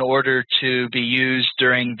in order to be used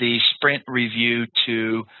during the sprint review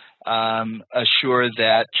to assure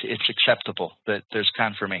that it's acceptable, that there's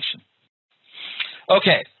confirmation.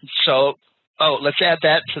 Okay, so let's add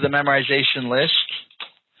that to the memorization list.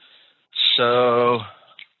 So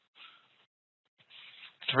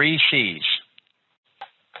 3 C's.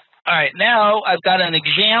 All right, now I've got an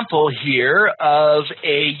example here of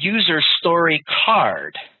a user story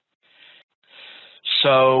card.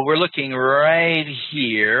 So we're looking right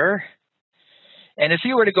here. And if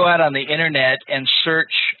you were to go out on the internet and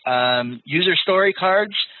search user story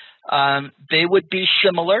cards, they would be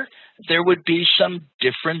similar. There would be some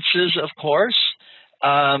differences, of course.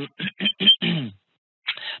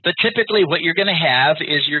 But typically what you're going to have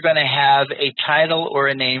is you're going to have a title or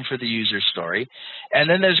a name for the user story. And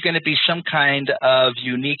then there's going to be some kind of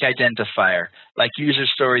unique identifier, like user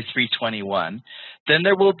story 321. Then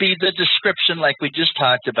there will be the description like we just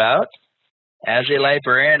talked about. As a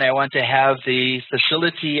librarian, I want to have the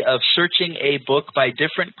facility of searching a book by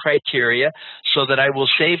different criteria so that I will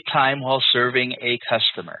save time while serving a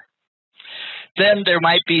customer. Then there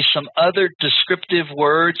might be some other descriptive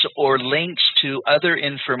words or links to other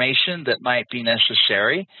information that might be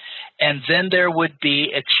necessary. And then there would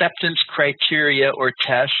be acceptance criteria or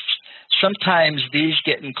tests. Sometimes these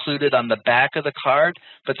get included on the back of the card,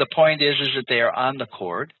 but the point is that they are on the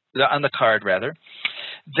card.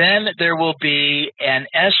 Then there will be an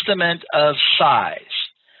estimate of size.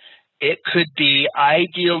 It could be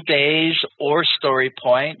ideal days or story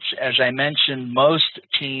points. As I mentioned, most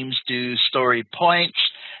teams do story points.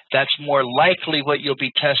 That's more likely what you'll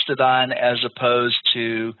be tested on as opposed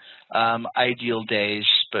to ideal days.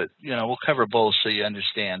 But, you know, we'll cover both so you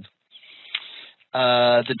understand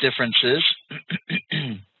the differences.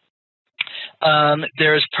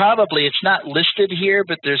 There's probably, it's not listed here,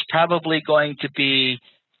 but there's probably going to be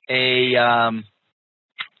a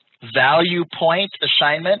value point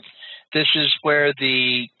assignment. This is where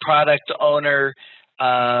the product owner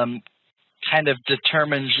kind of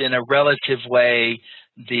determines in a relative way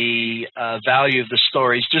the value of the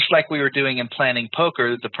stories. Just like we were doing in planning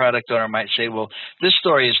poker, the product owner might say, well, this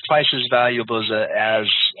story is twice as valuable as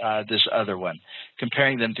this other one,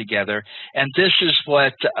 comparing them together. And this is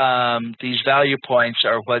what these value points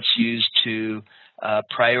are what's used to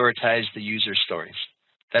prioritize the user stories.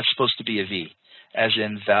 That's supposed to be a V, as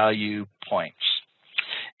in value points.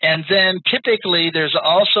 And then typically there's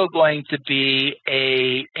also going to be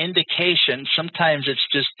a indication. Sometimes it's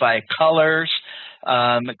just by colors.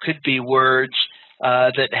 It could be words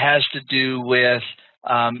that has to do with,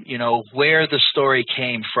 you know, where the story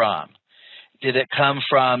came from. Did it come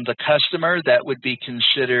from the customer? That would be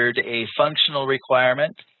considered a functional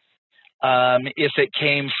requirement. If it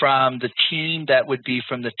came from the team, that would be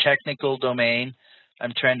from the technical domain.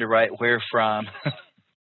 I'm trying to write where from.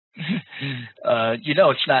 You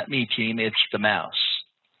know, it's not me, team, it's the mouse.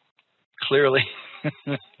 Clearly,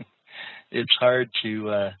 it's hard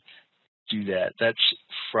to do that. That's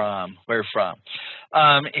from, where from.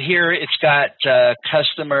 Here it's got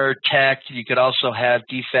customer, tech. You could also have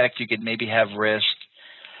defect. You could maybe have risk.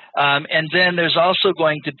 And then there's also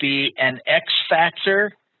going to be an X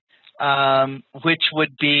factor, which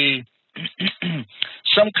would be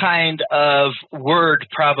some kind of word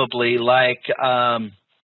probably like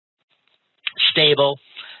stable,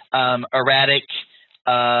 erratic,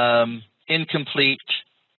 incomplete,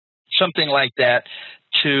 something like that,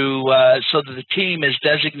 to so that the team is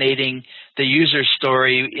designating the user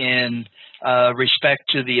story in respect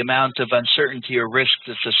to the amount of uncertainty or risk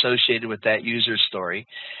that's associated with that user story.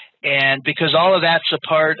 And because all of that's a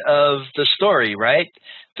part of the story, right?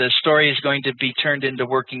 The story is going to be turned into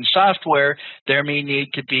working software. There may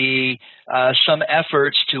need to be some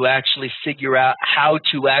efforts to actually figure out how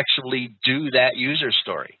to actually do that user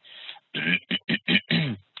story.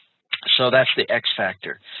 So that's the X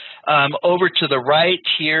factor. Over to the right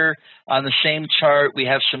here on the same chart, we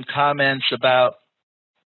have some comments about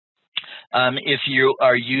if you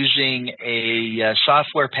are using a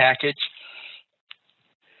software package,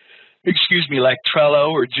 excuse me, like Trello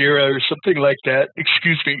or Jira or something like that,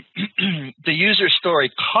 excuse me, the user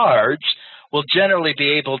story cards will generally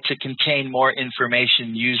be able to contain more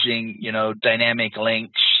information using, you know, dynamic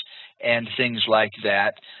links and things like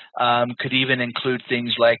that. Could even include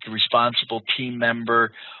things like responsible team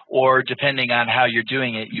member, or depending on how you're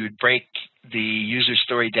doing it, you would break the user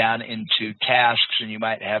story down into tasks, and you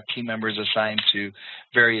might have team members assigned to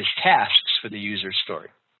various tasks for the user story.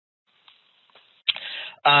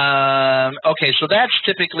 Okay, so that's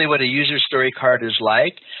typically what a user story card is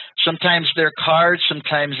like. Sometimes they're cards,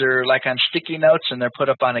 sometimes they're like on sticky notes, and they're put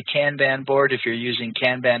up on a Kanban board if you're using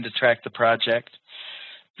Kanban to track the project.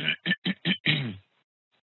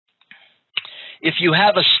 If you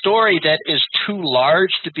have a story that is too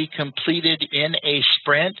large to be completed in a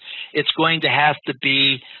sprint, it's going to have to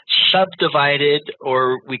be subdivided,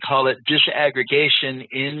 or we call it disaggregation,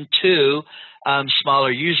 into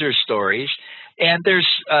smaller user stories. And there's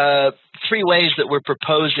 3 ways that we're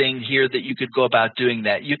proposing here that you could go about doing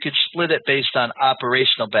that. You could split it based on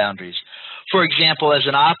operational boundaries. For example, as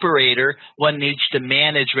an operator, one needs to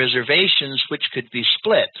manage reservations, which could be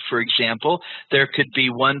split. For example, there could be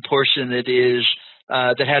one portion that is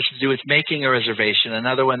that has to do with making a reservation,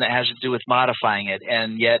 another one that has to do with modifying it,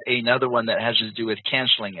 and yet another one that has to do with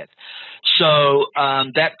canceling it. So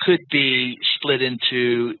that could be split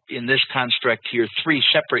into, in this construct here, 3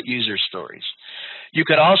 separate user stories. You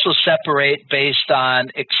could also separate based on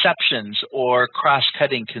exceptions or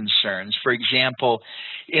cross-cutting concerns. For example,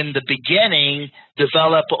 in the beginning,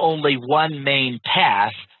 develop only one main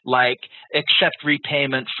path, like accept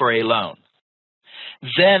repayment for a loan.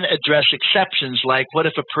 Then address exceptions, like what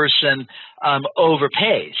if a person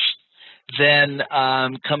overpays? Then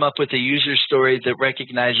come up with a user story that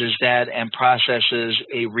recognizes that and processes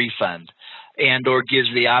a refund, and or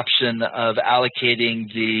gives the option of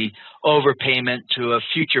allocating the overpayment to a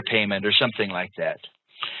future payment or something like that.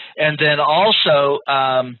 And then also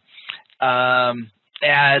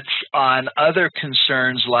adds on other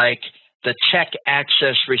concerns like the check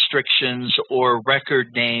access restrictions or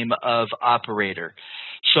record name of operator.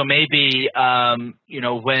 So maybe,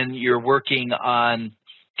 when you're working on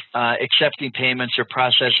accepting payments or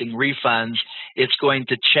processing refunds, it's going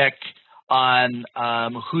to check on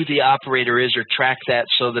who the operator is or track that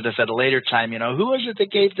so that if at a later time, who was it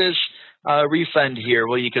that gave this refund here?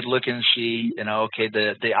 Well, you could look and see, okay,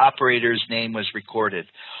 the operator's name was recorded.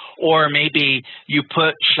 Or maybe you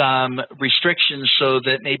put some restrictions so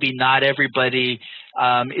that maybe not everybody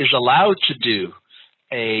is allowed to do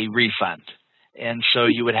a refund. And so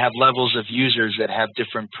you would have levels of users that have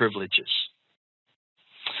different privileges.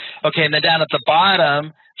 Okay, and then down at the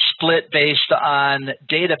bottom, split based on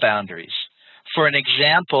data boundaries. For an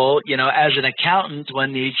example, as an accountant,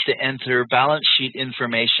 one needs to enter balance sheet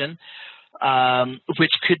information,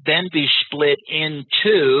 which could then be split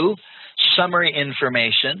into summary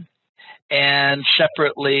information and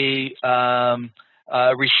separately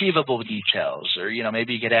receivable details, or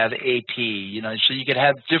maybe you could have AP. So you could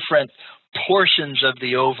have different portions of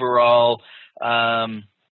the overall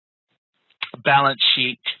balance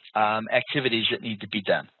sheet activities that need to be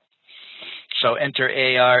done. So enter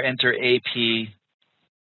AR, enter AP,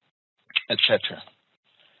 etc.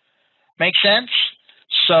 Make sense?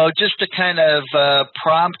 So just to kind of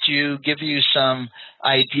prompt you, give you some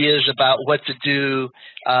ideas about what to do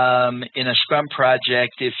in a Scrum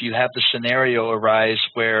project if you have the scenario arise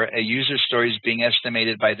where a user story is being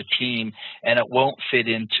estimated by the team and it won't fit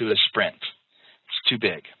into a sprint. It's too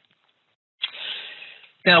big.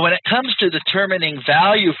 Now, when it comes to determining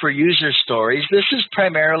value for user stories, this is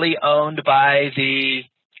primarily owned by the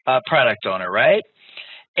product owner, right?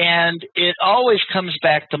 And it always comes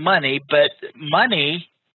back to money, but money,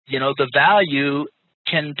 the value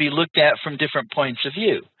can be looked at from different points of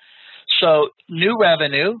view. So new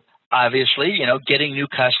revenue, obviously, getting new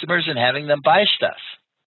customers and having them buy stuff.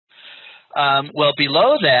 Well,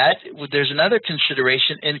 below that, there's another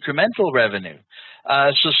consideration, incremental revenue.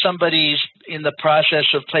 So somebody's in the process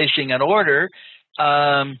of placing an order,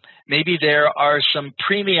 maybe there are some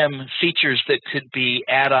premium features that could be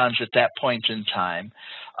add-ons at that point in time,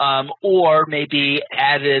 or maybe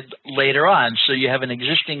added later on. So you have an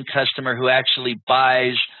existing customer who actually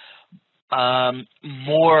buys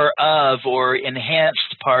more of or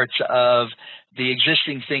enhanced parts of the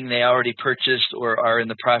existing thing they already purchased or are in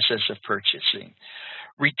the process of purchasing.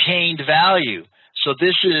 Retained value. So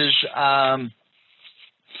this is,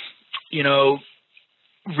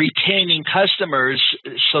 retaining customers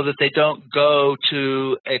so that they don't go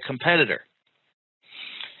to a competitor.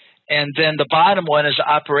 And then the bottom one is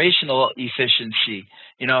operational efficiency.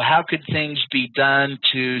 How could things be done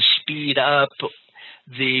to speed up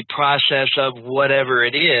the process of whatever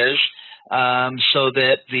it is so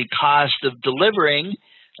that the cost of delivering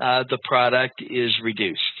the product is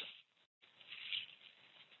reduced.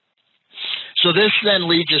 So this then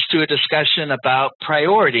leads us to a discussion about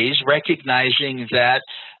priorities, recognizing that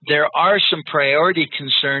there are some priority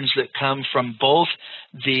concerns that come from both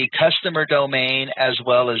the customer domain as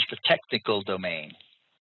well as the technical domain.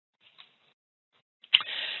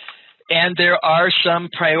 And there are some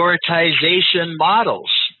prioritization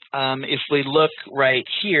models. If we look right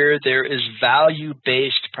here, there is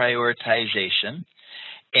value-based prioritization,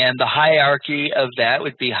 and the hierarchy of that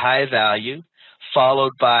would be high value,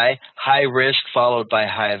 followed by high risk, followed by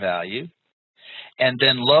high value, and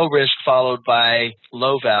then low risk, followed by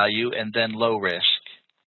low value, and then low risk.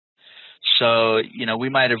 So, we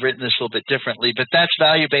might have written this a little bit differently, but that's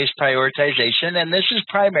value-based prioritization, and this is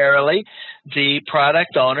primarily the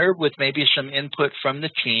product owner with maybe some input from the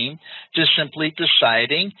team, just simply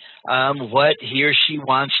deciding what he or she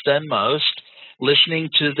wants done most, listening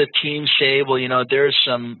to the team say, well, there's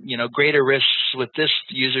some, greater risks with this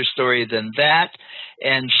user story than that.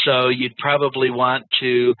 And so you'd probably want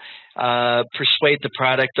to persuade the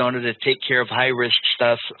product owner to take care of high risk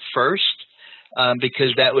stuff first,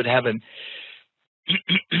 because that would have an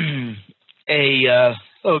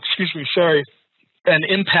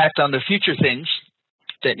impact on the future things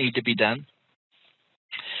that need to be done.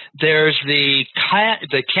 There's the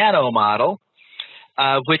Kano model,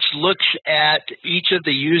 which looks at each of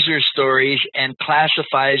the user stories and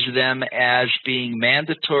classifies them as being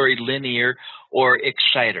mandatory, linear, or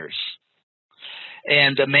exciters.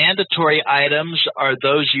 And the mandatory items are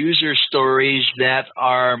those user stories that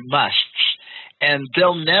are musts. And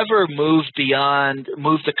they'll never move the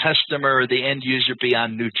customer or the end user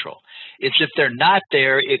beyond neutral. It's if they're not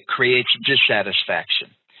there, it creates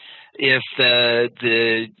dissatisfaction. If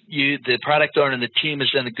the product owner and the team has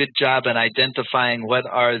done a good job in identifying what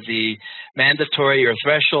are the mandatory or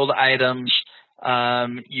threshold items,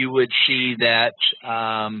 you would see that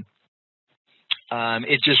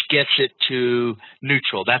It just gets it to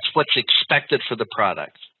neutral. That's what's expected for the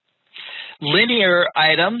product. Linear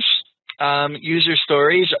items, user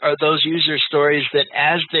stories, are those user stories that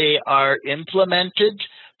as they are implemented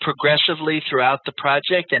progressively throughout the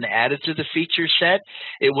project and added to the feature set,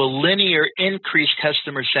 it will linear increase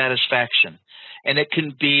customer satisfaction. And it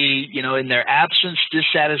can be, in their absence,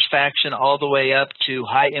 dissatisfaction, all the way up to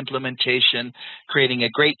high implementation, creating a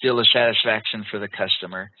great deal of satisfaction for the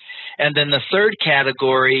customer. And then the third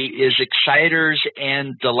category is exciters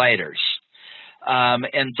and delighters.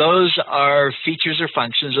 And those are features or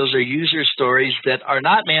functions. Those are user stories that are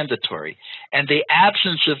not mandatory. And the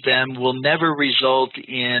absence of them will never result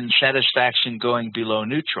in satisfaction going below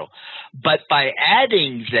neutral. But by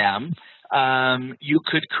adding them, you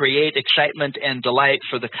could create excitement and delight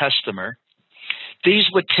for the customer. These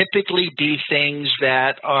would typically be things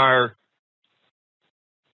that are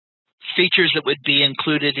features that would be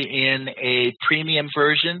included in a premium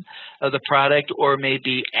version of the product, or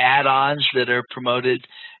maybe add-ons that are promoted,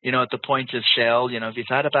 at the point of sale. Have you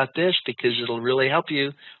thought about this because it'll really help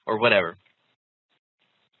you, or whatever.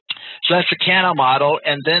 So that's the Kano model.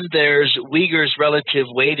 And then there's Uyghur's relative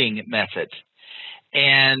weighting method.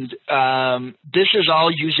 And this is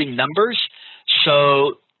all using numbers.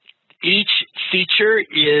 So each feature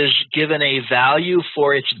is given a value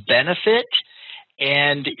for its benefit,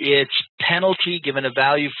 and its penalty, given a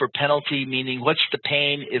value for penalty, meaning what's the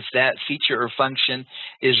pain if that feature or function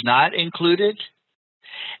is not included.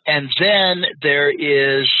 And then there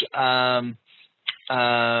is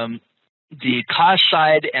the cost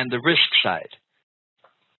side and the risk side.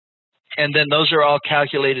 And then those are all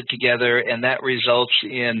calculated together, and that results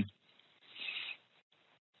in,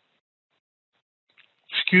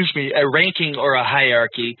 a ranking or a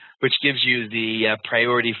hierarchy, which gives you the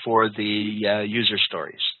priority for the user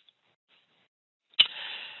stories.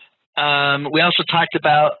 We also talked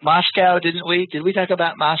about Moscow, didn't we? Did we talk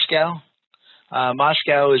about Moscow?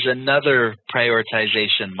 Moscow is another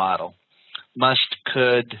prioritization model. Must,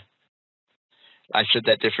 could, I said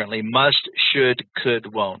that differently. Must, should,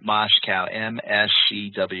 could, won't. Moscow,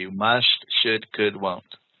 M-S-C-W. Must, should, could, won't.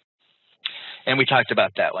 And we talked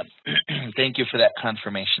about that one. Thank you for that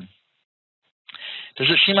confirmation. Does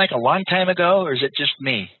it seem like a long time ago, or is it just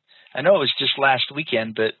me? I know it was just last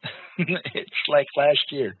weekend, but it's like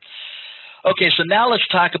last year. Okay, so now let's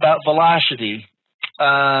talk about velocity.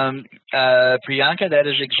 Priyanka, that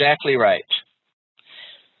is exactly right.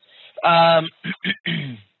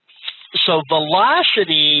 So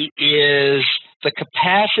velocity is the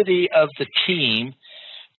capacity of the team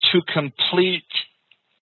to complete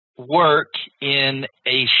work in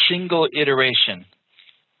a single iteration.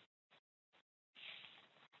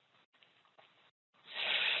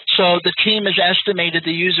 So the team has estimated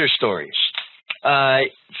the user stories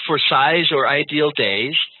for size or ideal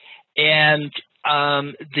days, and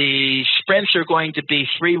the sprints are going to be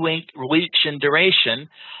 3 weeks in duration.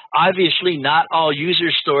 Obviously, not all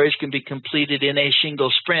user stories can be completed in a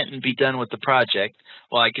single sprint and be done with the project.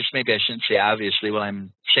 Well, I guess maybe I shouldn't say obviously. When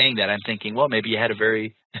I'm saying that, I'm thinking, well, maybe you had a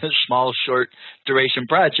very small, short duration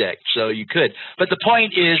project, so you could. But the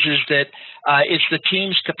point is that it's the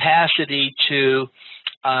team's capacity to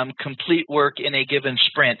complete work in a given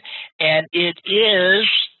sprint. And it is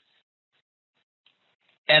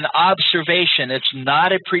an observation. It's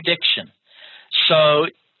not a prediction. So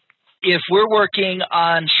if we're working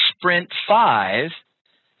on sprint 5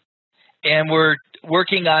 and we're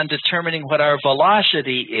working on determining what our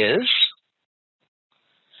velocity is,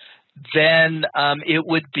 then it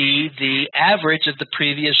would be the average of the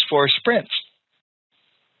previous 4 sprints.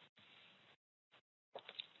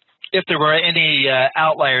 If there were any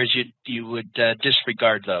outliers, you would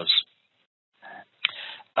disregard those.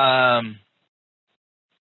 And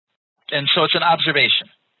so it's an observation.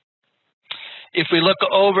 If we look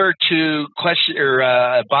over to question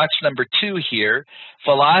or box number 2 here,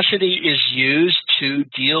 velocity is used to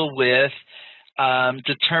deal with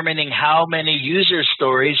determining how many user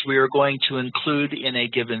stories we are going to include in a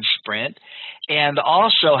given sprint, and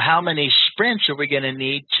also how many sprints are we going to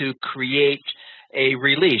need to create a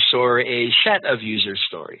release or a set of user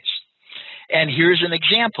stories. And here's an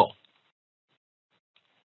example.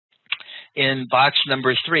 In box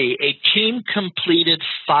number 3, a team completed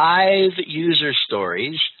 5 user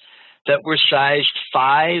stories that were sized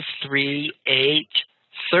 5, 3, 8,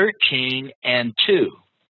 13, and 2.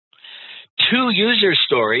 2 user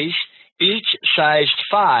stories, each sized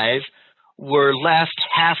 5, were left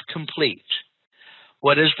half complete.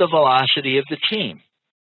 What is the velocity of the team?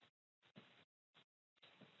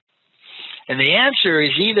 And the answer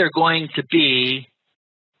is either going to be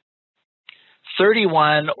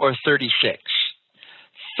 31 or 36.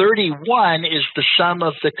 31 is the sum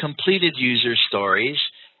of the completed user stories.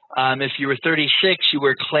 If you were 36, you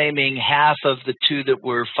were claiming half of the 2 that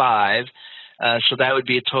were 5. So that would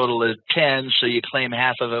be a total of 10. So you claim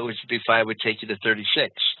half of it, which would be 5, would take you to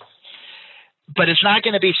 36. But it's not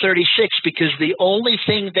going to be 36 because the only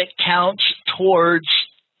thing that counts towards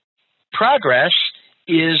progress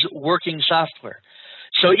is working software.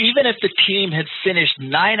 So even if the team had finished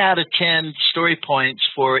 9 out of 10 story points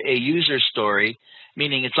for a user story,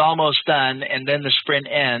 meaning it's almost done, and then the sprint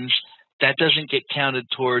ends, that doesn't get counted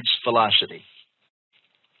towards velocity.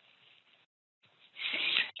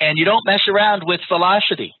 And you don't mess around with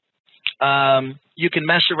velocity. You can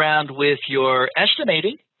mess around with your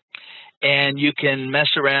estimating, and you can mess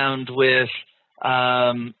around with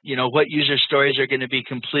what user stories are going to be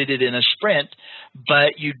completed in a sprint,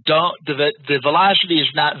 but you don't. The velocity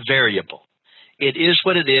is not variable. It is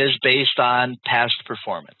what it is based on past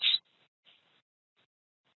performance.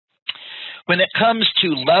 When it comes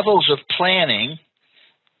to levels of planning,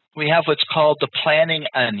 we have what's called the planning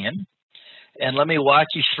onion. And let me walk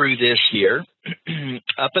you through this here.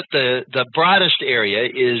 Up at the broadest area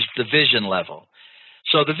is the vision level.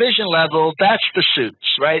 So the vision level, that's the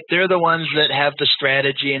suits, right? They're the ones that have the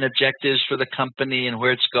strategy and objectives for the company and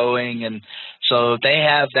where it's going. And so they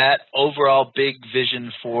have that overall big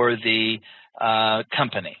vision for the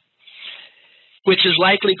company, which is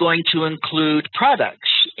likely going to include products.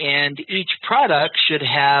 And each product should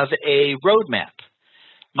have a roadmap.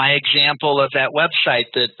 My example of that website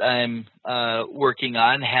that I'm working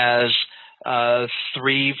on has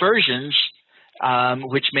 3 versions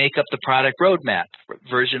which make up the product roadmap.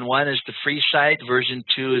 Version 1 is the free site, version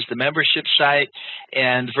 2 is the membership site,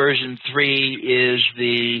 and version 3 is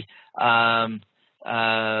the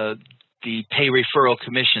pay referral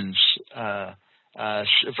commissions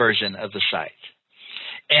version of the site.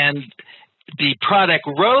 And the product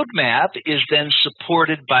roadmap is then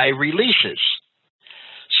supported by releases.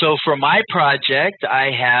 So for my project, I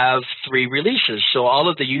have 3 releases. So all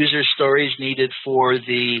of the user stories needed for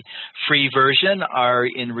the free version are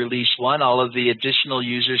in release 1. All of the additional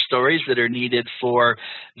user stories that are needed for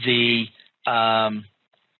the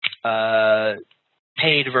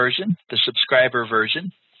paid version, the subscriber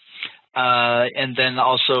version, and then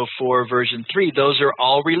also for version 3, those are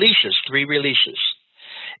all releases, 3 releases.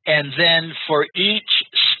 And then for each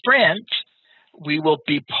sprint, we will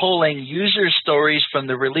be pulling user stories from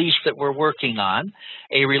the release that we're working on.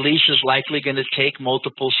 A release is likely going to take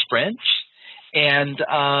multiple sprints. And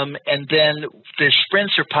then the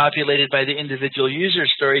sprints are populated by the individual user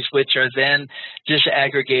stories, which are then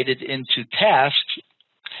disaggregated into tasks.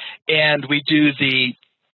 And we do the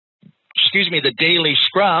daily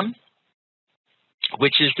scrum,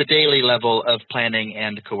 which is the daily level of planning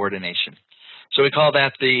and coordination. So we call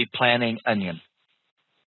that the planning onion.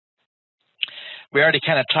 We already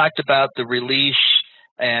kind of talked about the release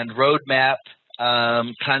and roadmap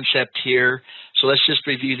concept here. So let's just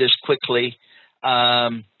review this quickly.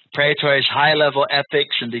 Prioritize high-level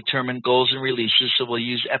epics and determine goals and releases. So we'll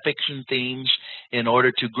use epics and themes in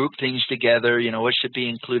order to group things together. You know, what should be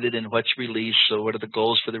included in what's released. So what are the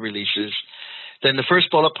goals for the releases? Then the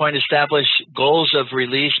first bullet point, establish goals of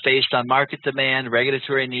release based on market demand,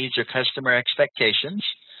 regulatory needs, or customer expectations.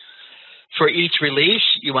 For each release,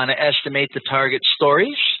 you want to estimate the target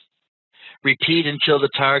stories. Repeat until the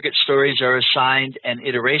target stories are assigned an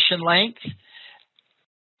iteration length.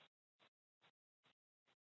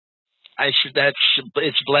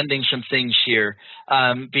 It's blending some things here.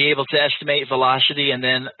 Be able to estimate velocity and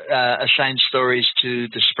then assign stories to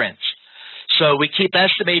the sprints. So we keep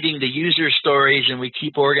estimating the user stories and we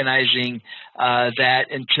keep organizing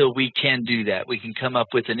that until we can do that. We can come up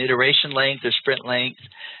with an iteration length, a sprint length,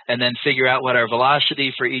 and then figure out what our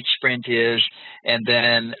velocity for each sprint is, and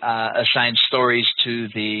then assign stories to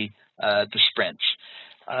the sprints.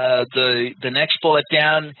 The next bullet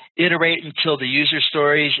down, iterate until the user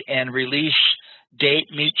stories and release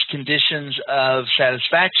date meets conditions of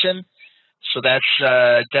satisfaction. So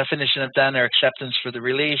that's definition of done or acceptance for the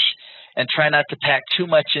release. And try not to pack too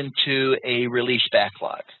much into a release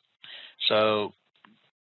backlog. So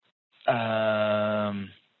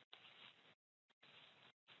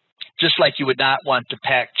just like you would not want to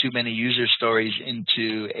pack too many user stories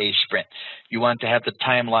into a sprint. You want to have the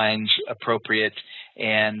timelines appropriate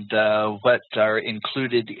and what are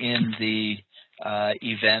included in the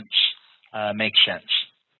events make sense.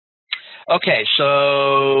 Okay,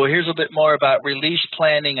 so here's a bit more about release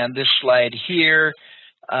planning on this slide here.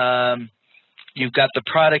 You've got the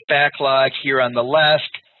product backlog here on the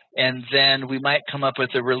left, and then we might come up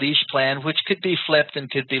with a release plan, which could be flipped and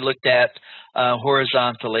could be looked at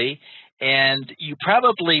horizontally. and you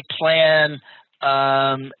probably plan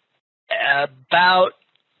about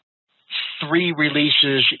 3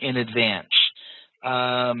 releases in advance,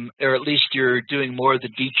 or at least you're doing more of the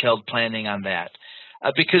detailed planning on that.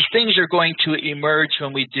 Because things are going to emerge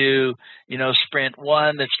when we do, sprint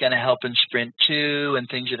 1 that's going to help in sprint 2, and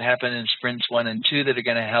things that happen in sprints 1 and 2 that are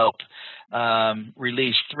going to help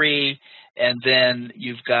release 3. And then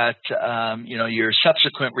you've got, your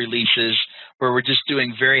subsequent releases where we're just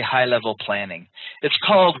doing very high-level planning. It's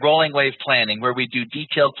called rolling wave planning, where we do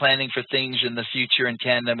detailed planning for things in the future in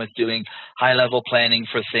tandem with doing high-level planning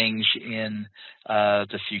for things in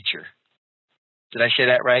the future. Did I say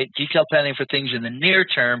that right? Detailed planning for things in the near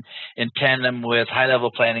term in tandem with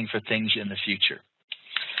high-level planning for things in the future.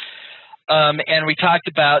 And we talked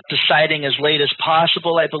about deciding as late as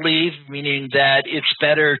possible, I believe, meaning that it's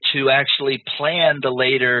better to actually plan the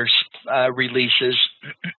later releases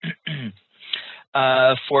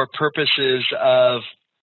for purposes of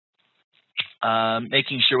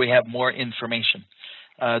making sure we have more information,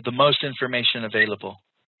 the most information available.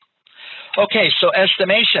 Okay, so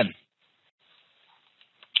estimation.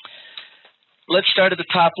 Let's start at the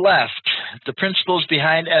top left. The principles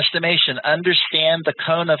behind estimation. Understand the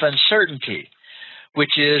cone of uncertainty,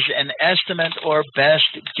 which is an estimate or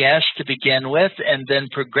best guess to begin with, and then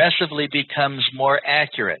progressively becomes more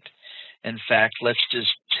accurate. In fact, let's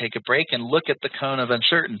just take a break and look at the cone of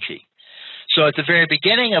uncertainty. So at the very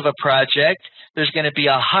beginning of a project, there's going to be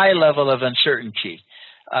a high level of uncertainty.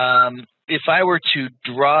 If I were to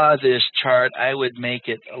draw this chart, I would make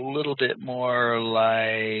it a little bit more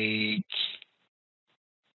like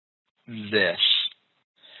this.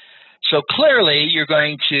 So clearly, you're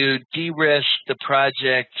going to de-risk the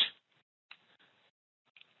project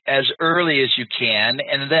as early as you can,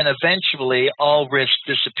 and then eventually all risk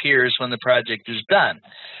disappears when the project is done.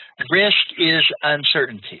 Risk is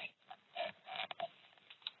uncertainty.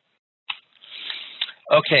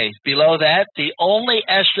 Okay, below that, the only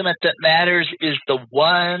estimate that matters is the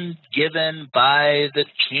one given by the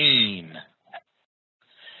team.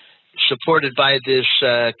 Supported by this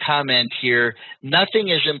comment here, nothing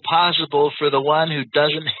is impossible for the one who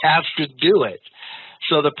doesn't have to do it.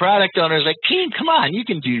 So the product owner is like, team, come on, you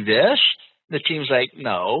can do this. The team's like,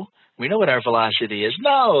 no, we know what our velocity is.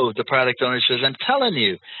 No, the product owner says, I'm telling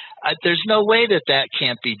you, there's no way that that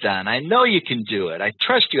can't be done. I know you can do it. I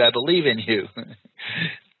trust you. I believe in you.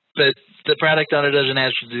 But the product owner doesn't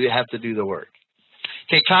have to do the work.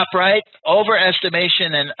 Okay, top right,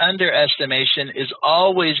 overestimation and underestimation is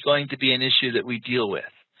always going to be an issue that we deal with.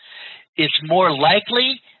 It's more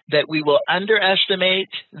likely that we will underestimate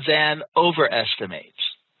than overestimate.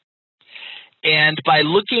 And by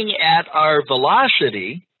looking at our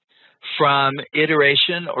velocity from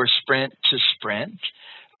iteration or sprint to sprint,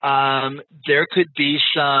 there could be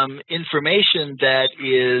some information that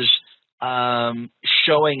is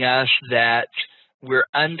showing us that we're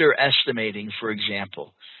underestimating, for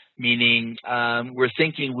example, meaning we're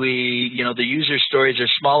thinking the user stories are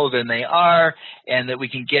smaller than they are, and that we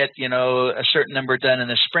can get, a certain number done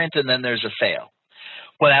in a sprint, and then there's a fail.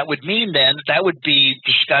 Well, that would mean then that would be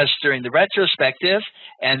discussed during the retrospective,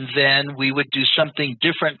 and then we would do something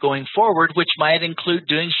different going forward, which might include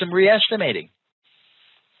doing some re-estimating.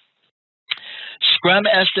 Scrum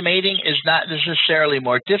estimating is not necessarily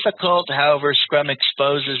more difficult. However, Scrum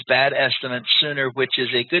exposes bad estimates sooner, which is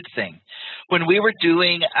a good thing. When we were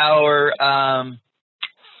doing our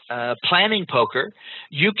planning poker,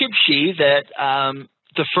 you could see that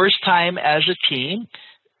the first time as a team,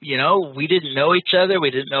 we didn't know each other.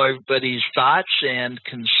 We didn't know everybody's thoughts and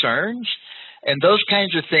concerns. And those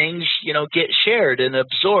kinds of things, get shared and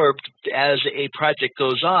absorbed as a project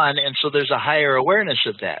goes on. And so there's a higher awareness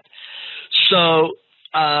of that. So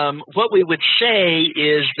what we would say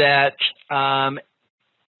is that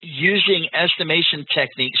using estimation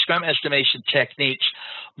techniques, Scrum estimation techniques,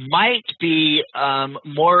 might be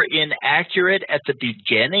more inaccurate at the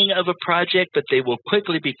beginning of a project, but they will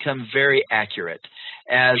quickly become very accurate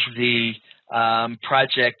as the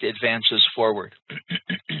project advances forward.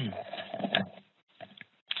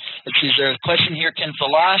 Let's see, there's a question here. Can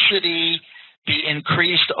velocity be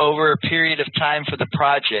increased over a period of time for the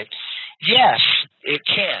project? Yes, it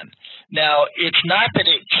can. Now, it's not that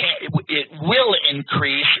it will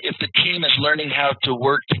increase if the team is learning how to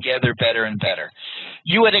work together better and better.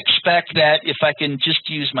 You would expect that, if I can just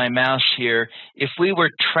use my mouse here, if we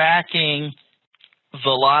were tracking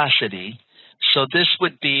velocity, so this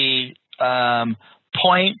would be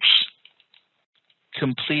points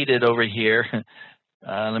completed over here.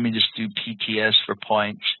 Let me just do PTS for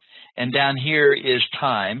points. And down here is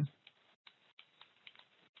time.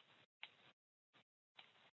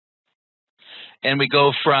 and we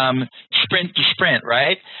go from sprint to sprint,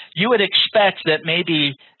 right? You would expect that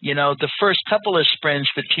maybe, the first couple of sprints,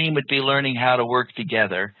 the team would be learning how to work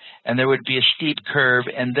together, and there would be a steep curve,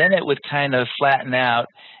 and then it would kind of flatten out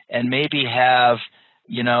and maybe have,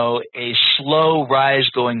 a slow rise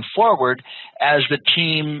going forward as the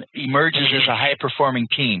team emerges as a high-performing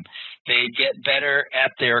team. They get better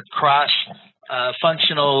at their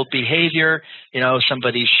cross-functional behavior.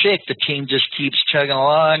 Somebody's sick, the team just keeps chugging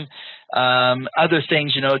along. Other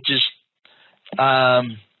things, oh,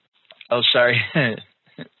 sorry.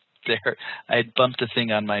 There, I bumped a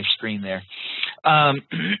thing on my screen there.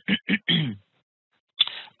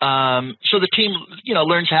 So the team,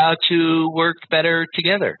 learns how to work better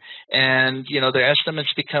together, and their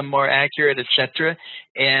estimates become more accurate, etc.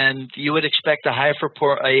 And you would expect a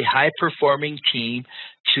high-performing team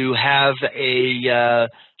to have a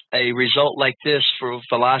result like this for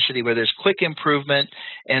velocity, where there's quick improvement,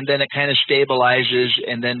 and then it kind of stabilizes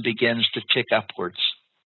and then begins to tick upwards.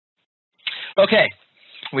 Okay,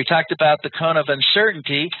 we talked about the cone of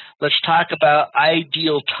uncertainty. Let's talk about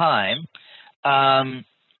ideal time.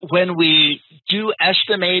 When we do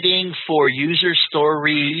estimating for user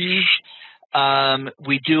stories,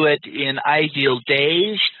 we do it in ideal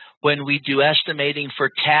days. When we do estimating for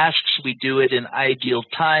tasks, we do it in ideal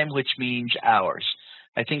time, which means hours.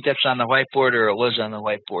 I think that's on the whiteboard, or it was on the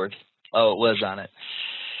whiteboard. Oh, it was on it.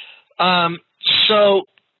 So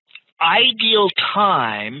ideal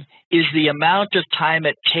time is the amount of time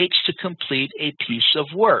it takes to complete a piece of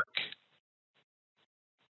work.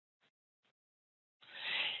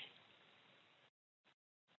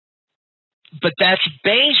 But that's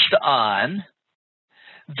based on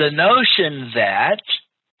the notion that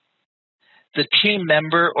the team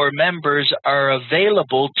member or members are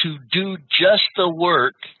available to do just the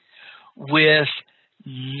work with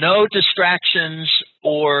no distractions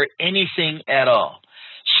or anything at all.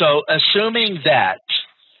 So assuming that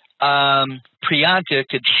Priyanka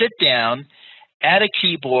could sit down at a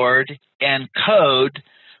keyboard and code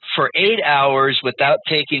for 8 hours without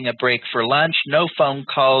taking a break for lunch, no phone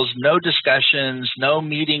calls, no discussions, no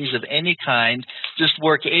meetings of any kind, just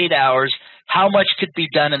work 8 hours, how much could be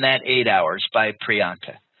done in that 8 hours by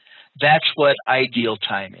Priyanka? That's what ideal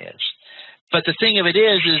time is. But the thing of it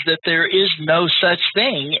is that there is no such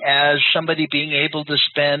thing as somebody being able to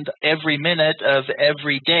spend every minute of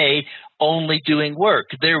every day only doing work.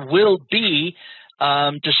 There will be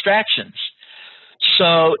distractions.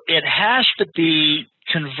 So it has to be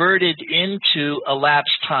converted into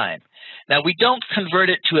elapsed time. Now, we don't convert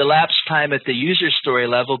it to elapsed time at the user story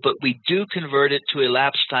level, but we do convert it to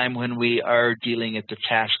elapsed time when we are dealing at the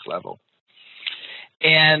task level.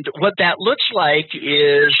 And what that looks like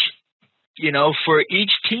is, for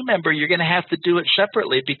each team member, you're going to have to do it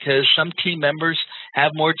separately, because some team members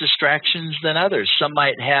have more distractions than others. Some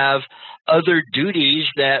might have other duties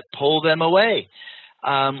that pull them away.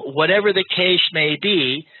 Whatever the case may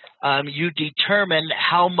be, you determine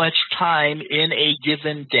how much time in a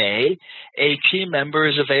given day a team member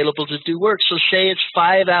is available to do work. So say it's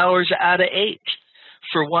 5 hours out of 8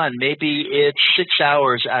 for one. Maybe it's 6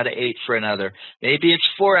 hours out of 8 for another. Maybe it's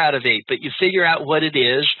 4 out of 8, but you figure out what it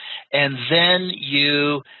is, and then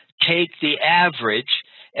you take the average,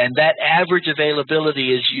 and that average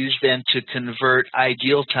availability is used then to convert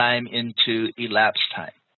ideal time into elapsed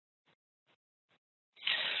time.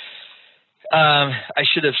 I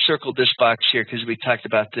should have circled this box here because we talked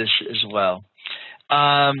about this as well.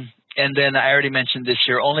 And then I already mentioned this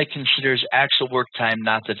here, only considers actual work time,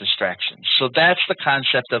 not the distractions. So that's the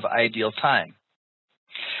concept of ideal time.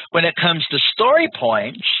 When it comes to story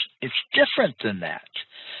points, it's different than that.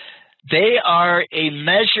 They are a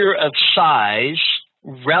measure of size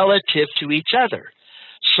relative to each other.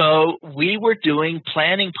 So we were doing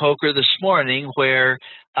planning poker this morning where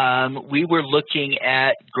we were looking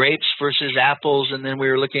at grapes versus apples, and then we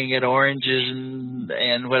were looking at oranges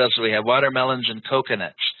and what else do we have? Watermelons and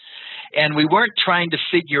coconuts. And we weren't trying to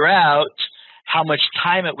figure out how much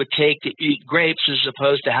time it would take to eat grapes as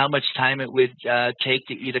opposed to how much time it would take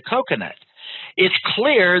to eat a coconut. It's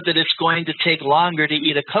clear that it's going to take longer to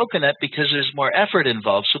eat a coconut because there's more effort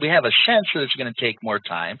involved. So we have a sense that it's going to take more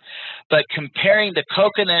time. But comparing the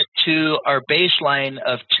coconut to our baseline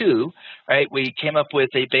of 2, right? We came up with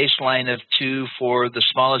a baseline of 2 for the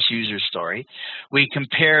smallest user story. We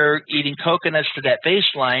compare eating coconuts to that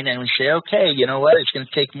baseline and we say, okay, you know what? It's going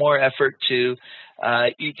to take more effort to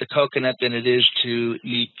eat the coconut than it is to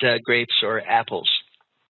eat grapes or apples.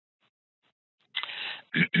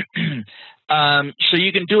 So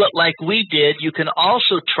you can do it like we did. You can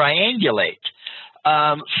also triangulate.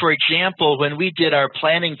 For example, when we did our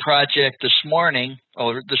planning project this morning,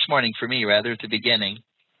 or this morning for me rather, at the beginning.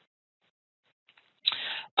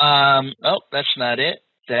 Oh, that's not it.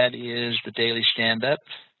 That is the daily stand-up.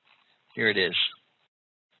 Here it is.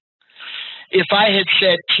 If I had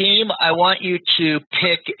said, team, I want you to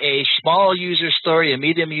pick a small user story, a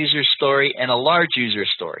medium user story, and a large user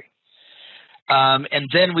story. And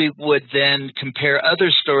then we would then compare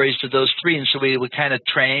other stories to those three, and so we would kind of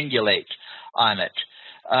triangulate on it.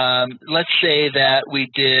 Let's say that we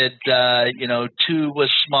did, 2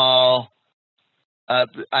 was small.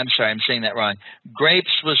 I'm sorry, I'm saying that wrong.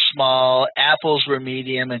 Grapes was small, apples were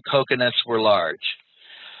medium, and coconuts were large.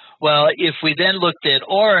 Well, if we then looked at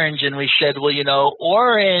orange and we said, well,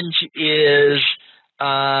 orange is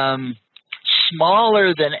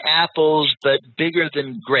smaller than apples but bigger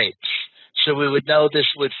than grapes. So we would know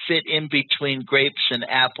this would fit in between grapes and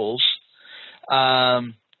apples.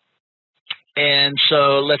 And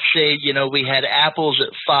so let's say, we had apples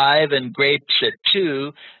at 5 and grapes at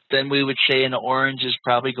 2, then we would say an orange is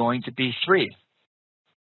probably going to be 3.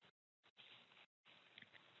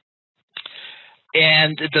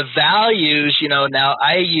 And the values, now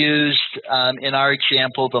I used, in our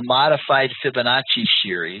example, the modified Fibonacci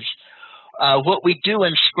series. What we do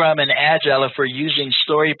in Scrum and Agile, if we're using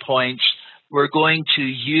story points, we're going to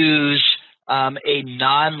use a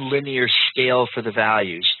nonlinear scale for the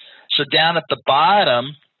values. So down at the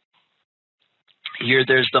bottom here,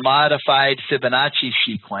 there's the modified Fibonacci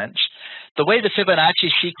sequence. The way the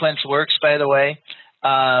Fibonacci sequence works, by the way,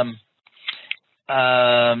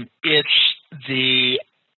 it's the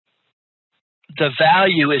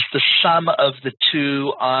value is the sum of the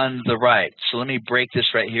two on the right. So let me break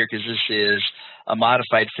this right here because this is a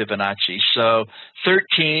modified Fibonacci. So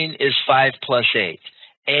 13 is 5 plus 8.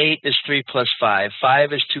 8 is 3 plus 5.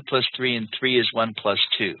 5 is 2 plus 3, and 3 is 1 plus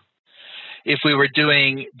 2. If we were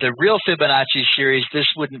doing the real Fibonacci series, this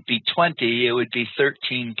wouldn't be 20. It would be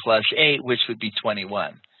 13 plus 8, which would be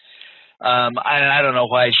 21. I don't know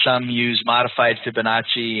why some use modified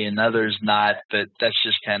Fibonacci and others not, but that's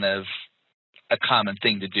just kind of a common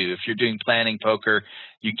thing to do. If you're doing planning poker,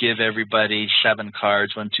 you give everybody 7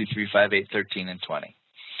 cards, 1, 2, 3, 5, 8, 13, and 20.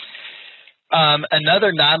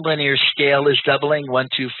 Another nonlinear scale is doubling, 1,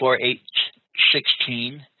 2, 4, 8,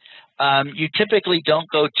 16. You typically don't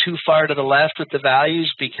go too far to the left with the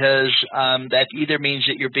values because that either means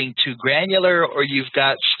that you're being too granular or you've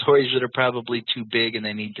got stories that are probably too big and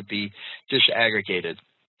they need to be disaggregated.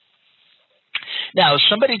 Now,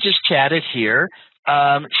 somebody just chatted here.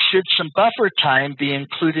 Should some buffer time be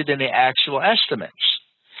included in the actual estimates?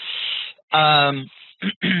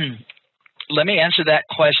 Let me answer that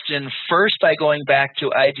question first by going back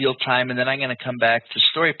to ideal time, and then I'm going to come back to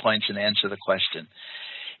story points and answer the question.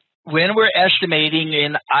 When we're estimating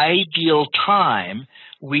in ideal time,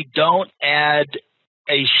 we don't add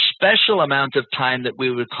a special amount of time that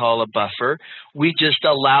we would call a buffer. We just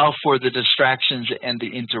allow for the distractions and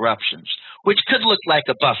the interruptions, which could look like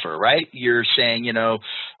a buffer, right? You're saying,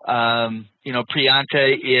 Priyanka,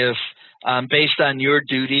 if based on your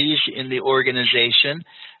duties in the organization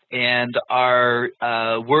and our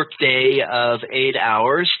workday of 8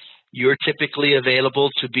 hours, you're typically available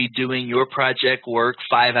to be doing your project work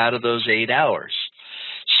 5 out of those 8 hours.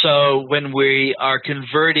 So when we are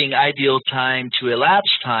converting ideal time to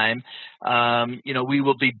elapsed time, we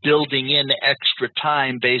will be building in extra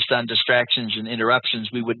time based on distractions and interruptions.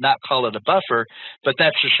 We would not call it a buffer, but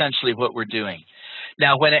that's essentially what we're doing.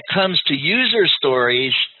 Now, when it comes to user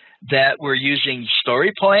stories that we're using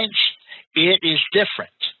story points, it is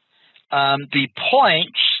different. The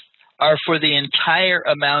points are for the entire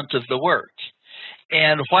amount of the work.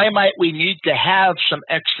 And why might we need to have some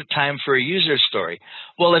extra time for a user story?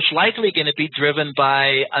 Well, it's likely going to be driven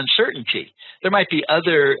by uncertainty. There might be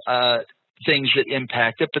other things that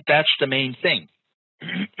impact it, but that's the main thing.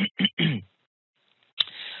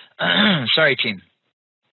 Sorry, team.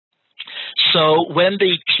 So when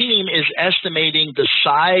the team is estimating the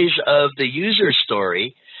size of the user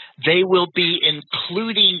story, they will be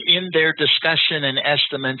including in their discussion and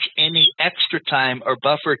estimates any extra time or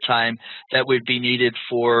buffer time that would be needed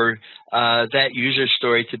for that user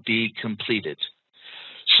story to be completed.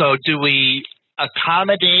 So do we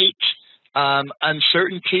accommodate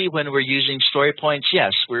uncertainty when we're using story points?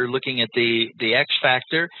 Yes, we're looking at the X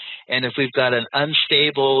factor, and if we've got an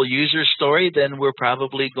unstable user story, then we're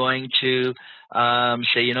probably going to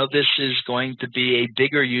say, this is going to be a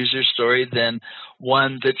bigger user story than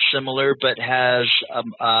one that's similar but has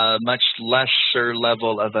a much lesser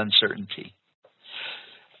level of uncertainty.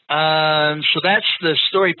 So that's the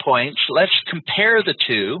story points. Let's compare the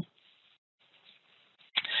two.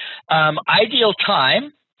 Ideal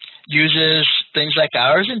time uses things like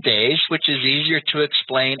hours and days, which is easier to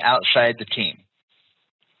explain outside the team,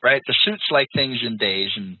 right? The suits like things in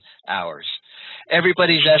days and hours.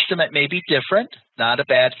 Everybody's estimate may be different, not a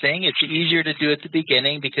bad thing. It's easier to do at the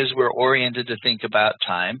beginning because we're oriented to think about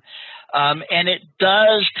time. And it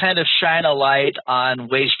does kind of shine a light on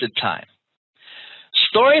wasted time.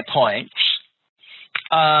 Story points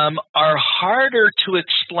are harder to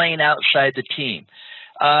explain outside the team.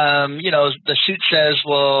 The suit says,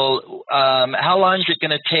 well, how long is it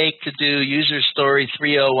going to take to do user story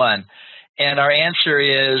 301? And our answer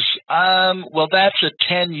is, well, that's a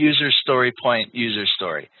 10 user story point user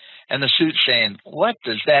story. And the suit's saying, what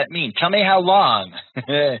does that mean? Tell me how long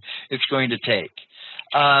it's going to take.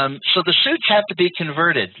 So the suits have to be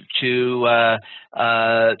converted to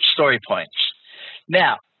story points.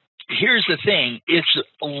 Now, here's the thing. It's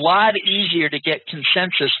a lot easier to get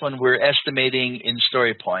consensus when we're estimating in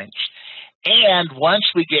story points. And once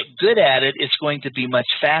we get good at it, it's going to be much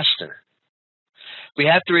faster. We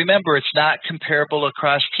have to remember it's not comparable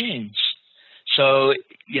across teams. So,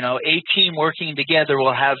 a team working together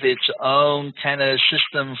will have its own kind of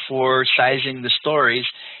system for sizing the stories,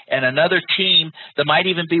 and another team that might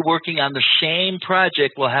even be working on the same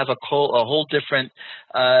project will have a whole different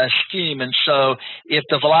scheme. And so if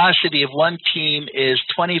the velocity of one team is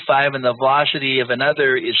 25 and the velocity of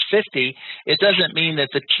another is 50, it doesn't mean that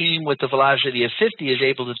the team with the velocity of 50 is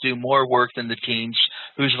able to do more work than the teams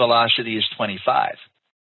whose velocity is 25.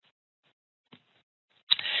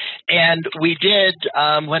 And we did,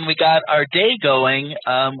 when we got our day going,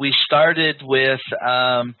 we started with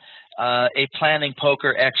a planning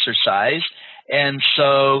poker exercise. And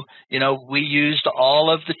so, we used all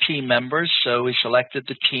of the team members. So we selected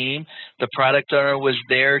the team. The product owner was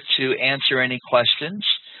there to answer any questions.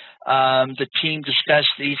 The team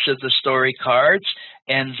discussed each of the story cards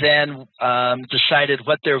and then decided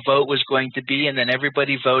what their vote was going to be. And then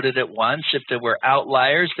everybody voted at once. If there were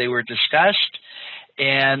outliers, they were discussed.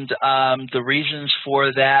 And the reasons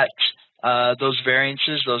for that, those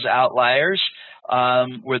variances, those outliers,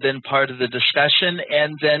 were then part of the discussion.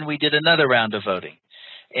 And then we did another round of voting.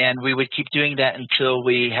 And we would keep doing that until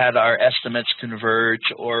we had our estimates converge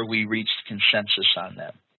or we reached consensus on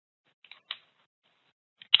them.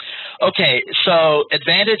 Okay, so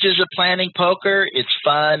advantages of planning poker: it's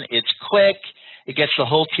fun, it's quick, it gets the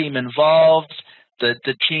whole team involved,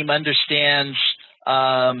 the team understands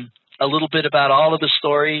a little bit about all of the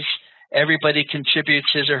stories, everybody contributes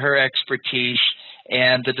his or her expertise,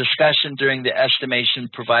 and the discussion during the estimation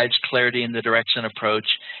provides clarity in the direction approach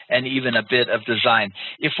and even a bit of design.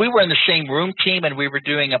 If we were in the same room team and we were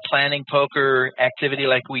doing a planning poker activity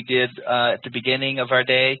like we did at the beginning of our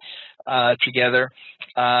day together,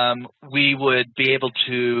 we would be able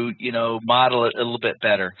to, model it a little bit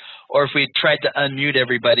better. Or if we tried to unmute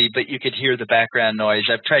everybody, but you could hear the background noise.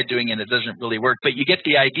 I've tried doing it, it doesn't really work. But you get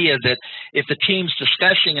the idea that if the team's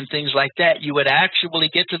discussing and things like that, you would actually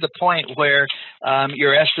get to the point where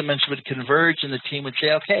your estimates would converge and the team would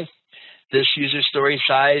say, okay, this user story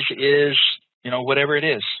size is, whatever it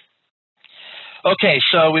is. Okay,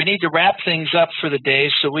 so we need to wrap things up for the day.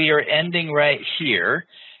 So we are ending right here.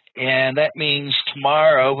 And that means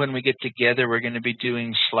tomorrow when we get together, we're going to be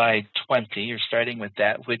doing slide 20, or starting with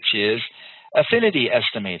that, which is affinity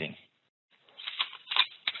estimating.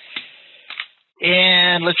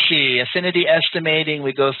 And let's see, affinity estimating,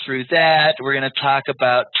 we go through that. We're going to talk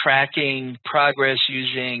about tracking progress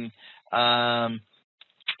using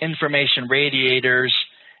information radiators.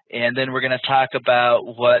 And then we're going to talk about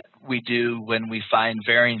what we do when we find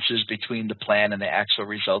variances between the plan and the actual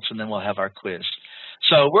results. And then we'll have our quiz.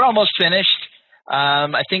 So we're almost finished.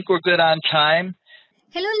 I think we're good on time.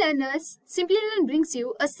 Hello learners, Simplilearn brings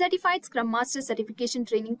you a Certified Scrum Master Certification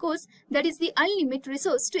Training course that is the ultimate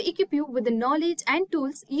resource to equip you with the knowledge and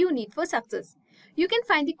tools you need for success. You can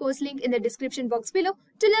find the course link in the description box below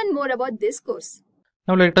to learn more about this course.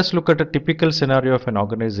 Now let us look at a typical scenario of an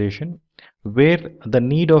organization where the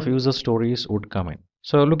need of user stories would come in.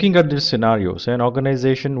 So looking at this scenario, so an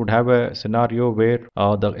organization would have a scenario where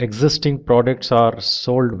the existing products are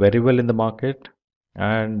sold very well in the market,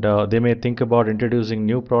 and they may think about introducing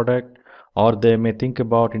new product, or they may think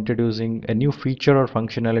about introducing a new feature or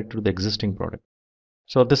functionality to the existing product.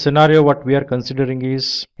 So the scenario what we are considering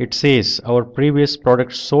is, it says our previous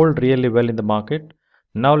product sold really well in the market.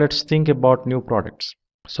 Now let's think about new products.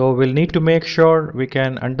 So we'll need to make sure we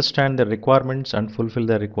can understand the requirements and fulfill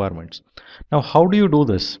the requirements. Now, how do you do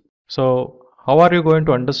this? So how are you going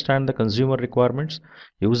to understand the consumer requirements,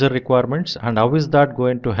 user requirements, and how is that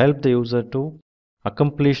going to help the user to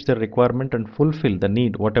accomplish the requirement and fulfill the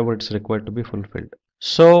need, whatever it's required to be fulfilled?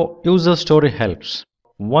 So user story helps.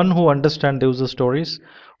 One who understands the user stories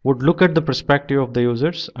would look at the perspective of the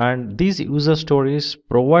users, and these user stories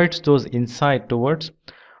provides those insight towards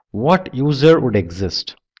what user would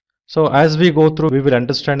exist. So as we go through, we will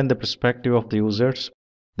understand in the perspective of the users,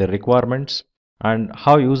 their requirements, and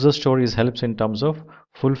how user stories helps in terms of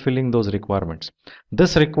fulfilling those requirements.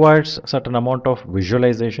 This requires certain amount of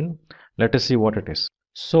visualization. Let us see what it is.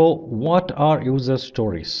 So what are user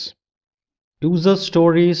stories? User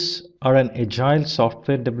stories are an agile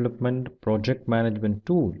software development project management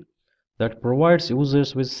tool that provides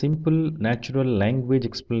users with simple natural language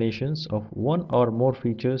explanations of one or more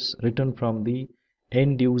features written from the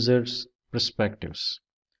end user's perspectives.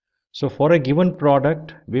 So for a given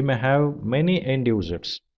product, we may have many end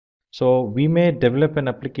users. So we may develop an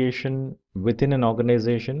application within an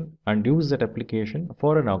organization and use that application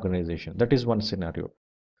for an organization. That is one scenario.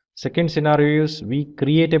 Second scenario is we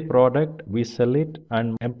create a product, we sell it,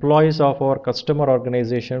 and employees of our customer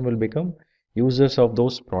organization will become users of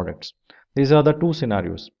those products. These are the two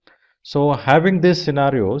scenarios. So having these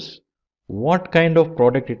scenarios, what kind of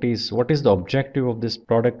product it is, what is the objective of this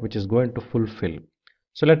product which is going to fulfill.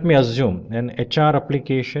 So let me assume an HR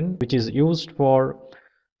application which is used for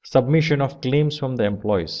submission of claims from the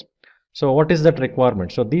employees. So what is that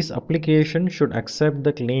requirement? So this application should accept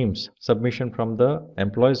the claims submission from the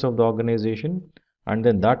employees of the organization, and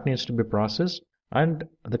then that needs to be processed and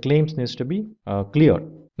the claims needs to be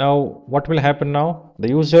cleared. Now what will happen now? The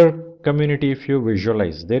user community, if you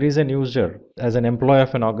visualize, there is an user as an employee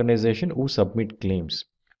of an organization who submit claims.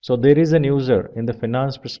 So there is an user in the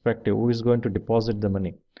finance perspective who is going to deposit the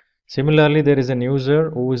money. Similarly, there is an user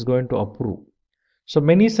who is going to approve. So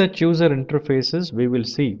many such user interfaces, we will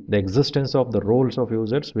see the existence of the roles of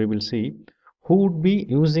users, we will see who would be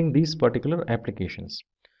using these particular applications.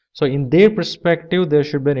 So in their perspective, there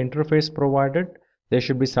should be an interface provided, there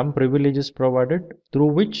should be some privileges provided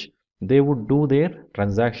through which they would do their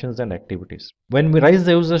transactions and activities. When we write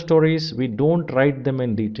the user stories, we don't write them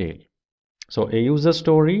in detail. So a user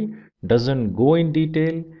story doesn't go in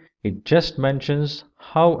detail, it just mentions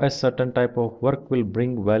how a certain type of work will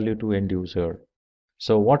bring value to end user.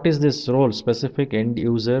 So what is this role specific end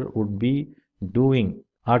user would be doing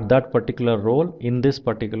at that particular role in this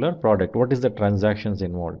particular product? What is the transactions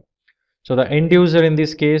involved? So the end user in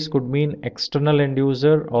this case could mean external end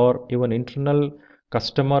user or even internal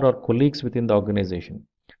customer or colleagues within the organization.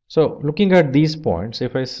 So looking at these points,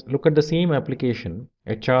 if I look at the same application,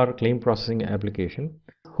 HR claim processing application,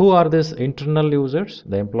 who are these internal users?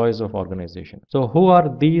 The employees of organization. So who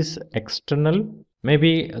are these external?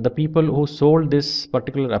 Maybe the people who sold this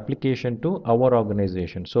particular application to our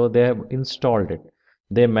organization. So they have installed it,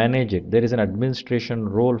 they manage it. There is an administration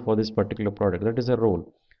role for this particular product. That is a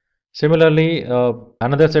role. Similarly,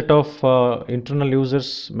 another set of internal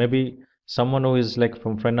users, maybe someone who is like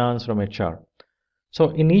from finance, from HR.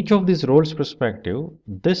 So in each of these roles perspective,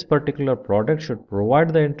 this particular product should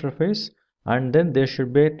provide the interface, and then there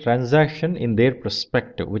should be a transaction in their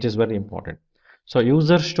perspective, which is very important. So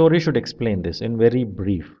user story should explain this in very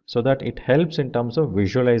brief so that it helps in terms of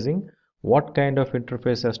visualizing what kind of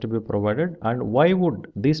interface has to be provided and why would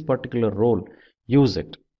this particular role use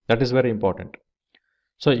it. That is very important.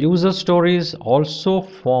 So user stories also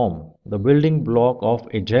form the building block of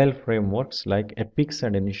agile frameworks like epics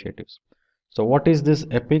and initiatives. So what is this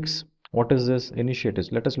epics? What is this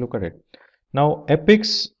initiatives? Let us look at it. Now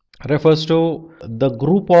epics refers to the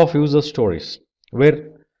group of user stories where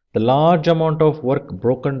the large amount of work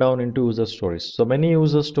broken down into user stories. So many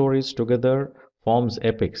user stories together forms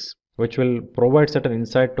epics, which will provide certain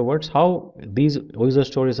insight towards how these user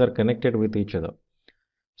stories are connected with each other.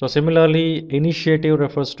 So similarly, initiative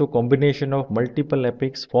refers to combination of multiple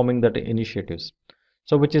epics forming that initiatives.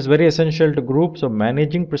 So which is very essential to group. So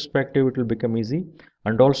managing perspective, it will become easy,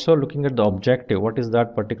 and also looking at the objective, what is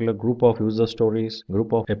that particular group of user stories,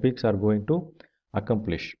 group of epics are going to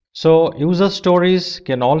accomplish. So user stories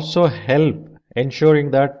can also help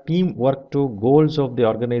ensuring that team work to goals of the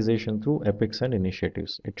organization through epics and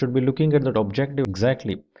initiatives. It should be looking at that objective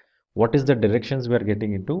exactly, what is the directions we are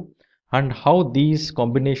getting into and how these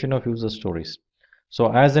combination of user stories.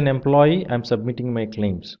 So as an employee, I'm submitting my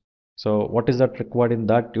claims. So what is that required in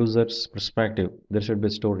that user's perspective? There should be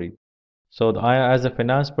a story. So I, as a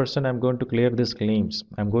finance person, I'm going to clear these claims.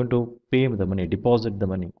 I'm going to pay the money, deposit the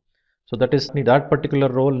money. So that particular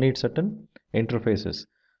role needs certain interfaces,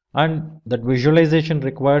 and that visualization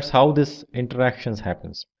requires how this interactions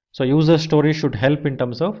happens. So user story should help in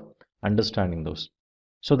terms of understanding those.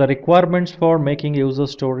 So the requirements for making user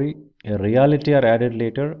story a reality are added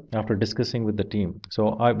later after discussing with the team.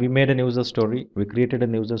 So we made a user story, we created a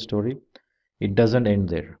user story. it doesn't end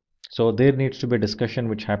there. So there needs to be a discussion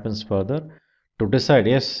which happens further to decide,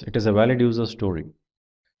 yes, it is a valid user story.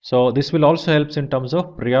 So this will also help in terms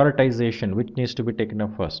of prioritization, which needs to be taken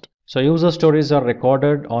up first. So user stories are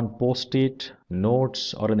recorded on post-it,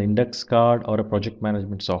 notes, or an index card or a project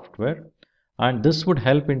management software. And this would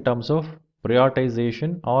help in terms of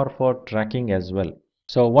prioritization or for tracking as well.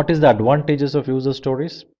 So what is the advantages of user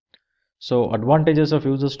stories? So advantages of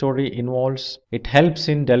user story involves, it helps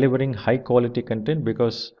in delivering high quality content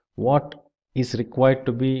because what is required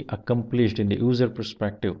to be accomplished in the user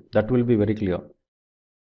perspective, that will be very clear.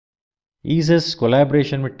 Eases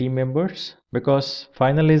collaboration with team members because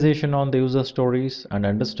finalization on the user stories and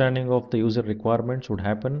understanding of the user requirements would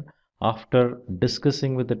happen after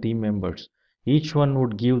discussing with the team members. Each one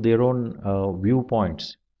would give their own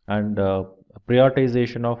viewpoints and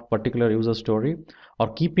prioritization of particular user story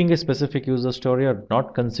or keeping a specific user story or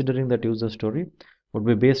not considering that user story would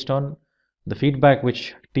be based on the feedback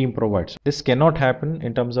which team provides. This cannot happen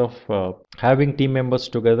in terms of having team members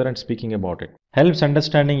together and speaking about it. Helps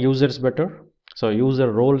understanding users better. So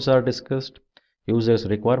user roles are discussed, users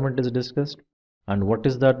requirement is discussed, and what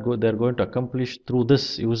is that they're going to accomplish through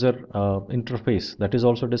this user interface, that is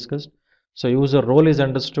also discussed. So user role is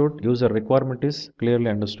understood, user requirement is clearly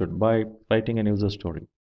understood by writing a user story.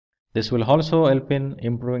 This will also help in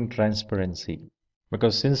improving transparency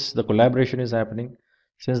because since the collaboration is happening,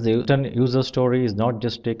 since the user story is not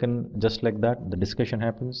just taken just like that, the discussion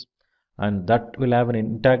happens and that will have an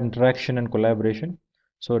interaction and collaboration.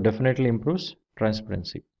 So definitely improves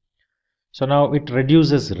transparency. So now it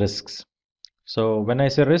reduces risks. So when I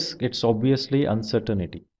say risk, it's obviously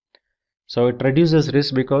uncertainty. So it reduces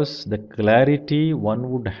risk because the clarity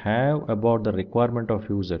one would have about the requirement of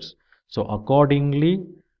users. So accordingly,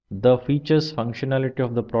 the features, functionality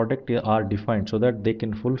of the product are defined so that they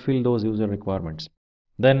can fulfill those user requirements.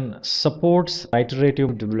 Then supports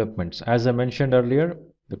iterative developments. As I mentioned earlier,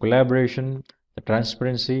 the collaboration, the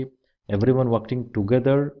transparency, everyone working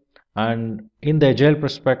together, and in the agile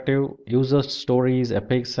perspective, user stories,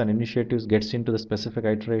 epics, and initiatives gets into the specific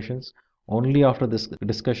iterations only after this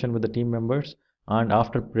discussion with the team members and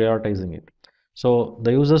after prioritizing it. So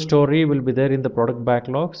the user story will be there in the product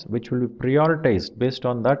backlogs, which will be prioritized based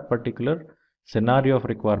on that particular scenario of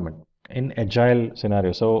requirement in agile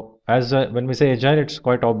scenario. So as when we say agile, it's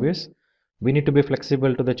quite obvious we need to be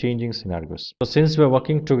flexible to the changing scenarios. So since we're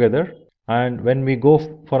working together and when we go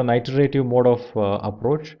for an iterative mode of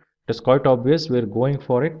approach, it is quite obvious we're going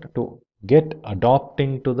for it to get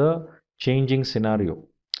adopting to the changing scenario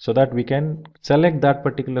so that we can select that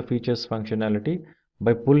particular features functionality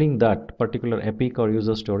by pulling that particular epic or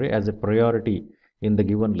user story as a priority in the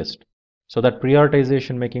given list. So that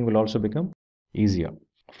prioritization making will also become easier.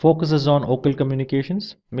 Focuses on vocal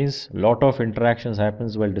communications means lot of interactions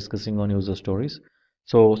happens while discussing on user stories.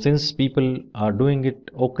 So since people are doing it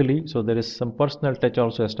vocally, so there is some personal touch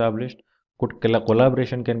also established, good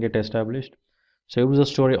collaboration can get established. So user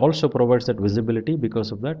story also provides that visibility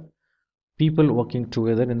because of that people working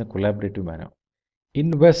together in a collaborative manner.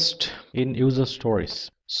 Invest in user stories.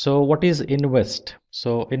 So what is invest?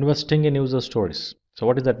 So investing in user stories. So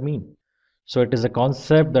what does that mean? So it is a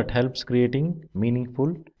concept that helps creating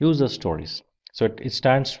meaningful user stories. So it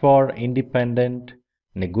stands for independent,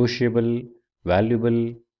 negotiable,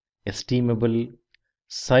 valuable, estimable,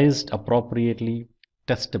 sized appropriately,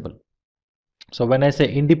 testable. So when I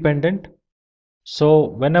say independent, so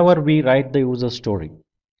whenever we write the user story,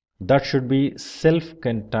 that should be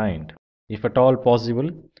self-contained, if at all possible,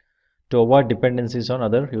 to avoid dependencies on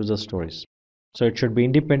other user stories. So it should be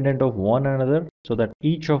independent of one another so that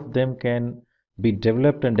each of them can be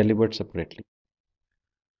developed and delivered separately.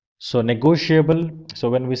 So negotiable, so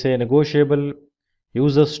when we say negotiable,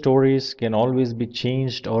 user stories can always be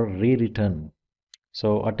changed or rewritten.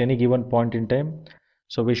 So at any given point in time,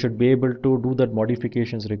 so we should be able to do that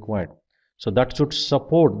modifications required. So that should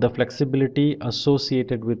support the flexibility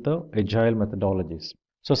associated with the agile methodologies.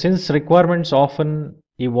 So since requirements often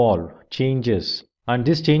evolve, changes, and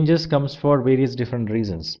these changes comes for various different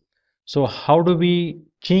reasons. So how do we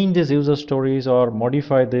change these user stories or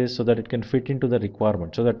modify this so that it can fit into the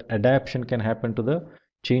requirement, so that adaptation can happen to the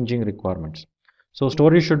changing requirements? So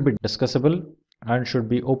stories should be discussable and should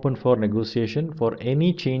be open for negotiation for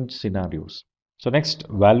any change scenarios. So next,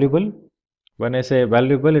 valuable. When I say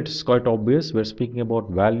valuable, it's quite obvious. We're speaking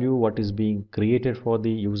about value, what is being created for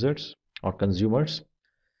the users or consumers.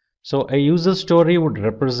 So a user story would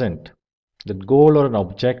represent the goal or an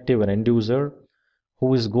objective an end user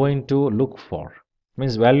who is going to look for.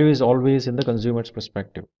 Means value is always in the consumer's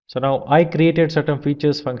perspective. So now I created certain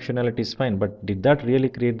features, functionalities, fine, but did that really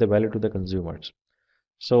create the value to the consumers?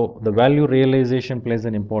 So the value realization plays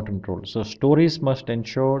an important role. So stories must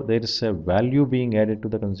ensure there is a value being added to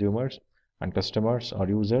the consumers and customers or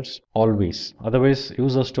users always. Otherwise,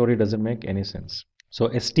 user story doesn't make any sense. So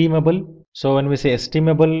estimable. So when we say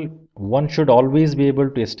estimable, one should always be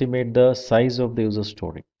able to estimate the size of the user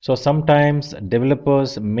story. So sometimes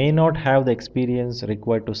developers may not have the experience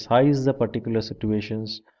required to size the particular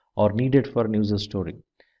situations or needed for a user story.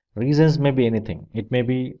 Reasons may be anything. It may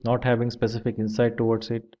be not having specific insight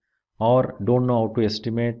towards it or don't know how to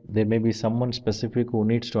estimate. There may be someone specific who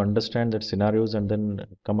needs to understand that scenarios and then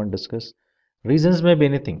come and discuss. Reasons may be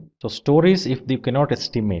anything. So stories, if you cannot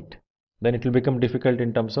estimate, then it will become difficult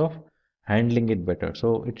in terms of handling it better.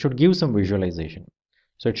 So it should give some visualization.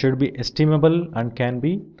 So it should be estimable and can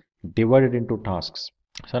be divided into tasks.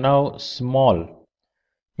 So now small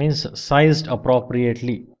means sized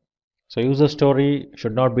appropriately. So user story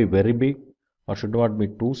should not be very big or should not be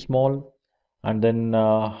too small. And then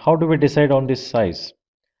how do we decide on this size?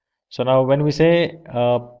 So now when we say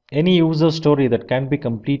any user story that can be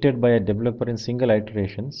completed by a developer in single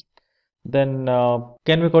iterations, then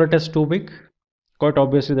can we call it as too big? Quite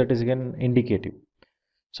obviously that is again indicative.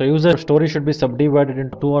 So user story should be subdivided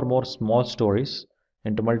into 2 or more small stories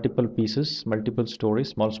into multiple pieces, multiple stories,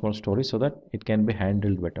 small stories, so that it can be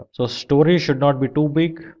handled better. So story should not be too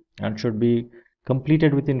big and should be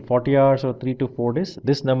completed within 40 hours or 3 to 4 days.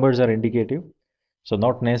 These numbers are indicative. So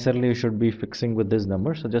not necessarily you should be fixing with this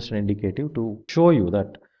number. So just an indicative to show you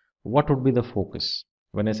that what would be the focus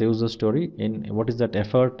when I say user story, in what is that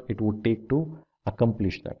effort it would take to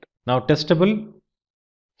accomplish that. Now testable.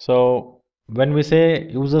 So when we say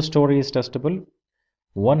user story is testable,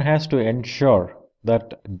 one has to ensure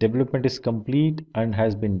that development is complete and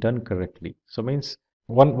has been done correctly. So means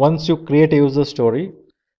once you create a user story,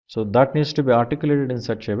 so that needs to be articulated in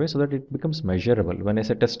such a way so that it becomes measurable. When I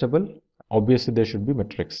say testable, obviously there should be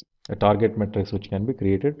metrics, a target metrics which can be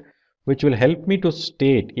created, which will help me to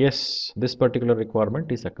state, yes, this particular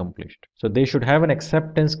requirement is accomplished. So they should have an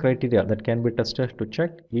acceptance criteria that can be tested to check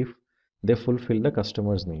if they fulfill the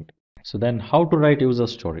customer's need. So then how to write user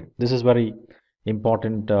story? This is very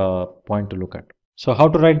important point to look at. So how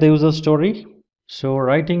to write the user story? So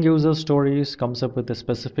writing user stories comes up with a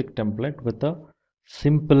specific template with a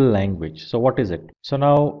simple language. So what is it? So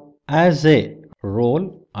now as a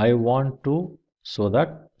role, I want to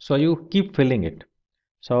so you keep filling it.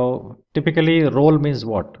 So typically role means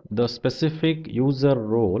what? The specific user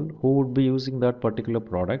role who would be using that particular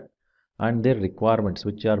product and their requirements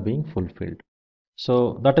which are being fulfilled.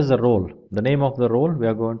 So that is the role. The name of the role we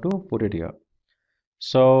are going to put it here.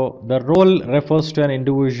 So the role refers to an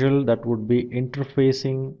individual that would be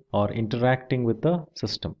interfacing or interacting with the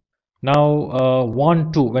system. Now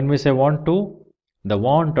want to, when we say want to, the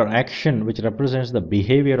want or action which represents the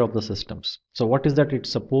behavior of the systems. So what is that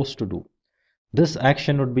it's supposed to do? This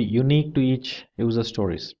action would be unique to each user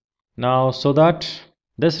stories. Now so that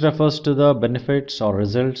this refers to the benefits or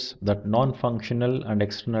results that non-functional and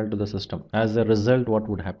external to the system. As a result, what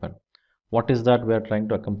would happen? What is that we are trying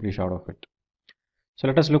to accomplish out of it? So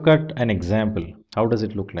let us look at an example. How does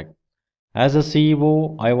it look like? As a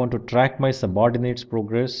CEO, I want to track my subordinates'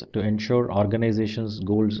 progress to ensure organization's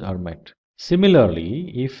goals are met.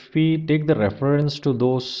 Similarly, if we take the reference to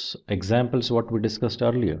those examples what we discussed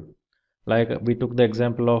earlier, like we took the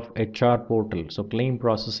example of HR portal, so claim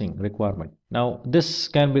processing requirement. Now this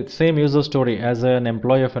can be same user story. As an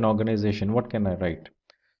employee of an organization, what can I write?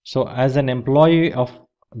 So as an employee of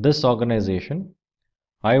this organization,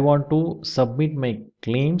 I want to submit my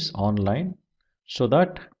claims online so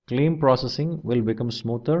that claim processing will become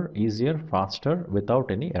smoother, easier, faster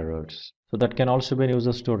without any errors. So that can also be a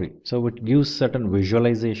user story. So it gives certain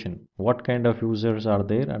visualization. What kind of users are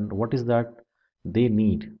there and what is that they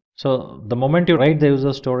need. So the moment you write the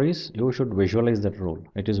user stories, you should visualize that role.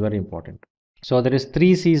 It is very important. So there is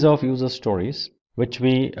 3 C's of user stories, which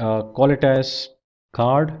we call it as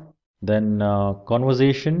card, then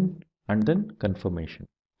conversation, and then confirmation.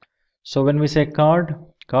 So when we say card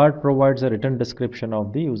provides a written description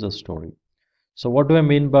of the user story. So what do I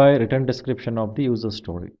mean by written description of the user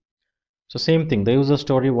story? So same thing, the user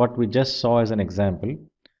story what we just saw as an example.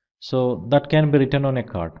 So that can be written on a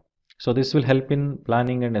card. So this will help in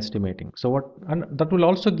planning and estimating. So that will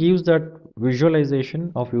also gives that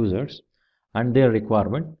visualization of users and their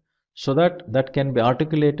requirement so that can be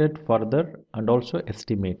articulated further and also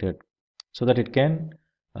estimated so that it can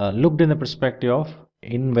looked in the perspective of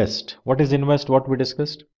invest. What is invest? What we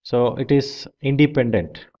discussed. So it is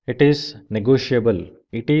independent, it is negotiable,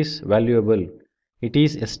 it is valuable, it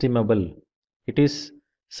is estimable, it is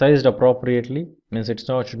sized appropriately, means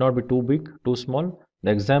should not be too big, too small. The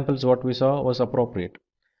examples what we saw was appropriate.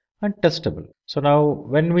 and testable. So now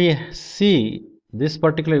when we see this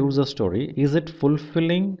particular user story, is it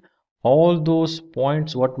fulfilling all those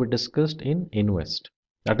points what we discussed in invest?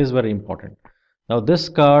 That is very important. Now this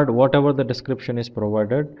card, whatever the description is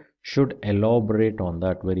provided, should elaborate on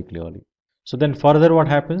that very clearly. So then further what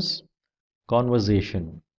happens?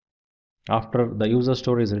 Conversation. After the user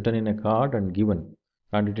story is written in a card and given,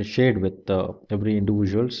 and it is shared with every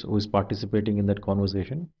individuals who is participating in that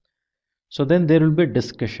conversation. So then there will be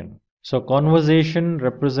discussion. So conversation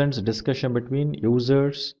represents discussion between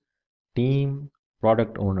users, team,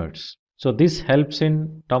 product owners. So this helps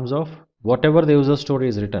in terms of whatever the user story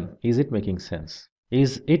is written, is it making sense?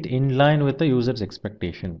 Is it in line with the user's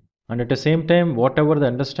expectation? And at the same time, whatever the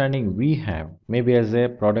understanding we have, maybe as a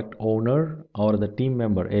product owner or the team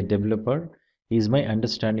member, a developer, is my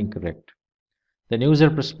understanding correct? Then user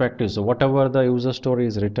perspective, so whatever the user story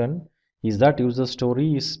is written, is that user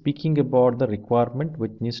story is speaking about the requirement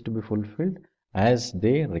which needs to be fulfilled as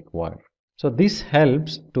they require. So this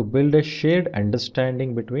helps to build a shared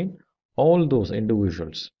understanding between all those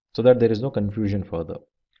individuals so that there is no confusion further.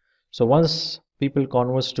 So once people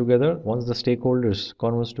converse together, once the stakeholders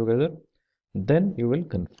converse together, then you will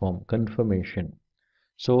confirmation.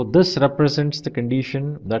 So this represents the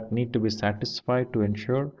condition that need to be satisfied to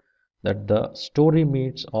ensure that the story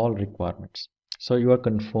meets all requirements. So you are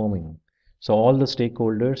confirming. So all the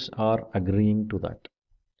stakeholders are agreeing to that.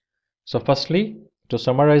 So firstly, to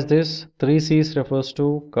summarize this, 3 C's refers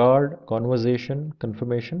to card, conversation,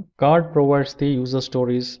 confirmation. Card provides the user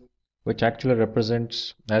stories which actually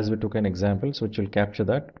represents, as we took an example, so which will capture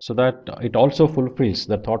that, so that it also fulfills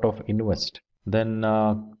the thought of invest. Then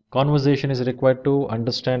conversation is required to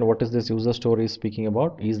understand what is this user story speaking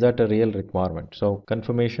about. Is that a real requirement? So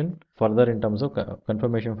confirmation further in terms of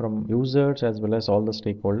confirmation from users as well as all the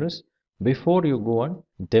stakeholders before you go and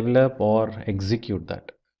develop or execute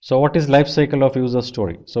that. So what is life cycle of user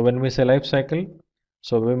story? So when we say life cycle,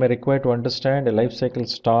 so we may require to understand a life cycle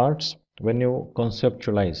starts when you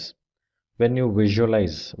conceptualize, when you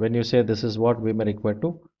visualize, when you say this is what we may require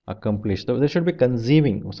to accomplish. So there should be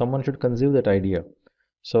conceiving, someone should conceive that idea.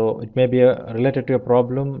 So it may be related to a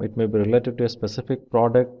problem, it may be related to a specific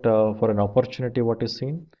product for an opportunity what is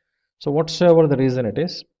seen. So whatsoever the reason it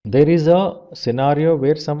is, there is a scenario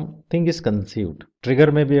where something is conceived.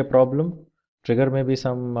 Trigger may be a problem, trigger may be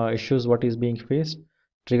some issues what is being faced,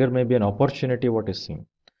 trigger may be an opportunity what is seen.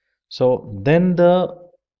 So then the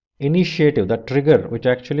initiative, the trigger which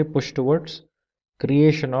actually push towards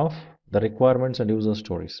creation of the requirements and user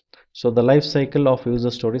stories. So the life cycle of user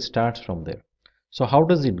stories starts from there. So how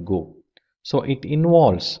does it go? So it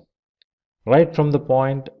involves right from the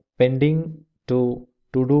point pending to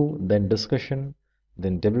do, then discussion,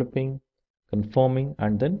 then developing, confirming,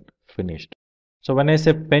 and then finished. So when I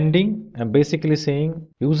say pending, I'm basically saying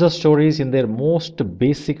user stories in their most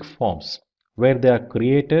basic forms, where they are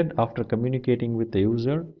created after communicating with the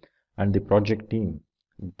user and the project team.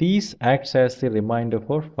 These acts as the reminder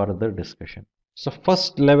for further discussion. So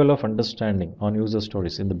first level of understanding on user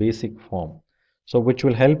stories in the basic form, so which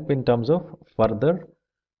will help in terms of further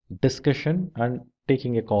discussion and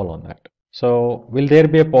taking a call on that. So will there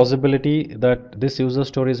be a possibility that this user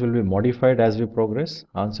stories will be modified as we progress?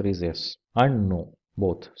 Answer is yes and no,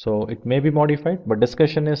 both. So it may be modified, but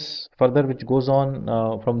discussion is further which goes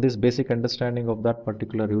on from this basic understanding of that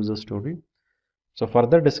particular user story. So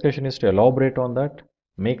further discussion is to elaborate on that,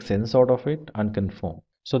 make sense out of it and confirm.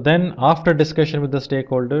 So then after discussion with the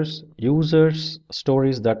stakeholders, users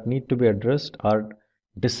stories that need to be addressed are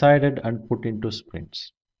decided and put into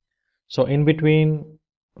sprints. So in between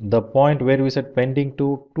the point where we said pending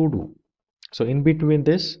to do, so in between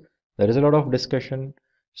this there is a lot of discussion,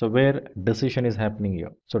 so where decision is happening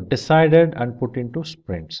here. So decided and put into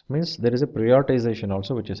sprints means there is a prioritization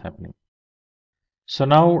also which is happening. So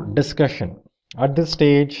now discussion. At this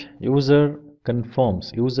stage users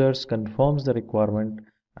confirms the requirement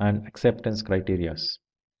and acceptance criteria.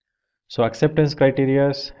 So acceptance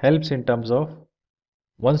criteria helps in terms of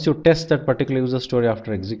once you test that particular user story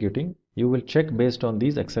after executing, you will check based on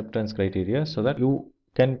these acceptance criteria so that you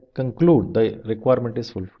can conclude the requirement is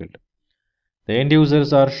fulfilled. The end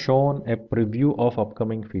users are shown a preview of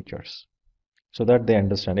upcoming features so that they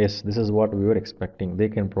understand, yes, this is what we were expecting. They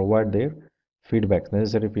can provide their feedbacks,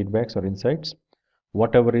 necessary feedbacks or insights,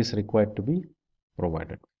 whatever is required to be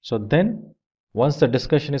provided. So then once the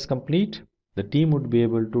discussion is complete, the team would be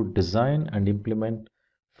able to design and implement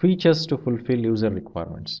features to fulfill user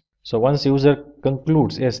requirements. So once user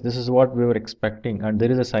concludes, yes, this is what we were expecting, and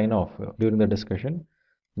there is a sign off during the discussion,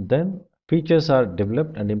 then features are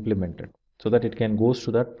developed and implemented so that it can goes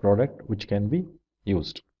to that product which can be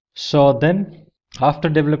used. So then After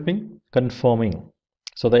developing, confirming.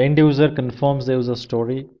 So the end user confirms the user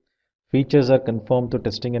story. Features are confirmed to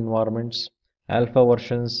testing environments. Alpha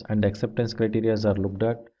versions and acceptance criteria are looked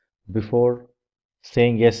at before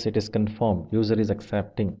saying yes, it is confirmed, user is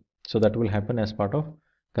accepting. So that will happen as part of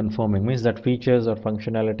confirming, means that features or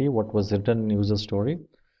functionality what was written in user story,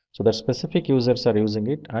 so that specific users are using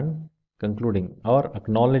it and concluding or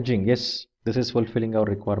acknowledging yes, this is fulfilling our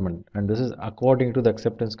requirement and this is according to the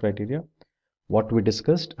acceptance criteria what we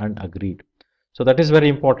discussed and agreed. So that is very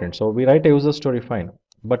important. So we write a user story, fine,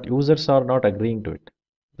 but users are not agreeing to it.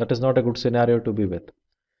 That is not a good scenario to be with.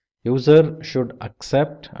 User should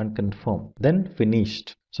accept and confirm, then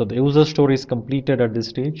finished. So the user story is completed at this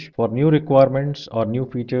stage. For new requirements or new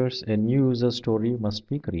features, a new user story must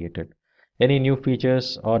be created. Any new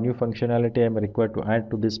features or new functionality I am required to add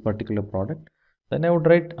to this particular product, then I would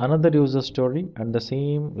write another user story and the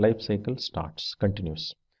same life cycle starts,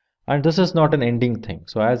 continues. And this is not an ending thing.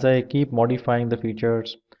 So as I keep modifying the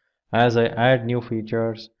features, as I add new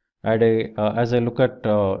features, as I look at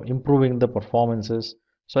improving the performances,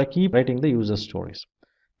 so I keep writing the user stories.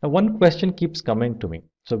 Now one question keeps coming to me.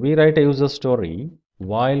 So we write a user story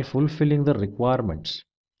while fulfilling the requirements.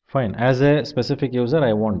 Fine, as a specific user,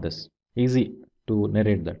 I want this. Easy to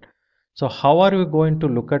narrate that. So how are we going to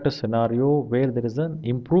look at a scenario where there is an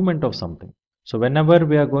improvement of something? So whenever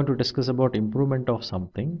we are going to discuss about improvement of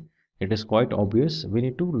something, it is quite obvious we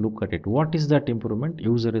need to look at it. What is that improvement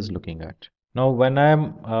user is looking at? Now when I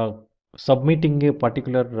am submitting a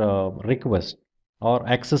particular request or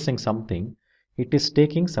accessing something, it is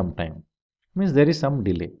taking some time. Means there is some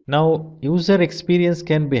delay. Now user experience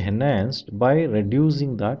can be enhanced by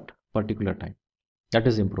reducing that particular time. That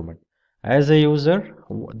is improvement. As a user,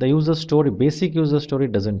 the user story, basic user story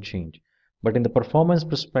doesn't change. But in the performance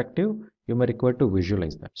perspective, you may require to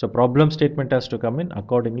visualize that. So problem statement has to come in.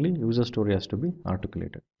 Accordingly, user story has to be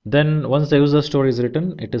articulated. Then once the user story is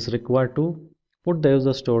written, it is required to put the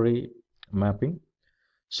user story mapping.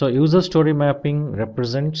 So user story mapping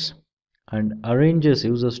represents and arranges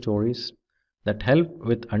user stories that help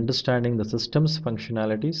with understanding the system's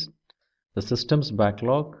functionalities, the system's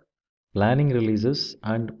backlog, planning releases,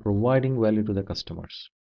 and providing value to the customers.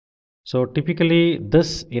 So typically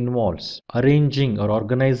this involves arranging or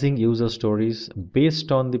organizing user stories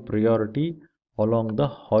based on the priority along the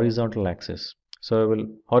horizontal axis. So I will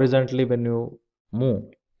horizontally when you move,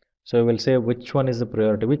 so I will say which one is the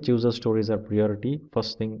priority, which user stories are priority,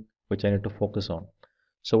 first thing which I need to focus on.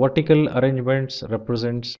 So vertical arrangements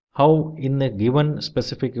represents how in a given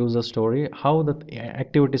specific user story, how the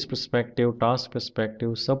activities perspective, task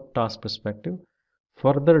perspective, sub-task perspective,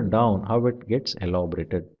 further down how it gets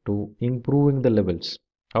elaborated to improving the levels,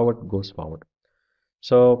 how it goes forward.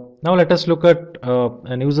 So now let us look at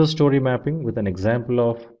an user story mapping with an example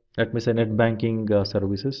of, let me say, net banking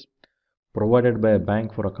services provided by a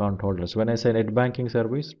bank for account holders. When I say net banking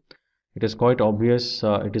service, it is quite obvious.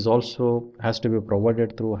 It is also has to be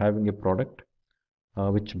provided through having a product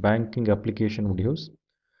which banking application would use.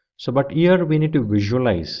 So, but here we need to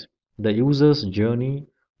visualize the user's journey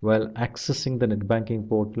while accessing the net banking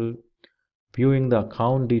portal, viewing the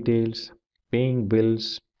account details, paying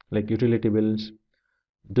bills like utility bills,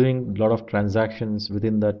 doing a lot of transactions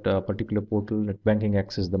within that particular portal, net banking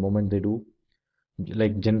access the moment they do,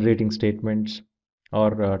 like generating statements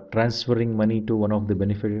or transferring money to one of the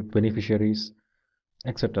beneficiaries,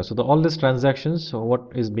 etc. So all these transactions, so what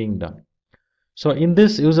is being done. So in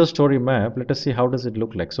this user story map, let us see how does it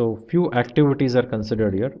look like. So few activities are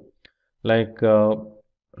considered here, like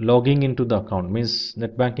logging into the account, means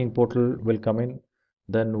net banking portal will come in,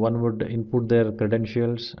 then one would input their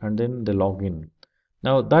credentials and then they log in.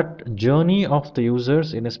 Now that journey of the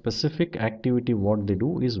users in a specific activity, what they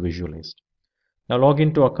do is visualized. Now log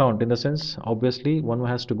into account in the sense, obviously one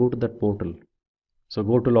has to go to that portal. So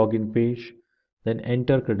go to login page, then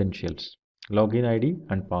enter credentials, login ID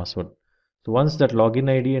and password. So once that login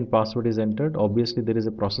ID and password is entered, obviously there is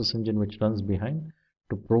a process engine which runs behind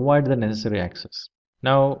to provide the necessary access.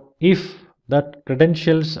 Now if that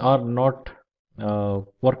credentials are not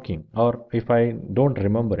working, or if I don't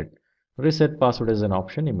remember it, reset password is an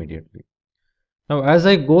option immediately. Now as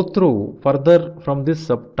I go through further from this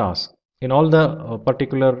subtask, in all the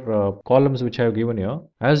particular columns which I have given here,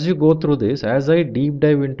 as you go through this, as I deep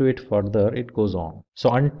dive into it further, it goes on.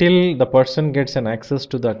 So until the person gets an access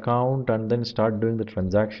to the account and then start doing the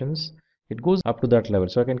transactions, it goes up to that level.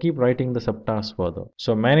 So I can keep writing the subtask further.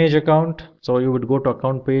 So manage account. So you would go to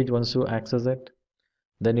account page once you access it.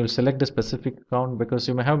 Then you'll select the specific account, because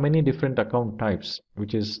you may have many different account types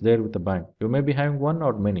which is there with the bank. You may be having one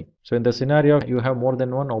or many. So in the scenario you have more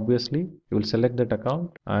than one, obviously you will select that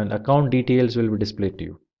account and account details will be displayed to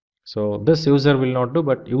you. So this user will not do,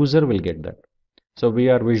 but user will get that. So we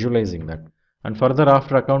are visualizing that. And further,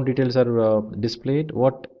 after account details are displayed,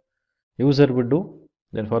 what user would do,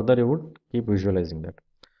 then further you would keep visualizing that.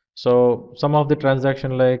 So some of the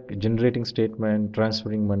transaction like generating statement,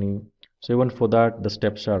 transferring money, so even for that the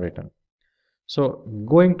steps are written. So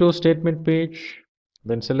going to statement page,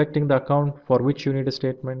 then selecting the account for which you need a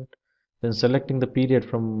statement, then selecting the period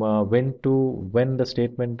from when to when the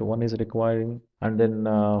statement one is requiring, and then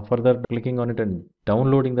further clicking on it and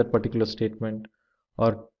downloading that particular statement,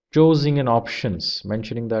 or choosing an options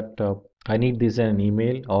mentioning that I need this in an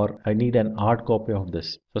email or I need an hard copy of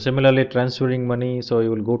this. So similarly transferring money, so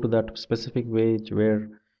you will go to that specific page where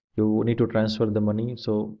you need to transfer the money.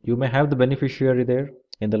 So you may have the beneficiary there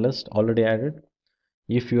in the list already added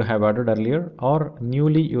if you have added earlier, or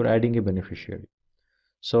newly you're adding a beneficiary.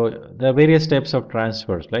 So there are various types of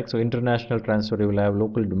transfers, like so international transfer you will have,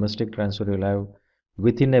 local domestic transfer you will have,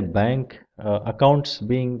 within a bank, accounts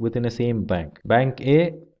being within a same bank. Bank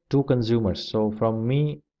A to consumers. So from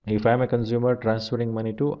me, if I am a consumer, transferring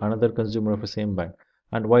money to another consumer of the same bank,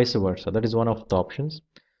 and vice versa. That is one of the options.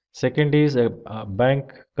 Second is a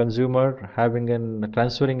bank consumer having and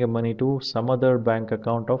transferring a money to some other bank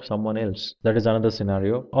account of someone else. That is another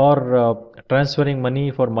scenario. Or transferring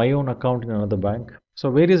money for my own account in another bank. So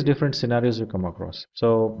various different scenarios you come across.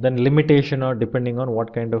 So then limitation, or depending on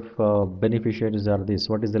what kind of beneficiaries are these,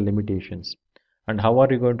 what is the limitations, and how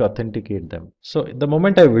are you going to authenticate them. So the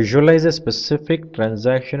moment I visualize a specific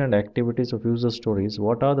transaction and activities of user stories,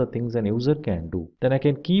 what are the things an user can do, then I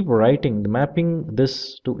can keep writing, mapping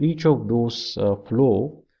this to each of those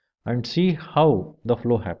flow and see how the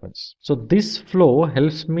flow happens. So this flow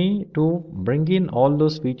helps me to bring in all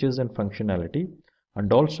those features and functionality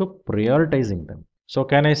and also prioritizing them. So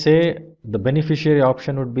can I say the beneficiary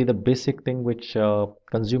option would be the basic thing which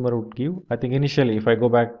consumer would give? I think initially, if I go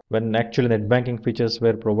back when actually net banking features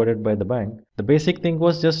were provided by the bank, the basic thing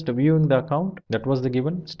was just viewing the account. That was the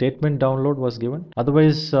given. Statement download was given.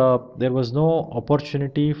 Otherwise, there was no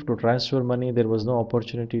opportunity to transfer money. There was no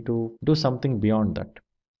opportunity to do something beyond that.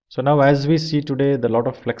 So now as we see today, the lot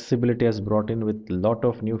of flexibility has brought in with a lot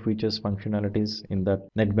of new features, functionalities in that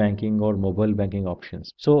net banking or mobile banking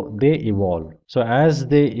options. So they evolve. So as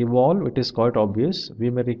they evolve, it is quite obvious we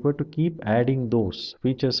may require to keep adding those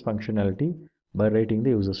features, functionality by writing the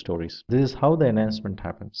user stories. This is how the enhancement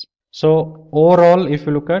happens. So overall, if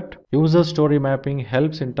you look at user story mapping,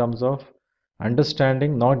 helps in terms of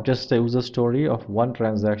understanding not just the user story of one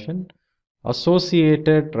transaction,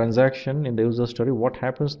 associated transaction in the user story, what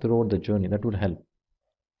happens throughout the journey. That would help.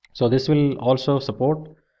 So this will also support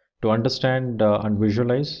to understand and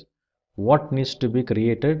visualize what needs to be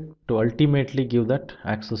created to ultimately give that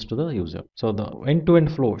access to the user. So the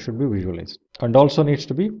end-to-end flow should be visualized, and also needs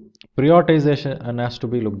to be prioritization and has to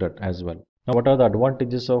be looked at as well. Now what are the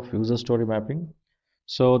advantages of user story mapping?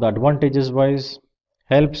 So the advantages wise,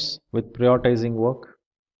 helps with prioritizing work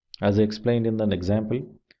as I explained in the example.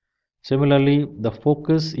 Similarly, the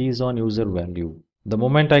focus is on user value. The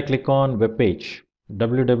moment I click on web page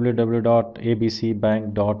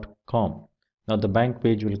www.abcbank.com, now the bank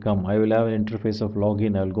page will come. I will have an interface of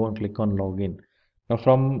login. I will go and click on login. Now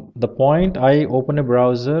from the point I open a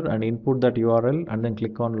browser and input that URL and then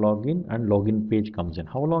click on login, and login page comes in.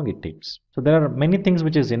 How long it takes? So there are many things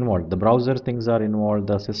which is involved. The browser things are involved.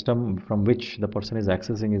 The system from which the person is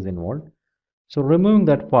accessing is involved. So removing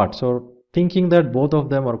that part. So thinking that both of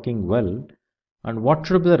them are working well, and what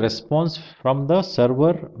should be the response from the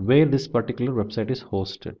server where this particular website is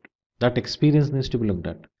hosted. That experience needs to be looked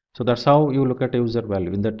at. So that's how you look at a user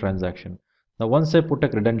value in that transaction. Now once I put a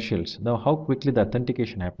credentials, now how quickly the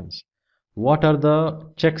authentication happens. What are the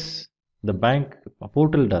checks the bank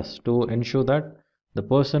portal does to ensure that the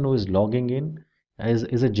person who is logging in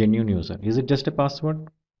is a genuine user. Is it just a password?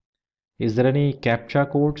 Is there any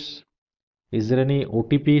CAPTCHA codes? Is there any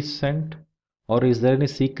OTP sent, or is there any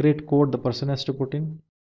secret code the person has to put in?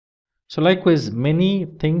 So likewise, many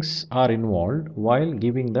things are involved while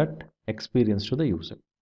giving that experience to the user.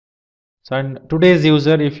 So and today's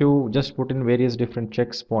user, if you just put in various different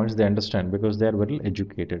checks points, they understand because they are well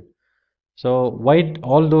educated. So why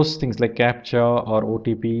all those things like CAPTCHA or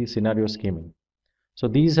OTP scenarios came in? So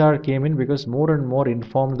these came in because more and more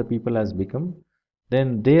informed the people has become,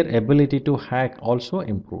 then their ability to hack also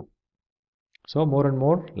improved. So more and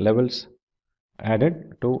more levels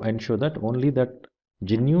added to ensure that only that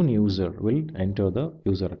genuine user will enter the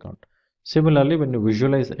user account. Similarly, when you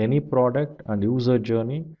visualize any product and user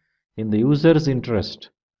journey in the user's interest,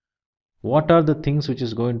 what are the things which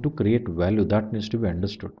is going to create value, that needs to be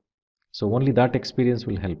understood. So only that experience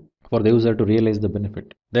will help for the user to realize the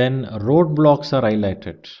benefit. Then roadblocks are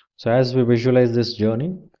highlighted. So as we visualize this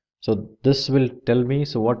journey, so this will tell me,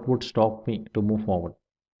 so what would stop me to move forward?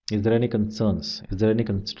 Is there any concerns? Is there any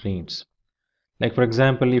constraints? Like for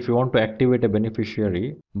example, if you want to activate a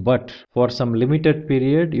beneficiary, but for some limited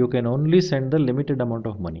period, you can only send the limited amount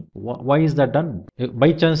of money. Why is that done?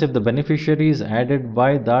 By chance, if the beneficiary is added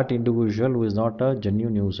by that individual who is not a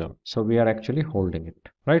genuine user, so we are actually holding it,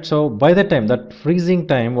 right? So by the time that freezing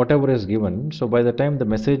time, whatever is given, so by the time the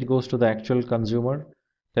message goes to the actual consumer,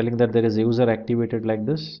 telling that there is a user activated like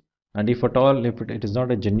this, and if at all, if it is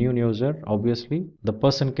not a genuine user, obviously the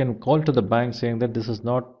person can call to the bank saying that this is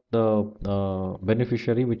not the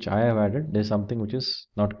beneficiary which I have added, there is something which is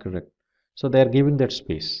not correct. So they are giving that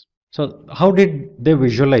space. So how did they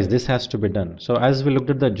visualize this has to be done? So as we looked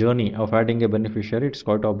at the journey of adding a beneficiary, it's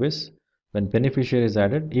quite obvious. When beneficiary is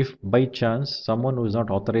added, if by chance someone who is not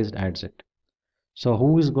authorized adds it, so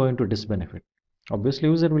who is going to disbenefit? Obviously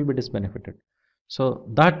user will be disbenefited. So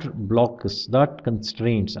that blocks, that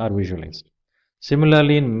constraints are visualized.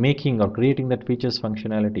 Similarly, in making or creating that features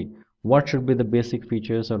functionality, what should be the basic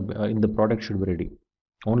features or in the product should be ready.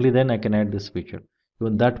 Only then I can add this feature.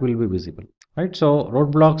 Even that will be visible, right? So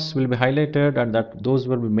roadblocks will be highlighted and that those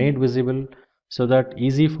will be made visible so that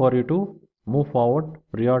easy for you to move forward,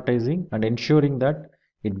 prioritizing and ensuring that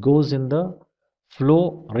it goes in the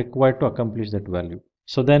flow required to accomplish that value.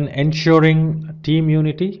 So then ensuring team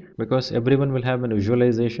unity, because everyone will have a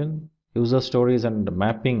visualization, user stories and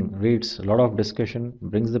mapping reads a lot of discussion,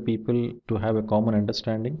 brings the people to have a common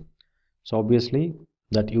understanding. So obviously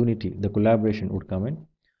that unity, the collaboration would come in.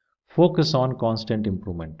 Focus on constant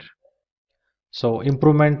improvement. So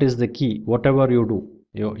improvement is the key. Whatever you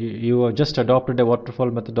do, you have just adopted a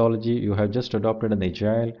waterfall methodology, you have just adopted an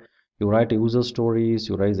agile, you write user stories,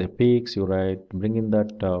 you raise epics, you bring in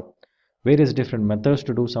that various different methods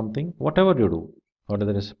to do something, whatever you do, whether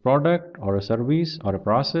it is a product or a service or a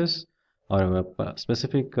process or a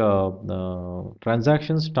specific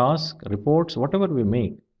transactions, tasks, reports, whatever we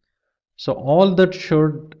make. So all that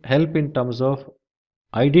should help in terms of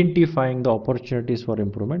identifying the opportunities for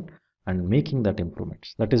improvement and making that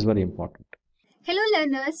improvements. That is very important. Hello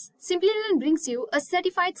learners, Simplilearn brings you a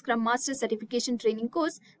certified Scrum Master certification training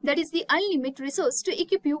course that is the ultimate resource to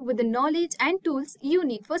equip you with the knowledge and tools you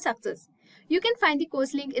need for success. You can find the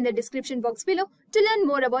course link in the description box below to learn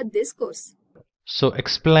more about this course. So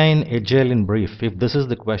explain Agile in brief. If this is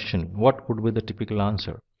the question, what would be the typical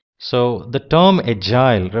answer? So the term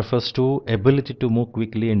Agile refers to ability to move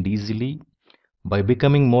quickly and easily by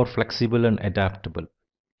becoming more flexible and adaptable.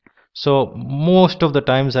 So most of the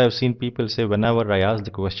times I have seen people say, whenever I ask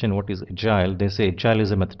the question what is Agile, they say Agile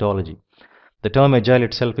is a methodology. The term Agile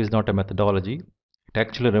itself is not a methodology. It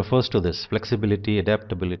actually refers to this flexibility,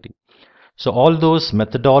 adaptability. So all those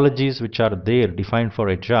methodologies which are there defined for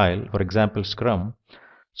Agile, for example Scrum,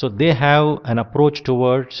 so they have an approach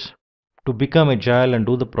towards to become Agile and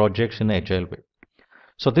do the projects in an Agile way.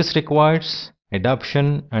 So this requires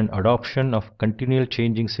adoption and adoption of continual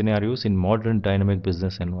changing scenarios in modern dynamic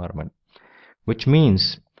business environment, which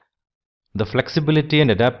means the flexibility and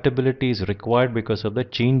adaptability is required because of the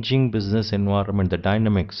changing business environment, the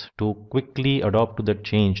dynamics, to quickly adopt to that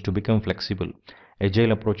change, to become flexible.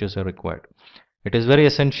 Agile approaches are required. It is very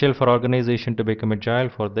essential for organization to become agile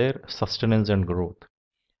for their sustenance and growth.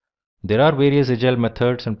 There are various agile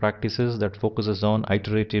methods and practices that focuses on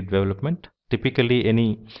iterative development. Typically,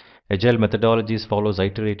 any agile methodologies follows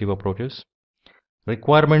iterative approaches.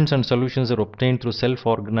 Requirements and solutions are obtained through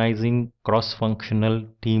self-organizing, cross-functional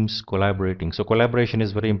teams collaborating. So collaboration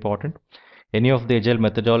is very important. Any of the agile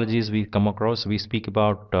methodologies we come across, we speak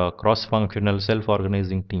about cross-functional,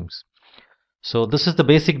 self-organizing teams. So this is the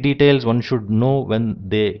basic details one should know when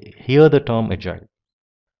they hear the term agile.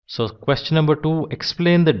 So question number 2,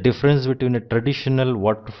 explain the difference between a traditional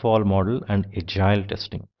waterfall model and agile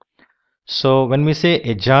testing. So when we say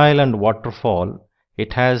agile and waterfall,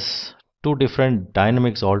 it has two different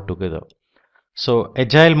dynamics altogether. So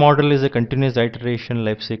agile model is a continuous iteration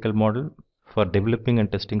lifecycle model for developing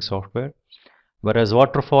and testing software, whereas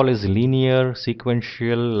waterfall is linear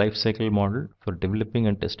sequential lifecycle model for developing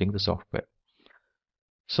and testing the software.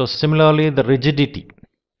 So similarly, the rigidity.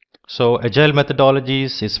 So agile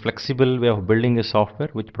methodologies is flexible way of building a software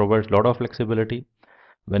which provides a lot of flexibility.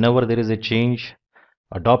 Whenever there is a change,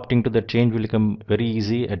 adopting to the change will become very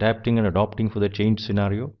easy, adapting and adopting for the change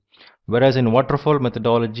scenario. Whereas in waterfall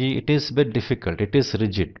methodology, it is a bit difficult, it is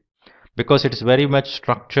rigid. because it's very much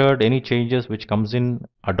structured. Any changes which comes in,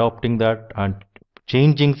 adopting that and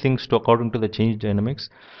changing things to according to the change dynamics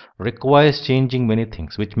requires changing many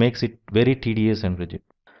things, which makes it very tedious and rigid.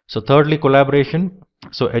 So thirdly, collaboration.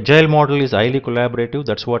 So agile model is highly collaborative.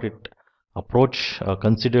 That's what it approach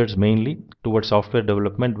considers mainly towards software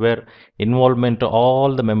development, where involvement of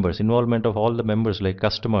all the members like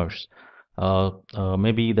customers,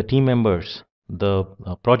 maybe the team members, the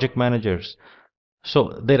project managers.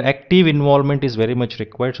 So their active involvement is very much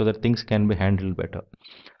required so that things can be handled better.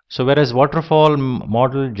 So whereas waterfall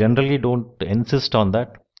model generally don't insist on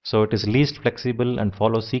that. So it is least flexible and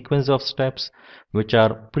follows sequence of steps which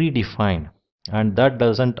are predefined, and that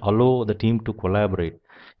doesn't allow the team to collaborate.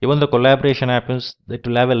 Even the collaboration happens, it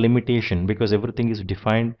will have a limitation because everything is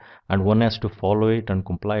defined and one has to follow it and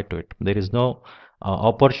comply to it. There is no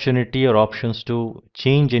opportunity or options to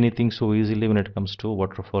change anything so easily when it comes to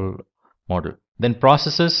waterfall model. Then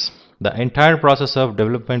processes. The entire process of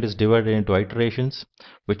development is divided into iterations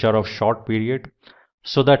which are of short period,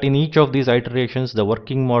 so that in each of these iterations the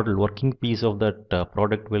working piece of that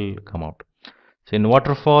product will come out. So in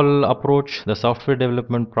waterfall approach, the software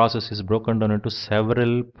development process is broken down into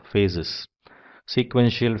several phases,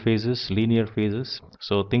 sequential phases, linear phases.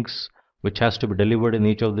 So things which has to be delivered in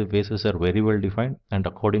each of the phases are very well defined, and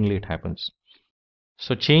accordingly it happens.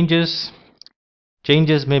 So changes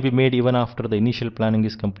may be made even after the initial planning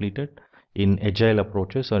is completed. In agile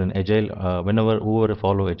approaches or in agile, whoever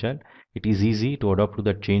follow agile, it is easy to adapt to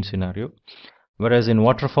that change scenario. Whereas in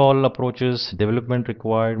waterfall approaches, development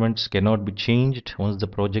requirements cannot be changed once the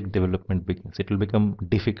project development begins. It will become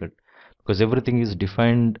difficult because everything is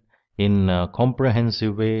defined in a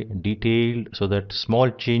comprehensive way, detailed, so that small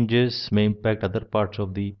changes may impact other parts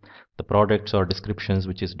of the products or descriptions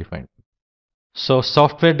which is defined. So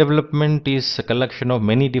software development is a collection of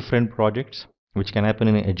many different projects which can happen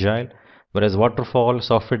in agile, whereas waterfall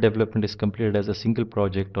software development is completed as a single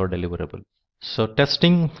project or deliverable. So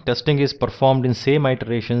testing is performed in same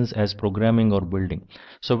iterations as programming or building.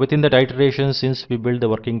 So within that iteration, since we build the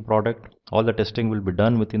working product, all the testing will be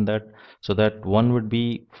done within that, so that one would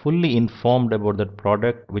be fully informed about that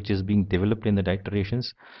product which is being developed in the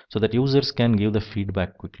iterations, so that users can give the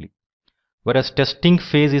feedback quickly. Whereas testing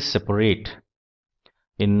phase is separate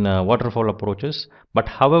in waterfall approaches, but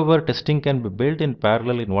however testing can be built in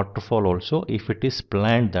parallel in waterfall also if it is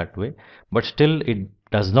planned that way, but still it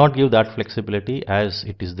does not give that flexibility as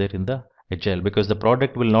it is there in the agile, because the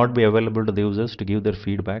product will not be available to the users to give their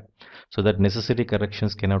feedback, so that necessary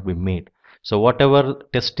corrections cannot be made. So whatever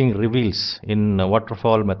testing reveals in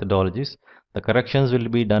waterfall methodologies, the corrections will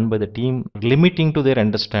be done by the team limiting to their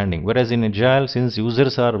understanding, whereas in agile, since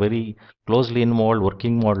users are very closely involved,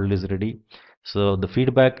 working model is ready. So the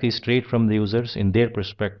feedback is straight from the users in their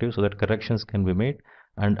perspective, so that corrections can be made,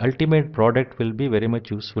 and ultimate product will be very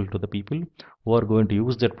much useful to the people who are going to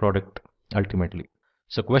use that product ultimately.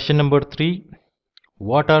 So question number 3,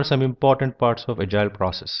 what are some important parts of agile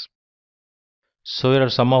process? So here are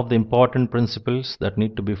some of the important principles that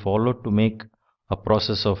need to be followed to make a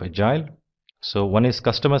process of agile. So one is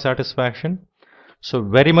customer satisfaction. So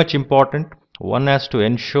very much important. One has to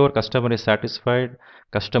ensure customer is satisfied.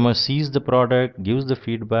 Customer sees the product, gives the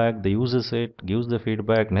feedback, they uses it, gives the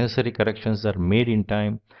feedback, necessary corrections are made in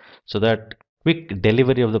time, so that quick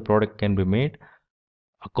delivery of the product can be made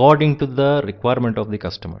according to the requirement of the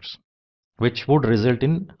customers, which would result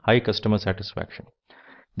in high customer satisfaction.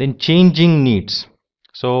 Then changing needs.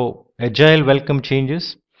 So agile welcome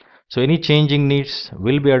changes. So any changing needs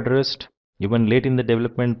will be addressed even late in the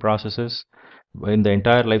development processes, in the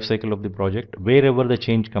entire life cycle of the project, wherever the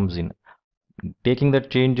change comes in. Taking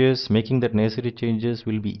that changes, making that necessary changes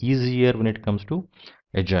will be easier when it comes to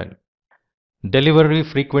agile. Delivery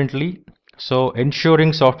frequently. So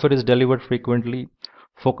ensuring software is delivered frequently,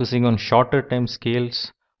 focusing on shorter time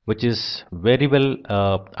scales, which is very well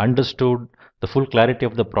understood. The full clarity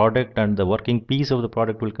of the product and the working piece of the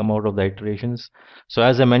product will come out of the iterations. So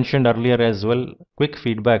as I mentioned earlier as well, quick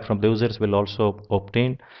feedback from the users will also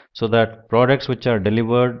obtain, so that products which are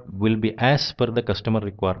delivered will be as per the customer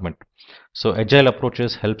requirement. So agile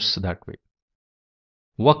approaches helps that way.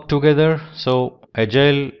 Work together. So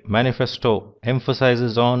agile manifesto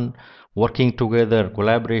emphasizes on working together,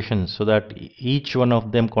 collaboration, so that each one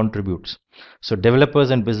of them contributes. So developers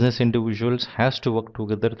and business individuals has to work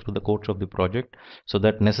together through the course of the project, so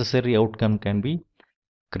that necessary outcome can be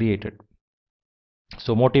created.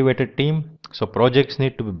 So motivated team. So projects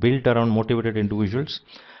need to be built around motivated individuals,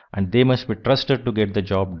 and they must be trusted to get the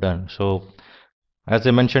job done. So as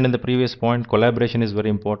I mentioned in the previous point, collaboration is very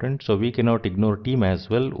important. So we cannot ignore team as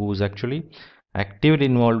well, who is actually actively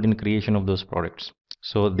involved in creation of those products.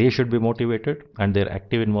 So they should be motivated and their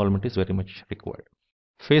active involvement is very much required.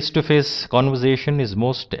 Face-to-face conversation is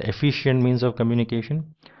most efficient means of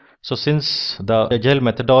communication. So since the agile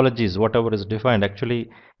methodologies, whatever is defined, actually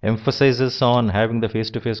emphasizes on having the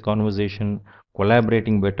face-to-face conversation,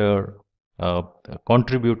 collaborating better,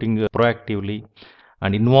 contributing proactively,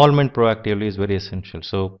 and involvement proactively is very essential.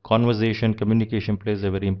 So conversation, communication plays a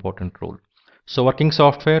very important role. So working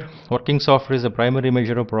software is a primary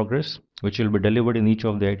measure of progress which will be delivered in each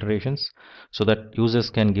of the iterations so that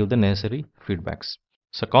users can give the necessary feedbacks.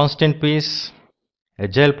 So constant pace,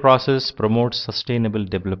 agile process promotes sustainable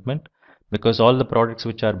development because all the products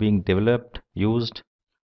which are being developed, used,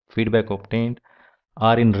 feedback obtained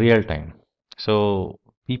are in real time. So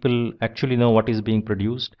people actually know what is being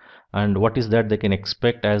produced and what is that they can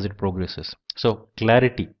expect as it progresses. So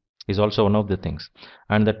clarity is also one of the things,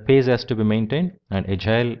 and that pace has to be maintained, and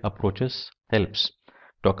agile approaches helps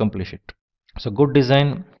to accomplish it. So good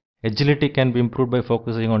design, agility can be improved by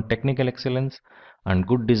focusing on technical excellence and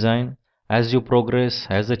good design as you progress,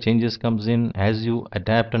 as the changes comes in, as you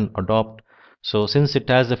adapt and adopt. So since it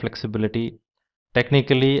has the flexibility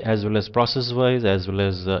technically as well as process wise as well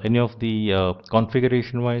as any of the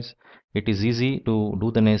configuration wise, it is easy to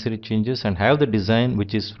do the necessary changes and have the design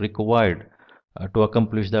which is required to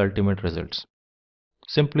accomplish the ultimate results.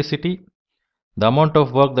 Simplicity, the amount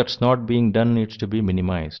of work that's not being done needs to be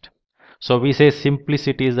minimized. So we say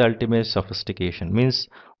simplicity is the ultimate sophistication, means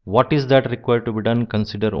what is that required to be done,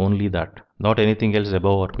 consider only that, not anything else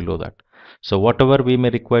above or below that. So whatever we may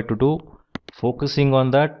require to do, focusing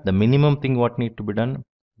on that, the minimum thing what need to be done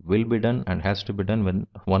will be done and has to be done when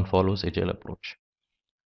one follows agile approach.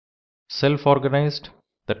 Self-organized,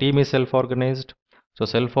 the team is self-organized. So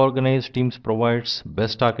self-organized teams provides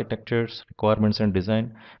best architectures, requirements and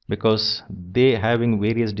design because they having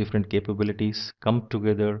various different capabilities come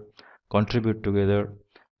together, contribute together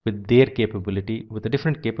with their capability, with a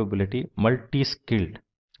different capability, multi-skilled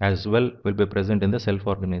as well will be present in the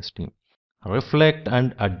self-organized team. Reflect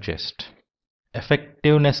and adjust.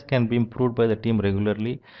 Effectiveness can be improved by the team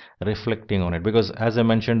regularly reflecting on it because as I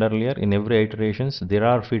mentioned earlier, in every iterations there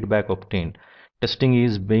are feedback obtained. Testing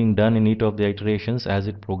is being done in each of the iterations as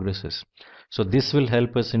it progresses. So this will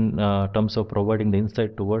help us in terms of providing the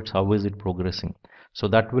insight towards how is it progressing. So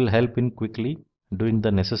that will help in quickly doing the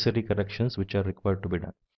necessary corrections which are required to be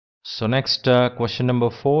done. So next question number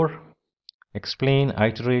 4, explain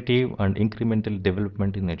iterative and incremental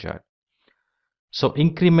development in Agile. So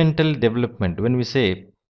incremental development, when we say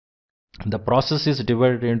the process is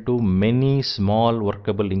divided into many small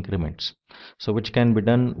workable increments, so which can be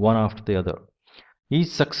done one after the other. Each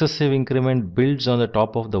successive increment builds on the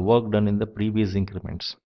top of the work done in the previous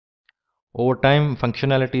increments. Over time,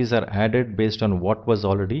 functionalities are added based on what was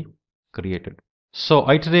already created. So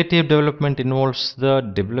iterative development involves the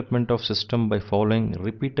development of system by following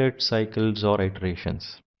repeated cycles or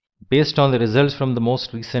iterations. Based on the results from the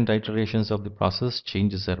most recent iterations of the process,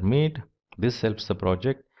 changes are made. This helps the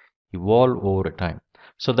project evolve over time.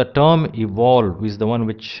 So the term evolve is the one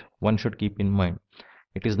which one should keep in mind.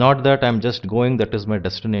 It is not that I'm just going, that is my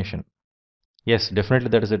destination. Yes, definitely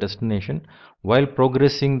that is a destination. While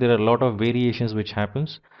progressing, there are a lot of variations which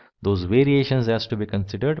happens. Those variations has to be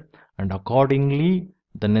considered and accordingly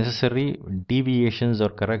the necessary deviations or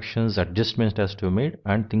corrections, adjustments has to be made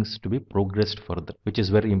and things to be progressed further, which is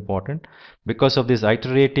very important. Because of this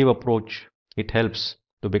iterative approach, it helps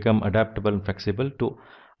to become adaptable and flexible to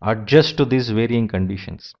adjust to these varying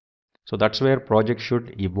conditions. So that's where project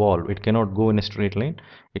should evolve. It cannot go in a straight line.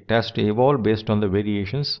 It has to evolve based on the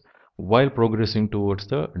variations while progressing towards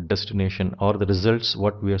the destination or the results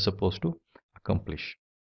what we are supposed to accomplish.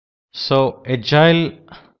 So Agile,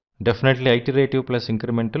 definitely iterative plus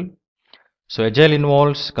incremental. So Agile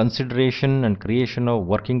involves consideration and creation of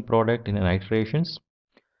working product in an iterations,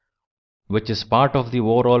 which is part of the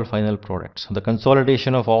overall final product. So the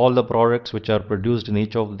consolidation of all the products which are produced in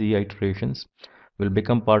each of the iterations will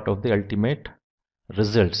become part of the ultimate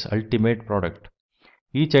results, ultimate product.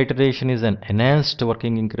 Each iteration is an enhanced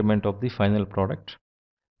working increment of the final product.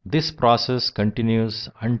 This process continues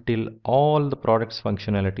until all the product's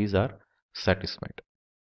functionalities are satisfied.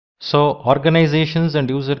 So organizations and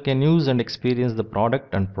user can use and experience the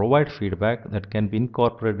product and provide feedback that can be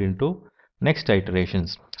incorporated into next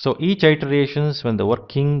iterations. So each iterations when the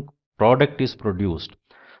working product is produced,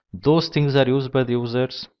 those things are used by the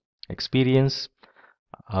users, experience,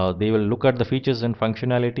 they will look at the features and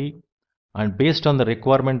functionality and based on the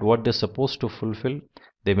requirement what they're supposed to fulfill,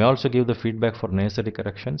 they may also give the feedback for necessary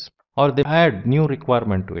corrections or they add new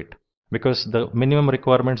requirement to it because the minimum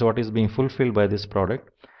requirements what is being fulfilled by this product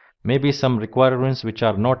Maybe some requirements which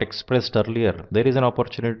are not expressed earlier, there is an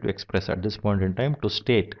opportunity to express at this point in time to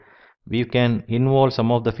state. We can involve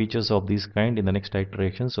some of the features of this kind in the next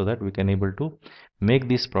iteration so that we can able to make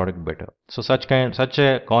this product better. So such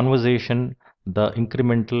a conversation, the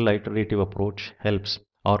incremental iterative approach helps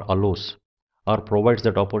or allows or provides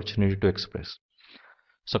that opportunity to express.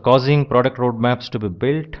 So causing product roadmaps to be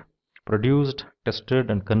built, produced,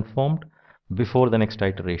 tested and confirmed before the next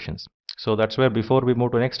iterations. So that's where before we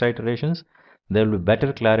move to next iterations, there will be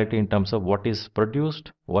better clarity in terms of what is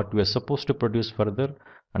produced, what we are supposed to produce further,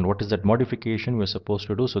 and what is that modification we are supposed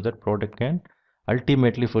to do so that product can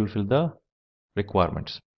ultimately fulfill the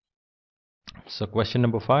requirements. So question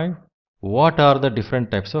number 5, what are the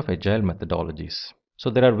different types of agile methodologies? So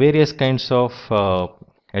there are various kinds of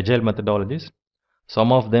agile methodologies.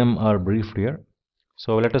 Some of them are briefed here.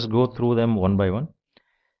 So let us go through them one by one.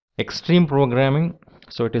 Extreme programming.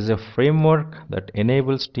 So it is a framework that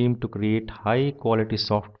enables team to create high quality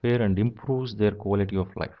software and improves their quality of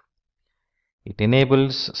life. It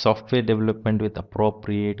enables software development with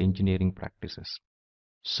appropriate engineering practices.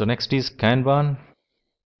 So next is Kanban.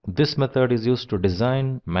 This method is used to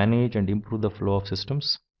design, manage and improve the flow of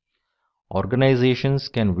systems. Organizations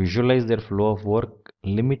can visualize their flow of work,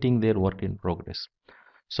 limiting their work in progress.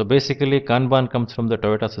 So basically Kanban comes from the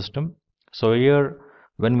Toyota system. So here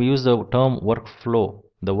when we use the term workflow,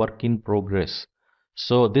 the work in progress,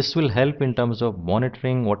 so this will help in terms of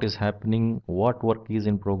monitoring what is happening, what work is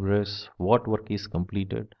in progress, what work is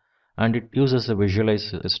completed, and it uses a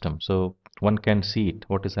visualized system so one can see it,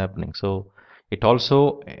 what is happening. So it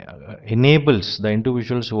also enables the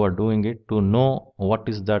individuals who are doing it to know what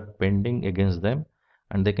is that pending against them,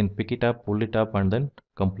 and they can pick it up, pull it up and then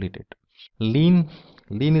complete it. Lean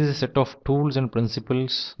is a set of tools and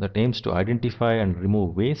principles that aims to identify and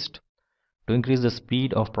remove waste. To increase the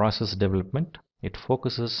speed of process development, it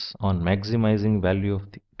focuses on maximizing value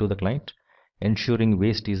to the client, ensuring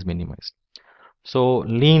waste is minimized. So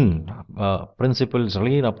lean principles,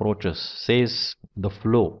 lean approaches says the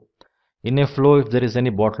flow. In a flow, if there is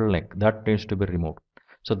any bottleneck, that tends to be removed.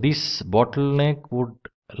 So this bottleneck would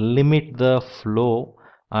limit the flow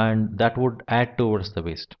and that would add towards the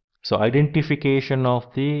waste. So identification of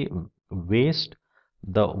the waste,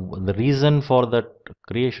 the reason for the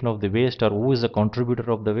creation of the waste or who is the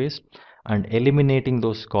contributor of the waste, and eliminating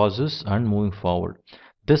those causes and moving forward.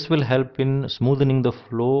 This will help in smoothing the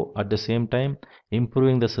flow, at the same time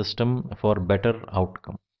improving the system for better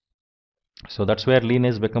outcome. So that's where lean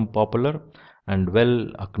has become popular and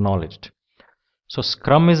well acknowledged. So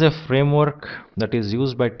Scrum is a framework that is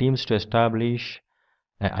used by teams to establish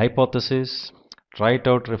a hypothesis, try it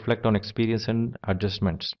out, reflect on experience and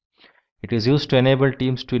adjustments. It is used to enable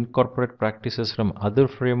teams to incorporate practices from other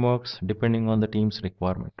frameworks depending on the team's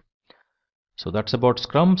requirement. So that's about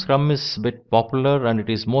Scrum. Scrum is a bit popular and it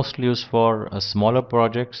is mostly used for smaller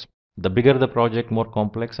projects. The bigger the project, more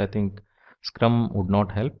complex, I think Scrum would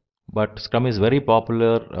not help. But Scrum is very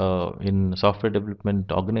popular in software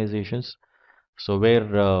development organizations. So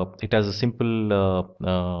where it has a simple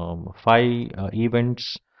 5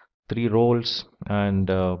 events, 3 roles and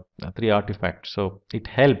 3 artifacts. So it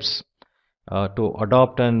helps to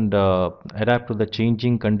adopt and adapt to the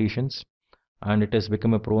changing conditions, and it has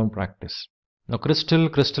become a proven practice. Now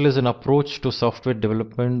Crystal is an approach to software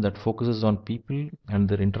development that focuses on people and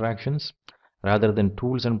their interactions rather than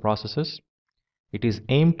tools and processes. It is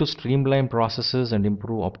aimed to streamline processes and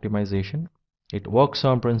improve optimization. It works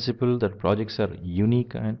on principle that projects are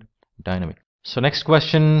unique and dynamic. So next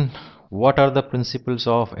question, what are the principles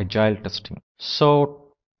of agile testing?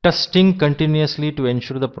 So testing continuously to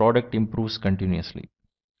ensure the product improves continuously.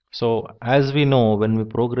 So as we know, when we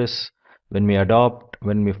progress, when we adopt,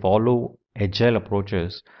 when we follow agile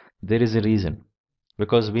approaches, there is a reason,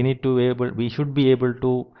 because we should be able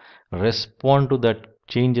to respond to that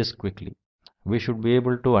changes quickly. We should be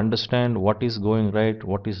able to understand what is going right,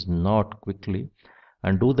 what is not quickly,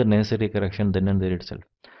 and do the necessary correction then and there itself.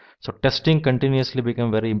 So testing continuously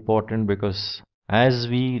become very important, because as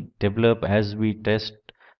we develop, as we test,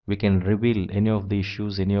 we can reveal any of the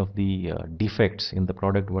issues, any of the defects in the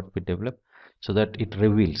product what we develop, so that it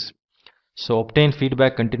reveals. So obtain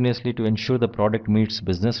feedback continuously to ensure the product meets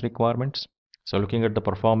business requirements. So looking at the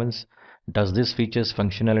performance, does this features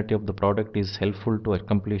functionality of the product is helpful to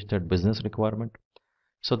accomplish that business requirement?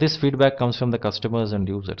 So this feedback comes from the customers and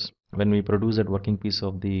users when we produce that working piece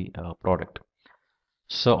of the product.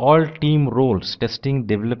 So all team roles, testing,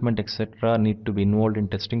 development, etc. need to be involved in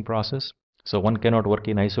testing process. So one cannot work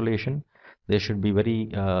in isolation. There should be very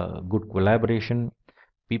good collaboration.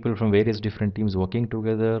 People from various different teams working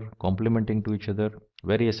together, complementing to each other,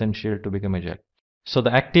 very essential to become agile. So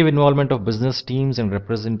the active involvement of business teams and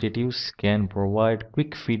representatives can provide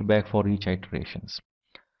quick feedback for each iterations.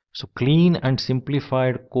 So clean and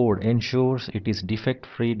simplified code ensures it is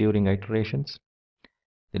defect-free during iterations.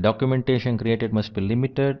 The documentation created must be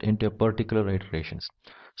limited into a particular iterations.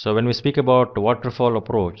 So when we speak about waterfall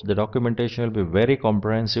approach, the documentation will be very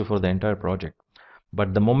comprehensive for the entire project.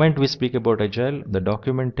 But the moment we speak about Agile, the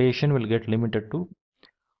documentation will get limited to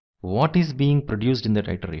what is being produced in the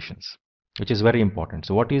iterations, which is very important.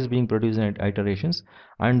 So what is being produced in iterations,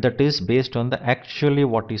 and that is based on the actually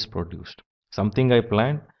what is produced. Something I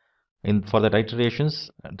planned in for that iterations,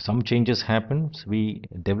 some changes happens, we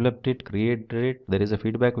developed it, created it, there is a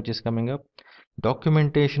feedback which is coming up.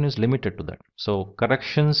 Documentation is limited to that. So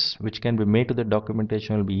corrections which can be made to the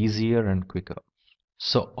documentation will be easier and quicker.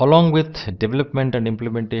 So along with development and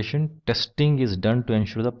implementation, testing is done to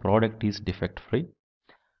ensure the product is defect free.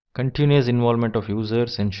 Continuous involvement of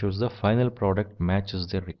users ensures the final product matches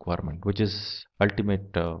their requirement, which is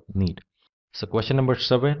ultimate need. So question number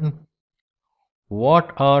 7,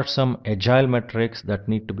 what are some agile metrics that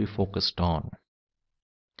need to be focused on?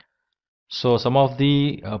 So some of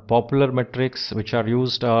the popular metrics which are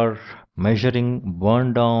used are measuring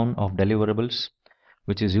burn down of deliverables,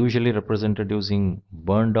 which is usually represented using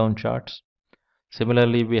burn down charts.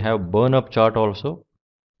 Similarly, we have burn up chart also,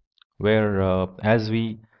 where as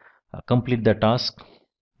we complete the task,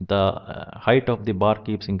 the height of the bar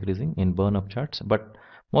keeps increasing in burn up charts. But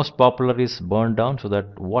most popular is burn down, so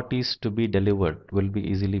that what is to be delivered will be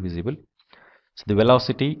easily visible. So the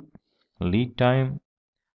velocity, lead time,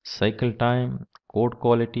 cycle time, code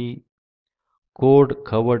quality, code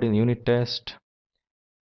covered in unit test,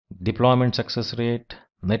 deployment success rate,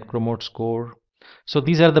 net promote score. So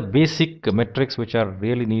these are the basic metrics which are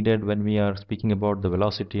really needed when we are speaking about the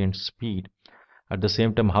velocity and speed. At the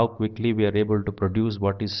same time, how quickly we are able to produce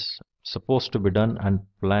what is supposed to be done and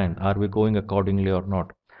planned. Are we going accordingly or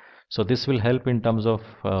not? So this will help in terms of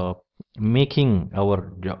making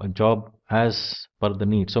our job as per the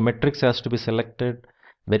need. So metrics has to be selected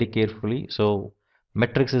very carefully. So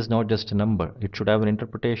metrics is not just a number. It should have an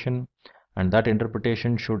interpretation, and that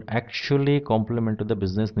interpretation should actually complement to the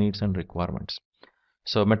business needs and requirements.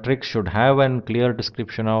 So metrics should have a clear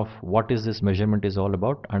description of what is this measurement is all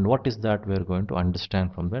about, and what is that we are going to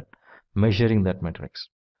understand from that measuring that metrics.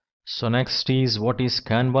 So next is, what is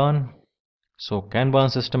Kanban? So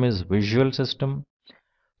Kanban system is visual system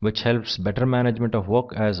which helps better management of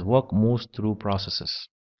work as work moves through processes.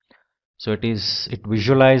 So it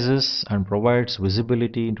visualizes and provides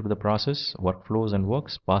visibility into the process, workflows and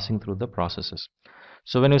works passing through the processes.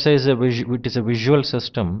 So when you say it is a visual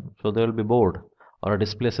system, so there will be board or a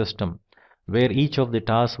display system where each of the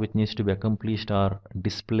tasks which needs to be accomplished are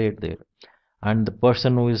displayed there, and the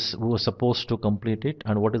person who is supposed to complete it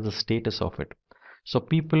and what is the status of it. So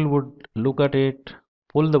people would look at it,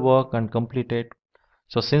 pull the work and complete it.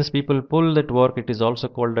 So since people pull that work, it is also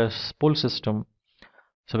called as pull system.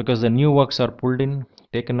 So because the new works are pulled in,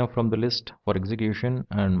 taken up from the list for execution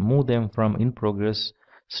and move them from in progress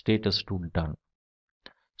status to done.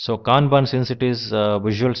 So Kanban, since it is a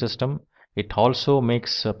visual system, it also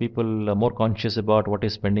makes people more conscious about what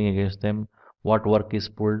is pending against them, what work is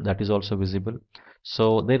pulled, that is also visible.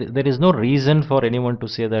 So there is no reason for anyone to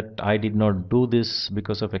say that I did not do this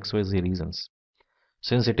because of XYZ reasons.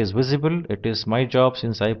 Since it is visible, it is my job.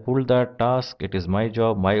 Since I pulled that task, it is my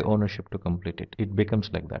job, my ownership to complete it. It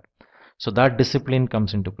becomes like that. So that discipline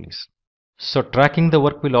comes into place. So tracking the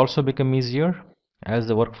work will also become easier as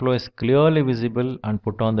the workflow is clearly visible and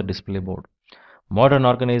put on the display board. Modern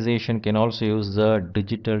organization can also use the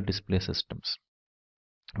digital display systems.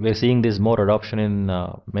 We're seeing this more adoption in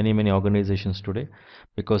many organizations today,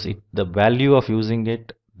 because the value of using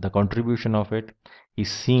it, the contribution of it is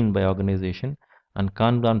seen by organization, and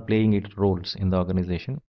Kanban playing its roles in the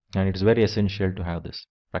organization, and it's very essential to have this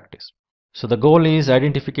practice. So the goal is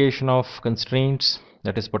identification of constraints,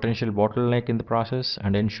 that is potential bottleneck in the process,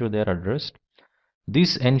 and ensure they are addressed.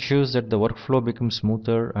 This ensures that the workflow becomes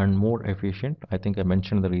smoother and more efficient. I think I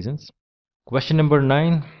mentioned the reasons. Question number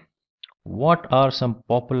 9, what are some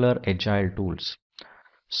popular agile tools?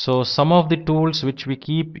 So some of the tools which we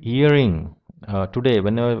keep hearing today,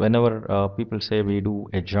 whenever people say we do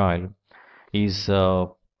agile, is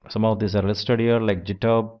some of these are listed here, like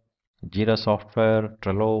GitHub, Jira Software,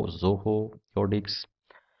 Trello, Zoho, Yodix,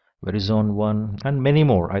 Verizon One, and many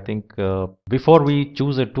more. I think before we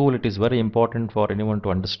choose a tool, it is very important for anyone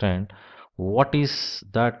to understand what is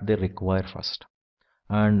that they require first,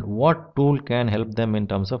 and what tool can help them in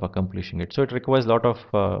terms of accomplishing it. So it requires a lot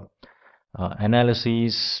of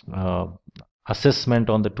analyses, assessment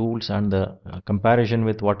on the tools and the comparison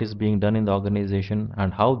with what is being done in the organization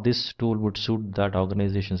and how this tool would suit that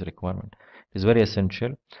organization's requirement is very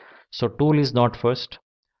essential. So tool is not first,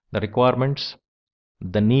 the requirements,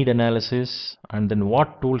 the need analysis, and then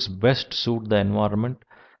what tools best suit the environment,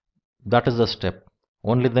 that is the step.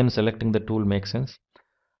 Only then selecting the tool makes sense.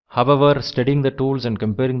 However, studying the tools and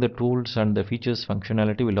comparing the tools and the features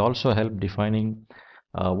functionality will also help defining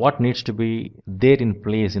what needs to be there in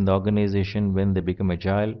place in the organization when they become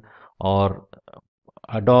agile or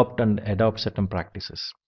adopt certain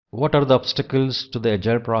practices. What are the obstacles to the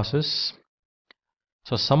agile process?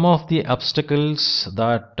 So some of the obstacles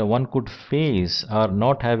that one could face are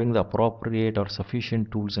not having the appropriate or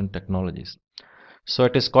sufficient tools and technologies. So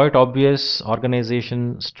it is quite obvious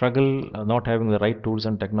organizations struggle not having the right tools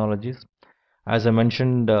and technologies. As I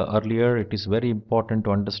mentioned earlier, it is very important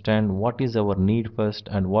to understand what is our need first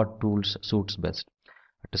and what tools suits best.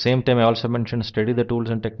 At the same time, I also mentioned study the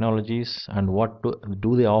tools and technologies and what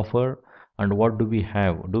do they offer and what do we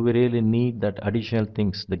have. Do we really need that additional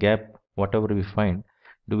things, the gap, whatever we find,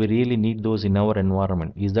 do we really need those in our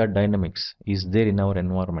environment? Is that dynamics is there in our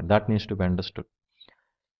environment? That needs to be understood.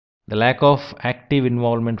 The lack of active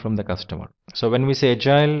involvement from the customer. So when we say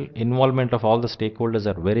agile, involvement of all the stakeholders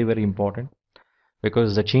are very, very important,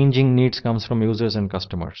 because the changing needs comes from users and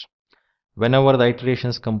customers. Whenever the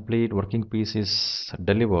iteration is complete, working piece is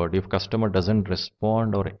delivered, if customer doesn't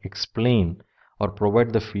respond or explain or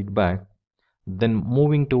provide the feedback, then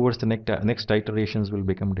moving towards the next iterations will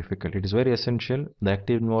become difficult. It is very essential, the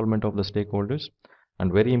active involvement of the stakeholders,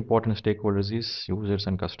 and very important stakeholders is users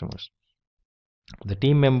and customers. The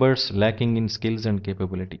team members lacking in skills and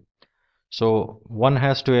capability. So one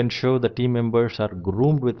has to ensure the team members are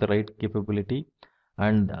groomed with the right capability,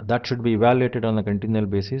 and that should be evaluated on a continual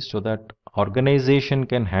basis so that organization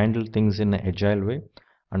can handle things in an agile way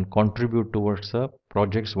and contribute towards the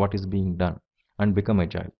projects what is being done and become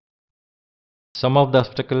agile. Some of the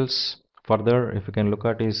obstacles further, if you can look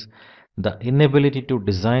at, is the inability to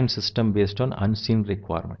design system based on unseen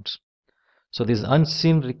requirements. So this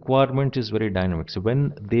unseen requirement is very dynamic. So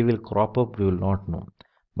when they will crop up, we will not know.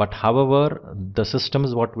 But however, the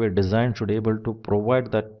systems what we designed should be able to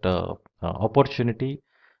provide that opportunity.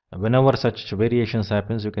 Whenever such variations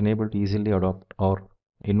happens, you can able to easily adopt or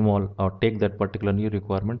involve or take that particular new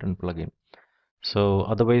requirement and plug in. So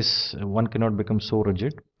otherwise, one cannot become so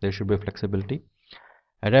rigid. There should be flexibility.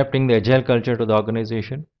 Adapting the agile culture to the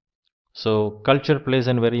organization. So culture plays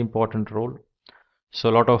a very important role. So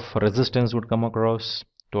a lot of resistance would come across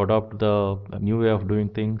to adopt the new way of doing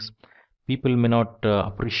things. People may not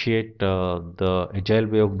appreciate the agile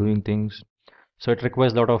way of doing things. So it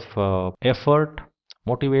requires a lot of effort,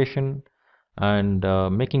 motivation, and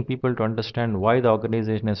making people to understand why the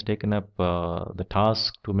organization has taken up the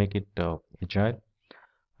task to make it agile,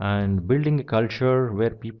 and building a culture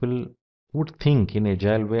where people would think in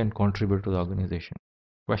agile way and contribute to the organization.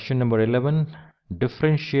 Question number 11,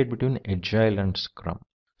 differentiate between agile and scrum.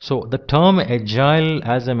 So the term agile,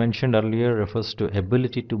 as I mentioned earlier, refers to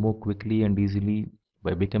ability to move quickly and easily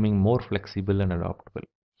by becoming more flexible and adaptable.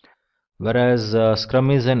 Whereas scrum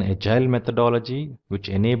is an agile methodology which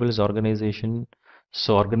enables organization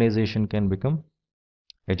can become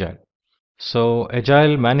agile. So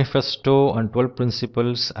Agile Manifesto and 12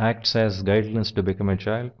 Principles acts as guidelines to become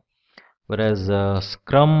agile, whereas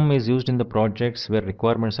Scrum is used in the projects where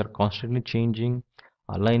requirements are constantly changing,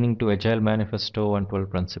 aligning to Agile Manifesto and 12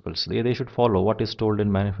 Principles. They should follow what is told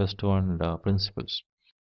in Manifesto and Principles.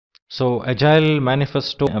 So Agile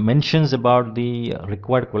Manifesto mentions about the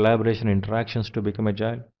required collaboration interactions to become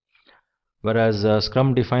agile, whereas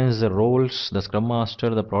Scrum defines the roles, the Scrum Master,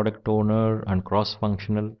 the product owner, and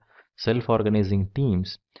cross-functional self-organizing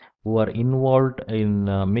teams who are involved in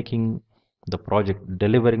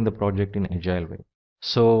delivering the project in agile way.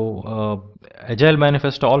 So Agile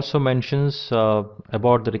Manifesto also mentions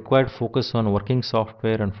about the required focus on working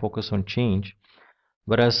software and focus on change,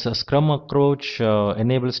 whereas a Scrum approach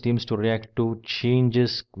enables teams to react to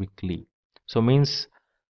changes quickly. So means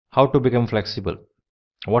how to become flexible.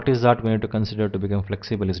 What is that we need to consider to become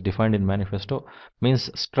flexible is defined in Manifesto, means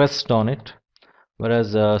stressed on it.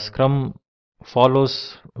 Whereas Scrum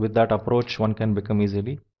follows with that approach, one can become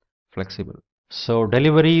easily flexible. So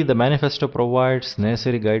delivery, the Manifesto provides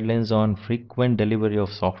necessary guidelines on frequent delivery of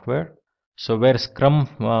software. So where Scrum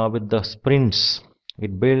with the sprints,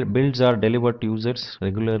 it builds are delivered to users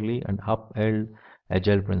regularly and upheld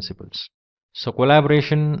agile principles. So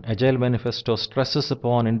collaboration, Agile Manifesto stresses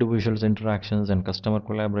upon individuals' interactions and customer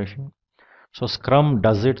collaboration. So Scrum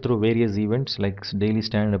does it through various events like daily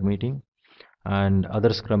stand-up meeting, and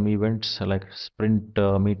other Scrum events like sprint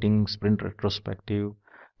meetings, sprint retrospective,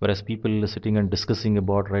 whereas people are sitting and discussing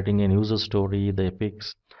about writing a user story, the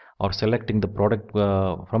epics, or selecting the product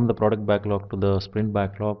from the product backlog to the sprint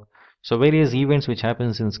backlog. So various events which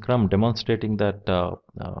happens in Scrum demonstrating that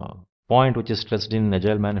point which is stressed in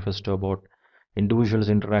Agile Manifesto about individuals'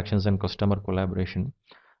 interactions and customer collaboration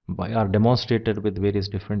are demonstrated with various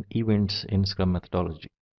different events in Scrum methodology.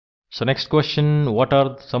 So next question, what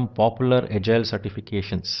are some popular Agile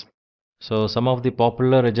certifications? So some of the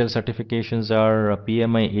popular Agile certifications are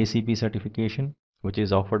PMI ACP certification, which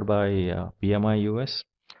is offered by PMI US,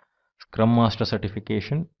 Scrum Master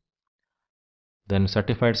certification, then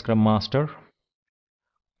Certified Scrum Master,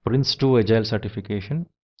 Prince 2 Agile certification,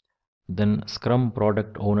 then Scrum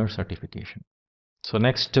Product Owner certification. So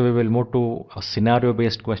next we will move to scenario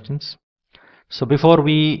based questions. So before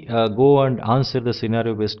we go and answer the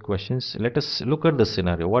scenario based questions, let us look at the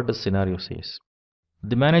scenario. What the scenario says.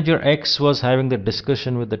 The manager X was having the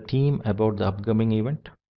discussion with the team about the upcoming event.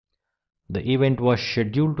 The event was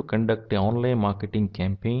scheduled to conduct an online marketing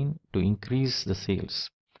campaign to increase the sales.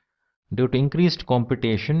 Due to increased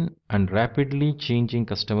competition and rapidly changing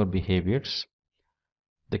customer behaviors,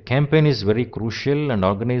 the campaign is very crucial and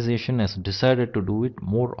organization has decided to do it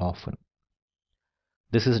more often.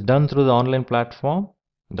 This is done through the online platform.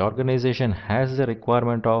 The organization has the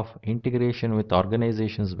requirement of integration with the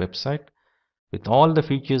organization's website with all the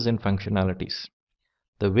features and functionalities.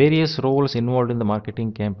 The various roles involved in the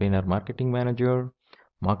marketing campaign are marketing manager,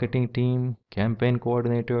 marketing team, campaign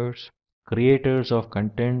coordinators, creators of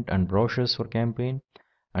content and brochures for campaign,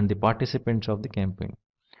 and the participants of the campaign.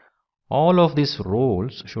 All of these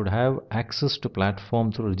roles should have access to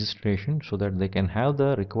platform through registration so that they can have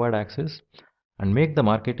the required access and make the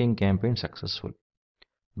marketing campaign successful.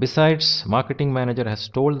 Besides, marketing manager has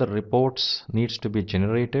told the reports needs to be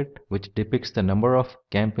generated which depicts the number of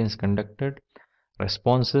campaigns conducted,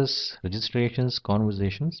 responses, registrations,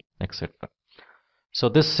 conversations, etc. So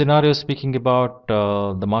this scenario is speaking about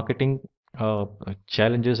the marketing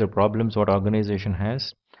challenges or problems what organization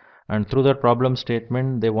has, and through that problem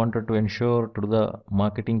statement they wanted to ensure to the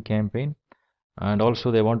marketing campaign, and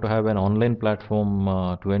also they want to have an online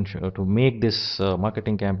platform to ensure to make this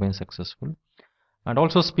marketing campaign successful, and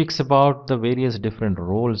also speaks about the various different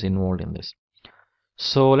roles involved in this.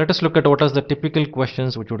 So let us look at what are the typical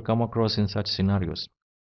questions which would come across in such scenarios.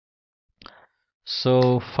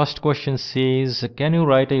 So first question says, can you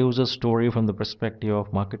write a user story from the perspective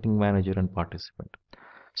of marketing manager and participant?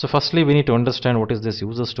 So firstly, we need to understand what is this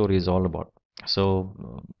user story is all about.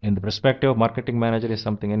 So in the perspective of marketing manager is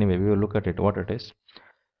something, anyway, we will look at it, what it is.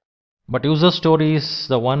 But user story is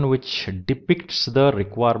the one which depicts the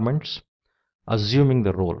requirements, assuming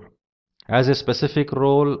the role. As a specific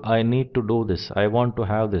role, I need to do this, I want to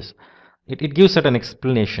have this. It gives it an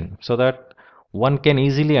explanation so that one can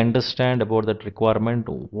easily understand about that requirement,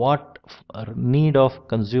 what need of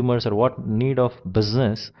consumers or what need of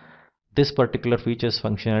business this particular features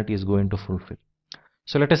functionality is going to fulfill.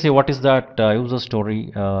 So let us see what is that user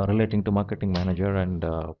story relating to marketing manager and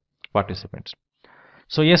participants.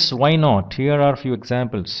 So yes, why not? Here are a few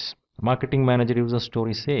examples. Marketing manager user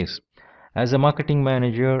story says, as a marketing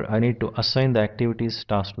manager, I need to assign the activities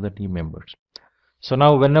tasks to the team members. So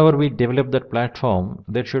now whenever we develop that platform,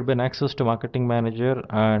 there should be an access to marketing manager,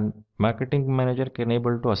 and marketing manager can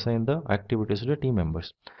able to assign the activities to the team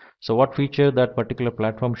members. So what feature that particular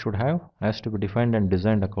platform should have has to be defined and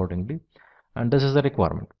designed accordingly, and this is the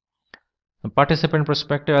requirement. The participant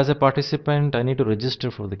perspective, as a participant, I need to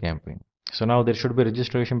register for the campaign. So now there should be a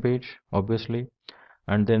registration page, obviously,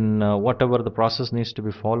 and then whatever the process needs to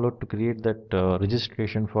be followed to create that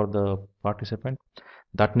registration for the participant,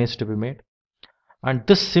 that needs to be made. And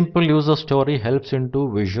this simple user story helps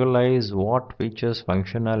into visualize what features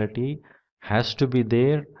functionality has to be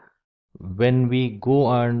there when we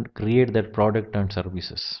go and create that product and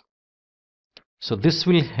services. So this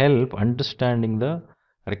will help understanding the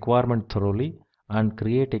requirement thoroughly and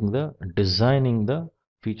creating the designing the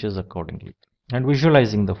features accordingly and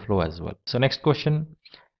visualizing the flow as well. So next question,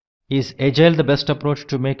 is Agile the best approach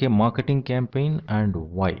to make a marketing campaign and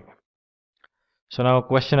why? So now a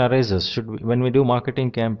question arises, when we do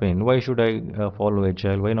marketing campaign, why should I follow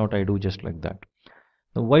Agile? Why not I do just like that?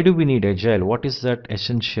 Now, why do we need Agile? What is that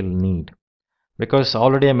essential need? Because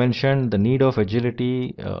already I mentioned the need of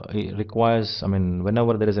agility requires,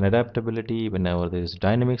 whenever there is an adaptability, whenever there is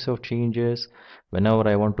dynamics of changes, whenever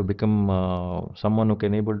I want to become someone who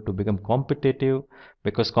can able to become competitive,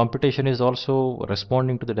 because competition is also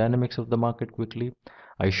responding to the dynamics of the market quickly,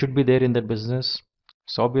 I should be there in that business.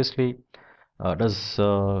 So obviously, does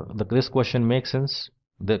this question make sense?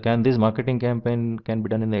 can this marketing campaign can be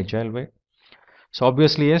done in the agile way? So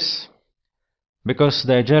obviously yes, because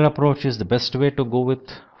the agile approach is the best way to go with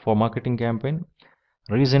for marketing campaign.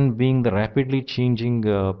 Reason being the rapidly changing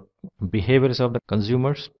behaviors of the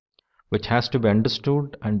consumers, which has to be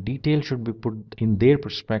understood, and detail should be put in their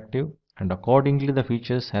perspective, and accordingly the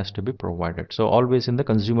features has to be provided. So always in the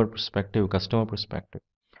consumer perspective, customer perspective.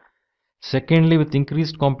 Secondly, with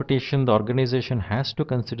increased competition, the organization has to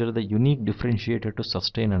consider the unique differentiator to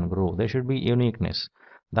sustain and grow. There should be uniqueness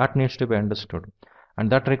that needs to be understood,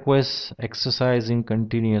 and that requires exercising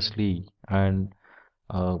continuously and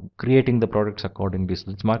creating the products accordingly.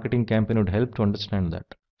 So this marketing campaign would help to understand that.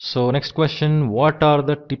 So next question, what are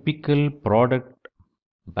the typical product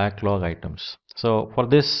backlog items? So for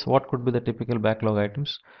this, what could be the typical backlog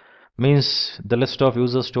items? Means the list of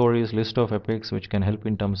user stories, list of epics, which can help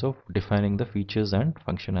in terms of defining the features and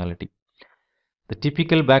functionality. The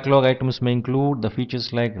typical backlog items may include the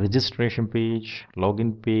features like registration page,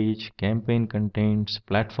 login page, campaign contents,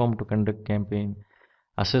 platform to conduct campaign,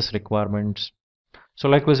 assess requirements. So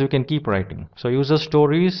likewise we can keep writing. So user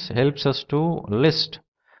stories helps us to list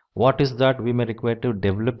what is that we may require to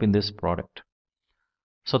develop in this product.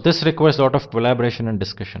 So this requires a lot of collaboration and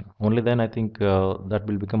discussion. Only then I think that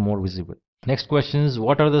will become more visible. Next question is,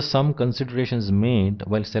 what are some considerations made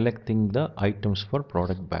while selecting the items for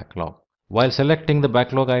product backlog? While selecting the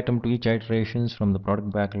backlog item to each iterations from the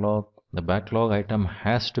product backlog, the backlog item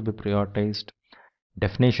has to be prioritized.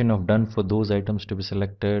 Definition of done for those items to be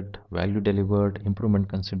selected, value delivered, improvement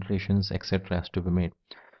considerations, etc. has to be made.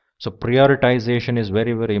 So prioritization is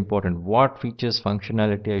very, very important. What features,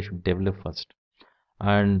 functionality I should develop first,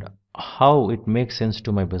 and how it makes sense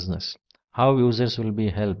to my business, how users will be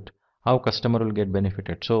helped, how customer will get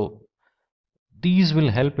benefited. So these will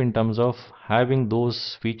help in terms of having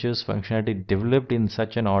those features, functionality developed in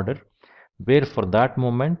such an order where for that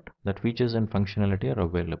moment that features and functionality are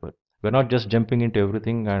available. We're not just jumping into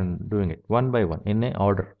everything and doing it one by one in an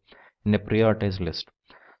order, in a prioritized list.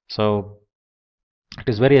 So it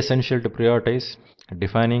is very essential to prioritize,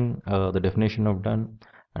 defining the definition of done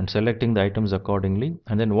and selecting the items accordingly,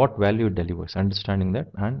 and then what value it delivers, understanding that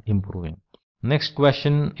and improving. Next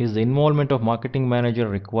question is the involvement of marketing manager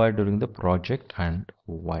required during the project and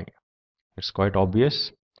why? It's quite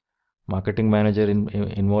obvious. Marketing manager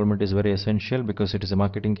involvement is very essential because it is a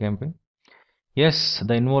marketing campaign. Yes,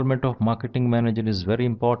 the involvement of marketing manager is very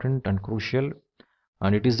important and crucial,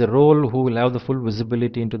 and it is the role who will have the full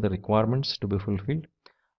visibility into the requirements to be fulfilled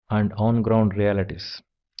and on-ground realities.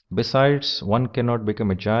 Besides, one cannot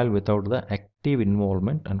become agile without the active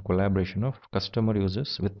involvement and collaboration of customer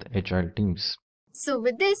users with agile teams. So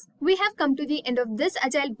with this, we have come to the end of this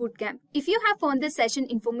Agile Bootcamp. If you have found this session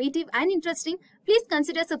informative and interesting, please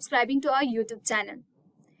consider subscribing to our YouTube channel.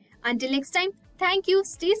 Until next time, thank you,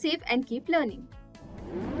 stay safe and keep learning.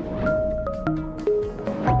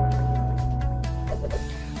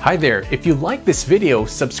 Hi there, if you like this video,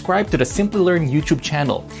 subscribe to the Simplilearn YouTube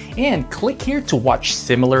channel and click here to watch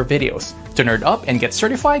similar videos. To nerd up and get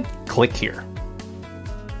certified, click here.